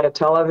enjoyed a lot of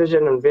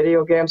television and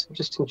video games. I'm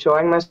just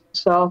enjoying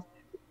myself.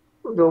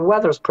 The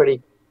weather's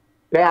pretty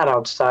bad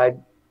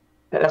outside.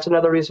 And that's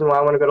another reason why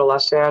I want to go to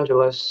Los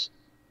Angeles.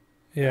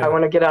 I Yeah.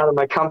 want to get out of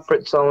my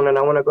comfort zone and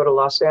I want to go to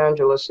Los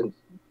Angeles. And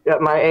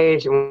at my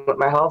age and with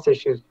my health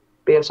issues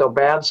being so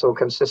bad so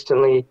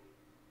consistently,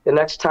 the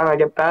next time I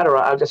get better,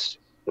 I just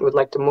would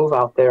like to move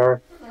out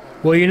there.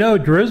 Well,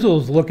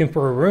 Drizzle's looking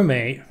for a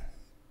roommate.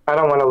 I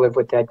don't want to live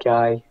with that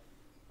guy.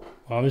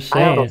 Well, I'm just I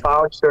have a saying.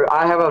 voucher.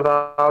 I have a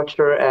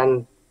voucher,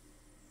 and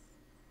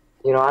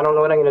I don't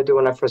know what I'm going to do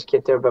when I first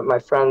get there. But my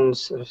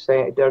friends are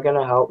saying they're going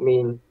to help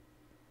me.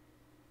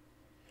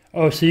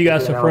 Oh, so you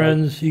got some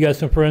friends? You got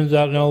some friends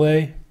out in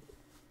LA?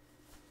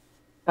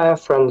 I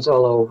have friends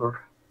all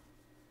over.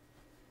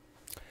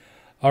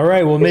 All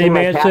right. Well, Mini Isn't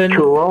my cat Manson,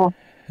 cool?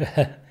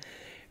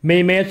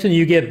 Mini Manson,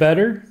 you get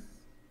better.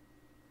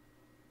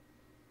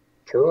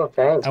 Cool,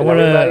 thanks. I And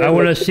wanna, everybody, I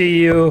wanna see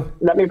you.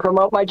 let me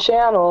promote my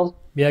channel,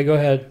 Yeah, go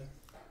ahead.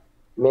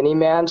 Mini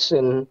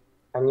Manson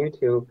on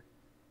YouTube.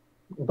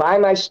 Buy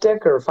my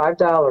sticker,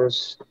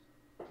 $5.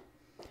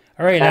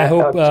 All right, and I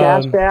hope.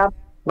 Cash App.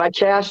 My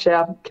Cash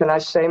App. Can I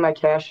say my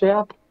Cash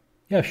App?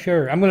 Yeah,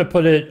 sure. I'm gonna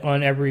put it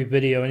on every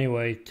video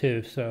anyway,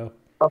 too. So.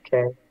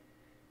 Okay.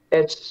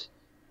 It's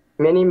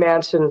Mini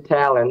Manson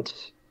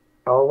Talent,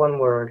 all one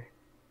word.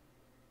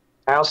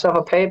 I also have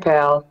a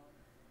PayPal,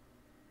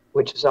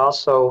 which is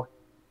also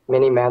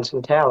Mini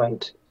Manson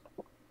Talent.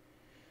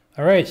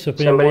 All right. So if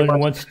Somebody anyone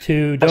wants, wants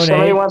to if somebody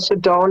donate, wants to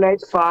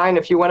donate, fine.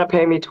 If you want to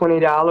pay me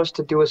 $20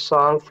 to do a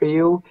song for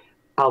you,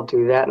 I'll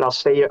do that, and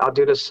I'll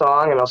do the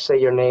song, and I'll say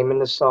your name in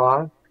the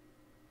song.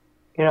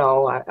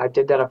 I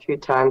did that a few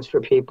times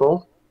for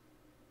people.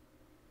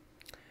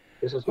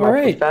 This is all my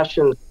right.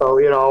 profession,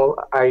 so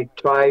I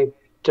try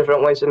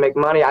different ways to make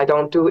money. I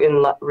don't do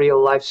in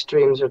real life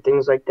streams or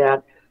things like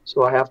that,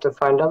 so I have to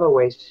find other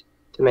ways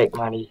to make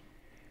money.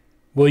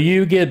 Will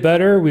you get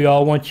better? We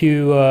all want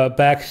you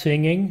back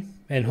singing,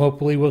 and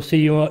hopefully we'll see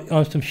you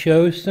on some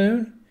shows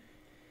soon.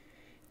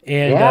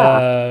 And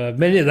Yeah.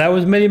 that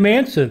was Mini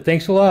Manson.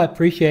 Thanks a lot.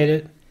 Appreciate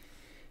it.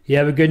 You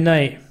have a good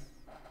night.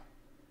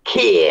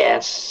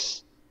 Kiss.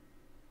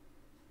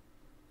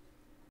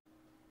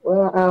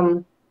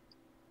 Well,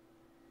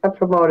 I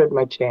promoted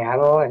my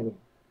channel, and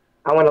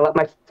I want to let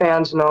my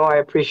fans know I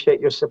appreciate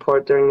your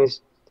support during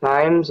these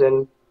times,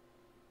 and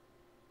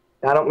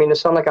I don't mean to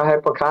sound like a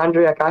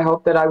hypochondriac. I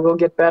hope that I will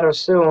get better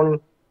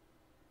soon.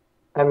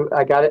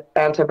 I got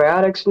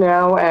antibiotics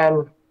now,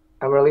 and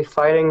I'm really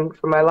fighting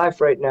for my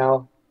life right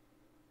now.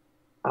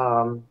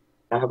 I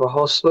have a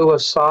whole slew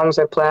of songs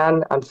I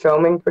plan on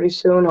filming pretty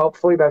soon.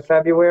 Hopefully by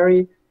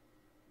February,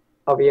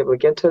 I'll be able to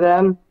get to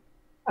them.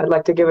 I'd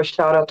like to give a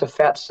shout out to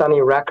Fat Sunny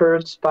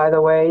Records, by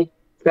the way.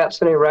 Fat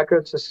Sunny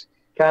Records is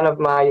kind of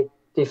my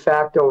de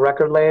facto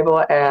record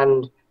label,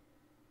 and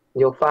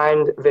you'll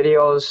find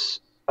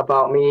videos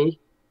about me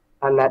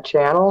on that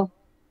channel.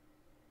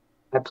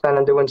 I plan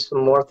on doing some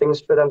more things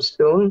for them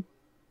soon,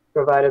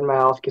 provided my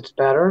health gets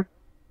better.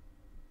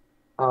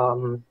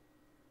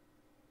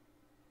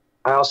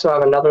 I also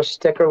have another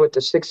sticker with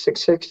the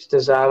 666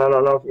 design. I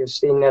don't know if you've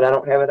seen that. I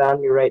don't have it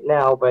on me right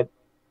now, but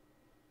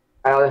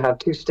I only have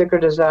 2 sticker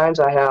designs.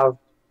 I have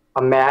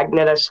a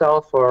magnet I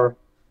sell for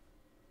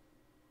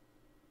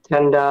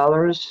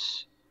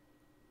 $10.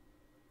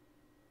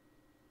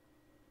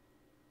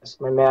 That's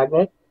my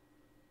magnet.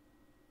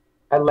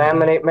 I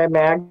laminate my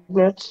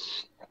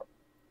magnets.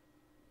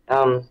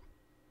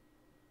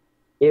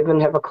 Even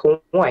have a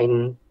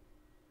coin.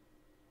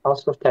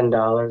 Also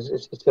 $10.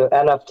 It's an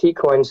NFT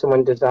coin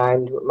someone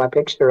designed with my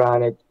picture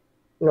on it.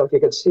 You know if you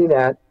could see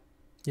that.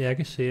 Yeah, I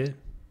can see it.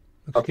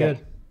 Looks Okay. good.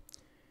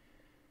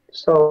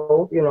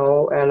 So, you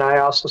know, and I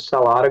also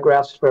sell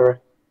autographs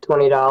for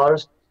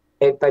 $20,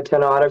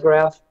 8x10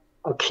 autograph.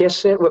 I'll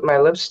kiss it with my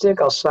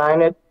lipstick, I'll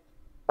sign it,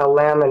 I'll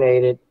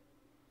laminate it,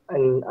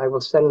 and I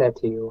will send that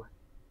to you.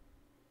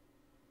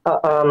 Uh,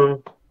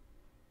 um,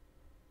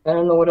 I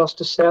don't know what else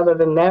to say other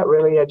than that,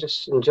 really. I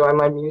just enjoy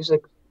my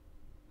music.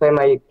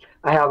 I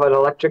have an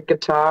electric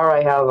guitar,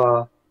 I have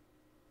a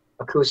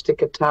acoustic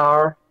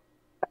guitar.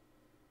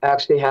 I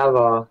actually have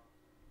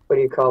what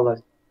do you call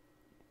it?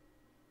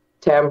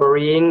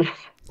 Tambourine.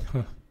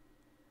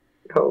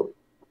 Oh,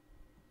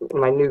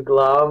 my new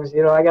gloves.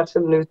 You know, I got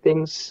some new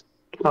things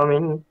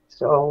coming.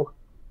 So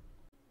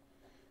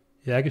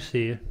Yeah, I can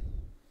see you.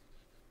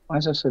 why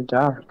is it so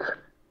dark?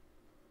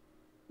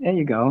 There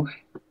you go.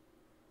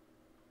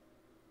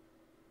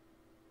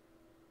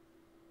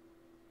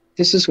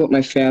 This is what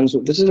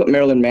this is what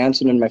Marilyn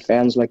Manson and my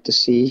fans like to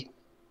see.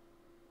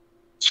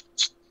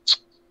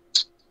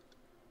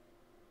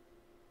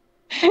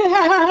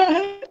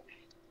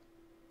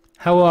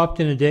 How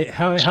often a day?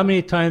 How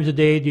many times a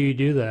day do you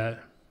do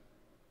that?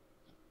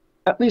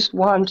 At least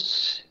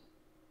once.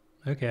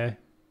 Okay. At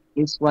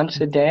least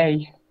once a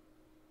day.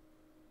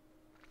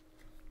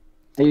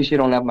 I usually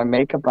don't have my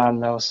makeup on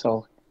though,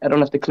 so I don't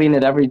have to clean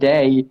it every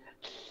day,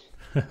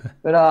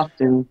 but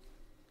often.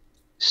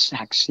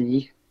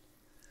 Sexy.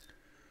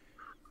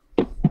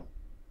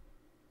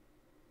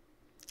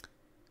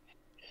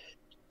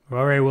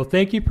 All right. Well,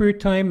 thank you for your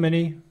time,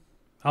 Minnie.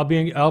 I'll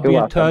You're be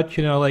in welcome. touch,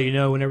 and I'll let you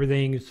know when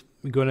everything's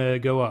gonna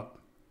go up.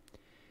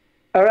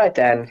 All right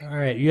then. All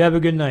right. You have a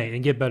good night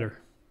and get better.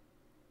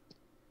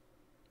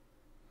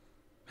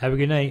 Have a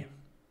good night.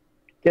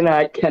 Good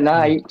night. Good Mm.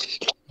 night.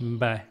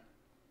 Bye.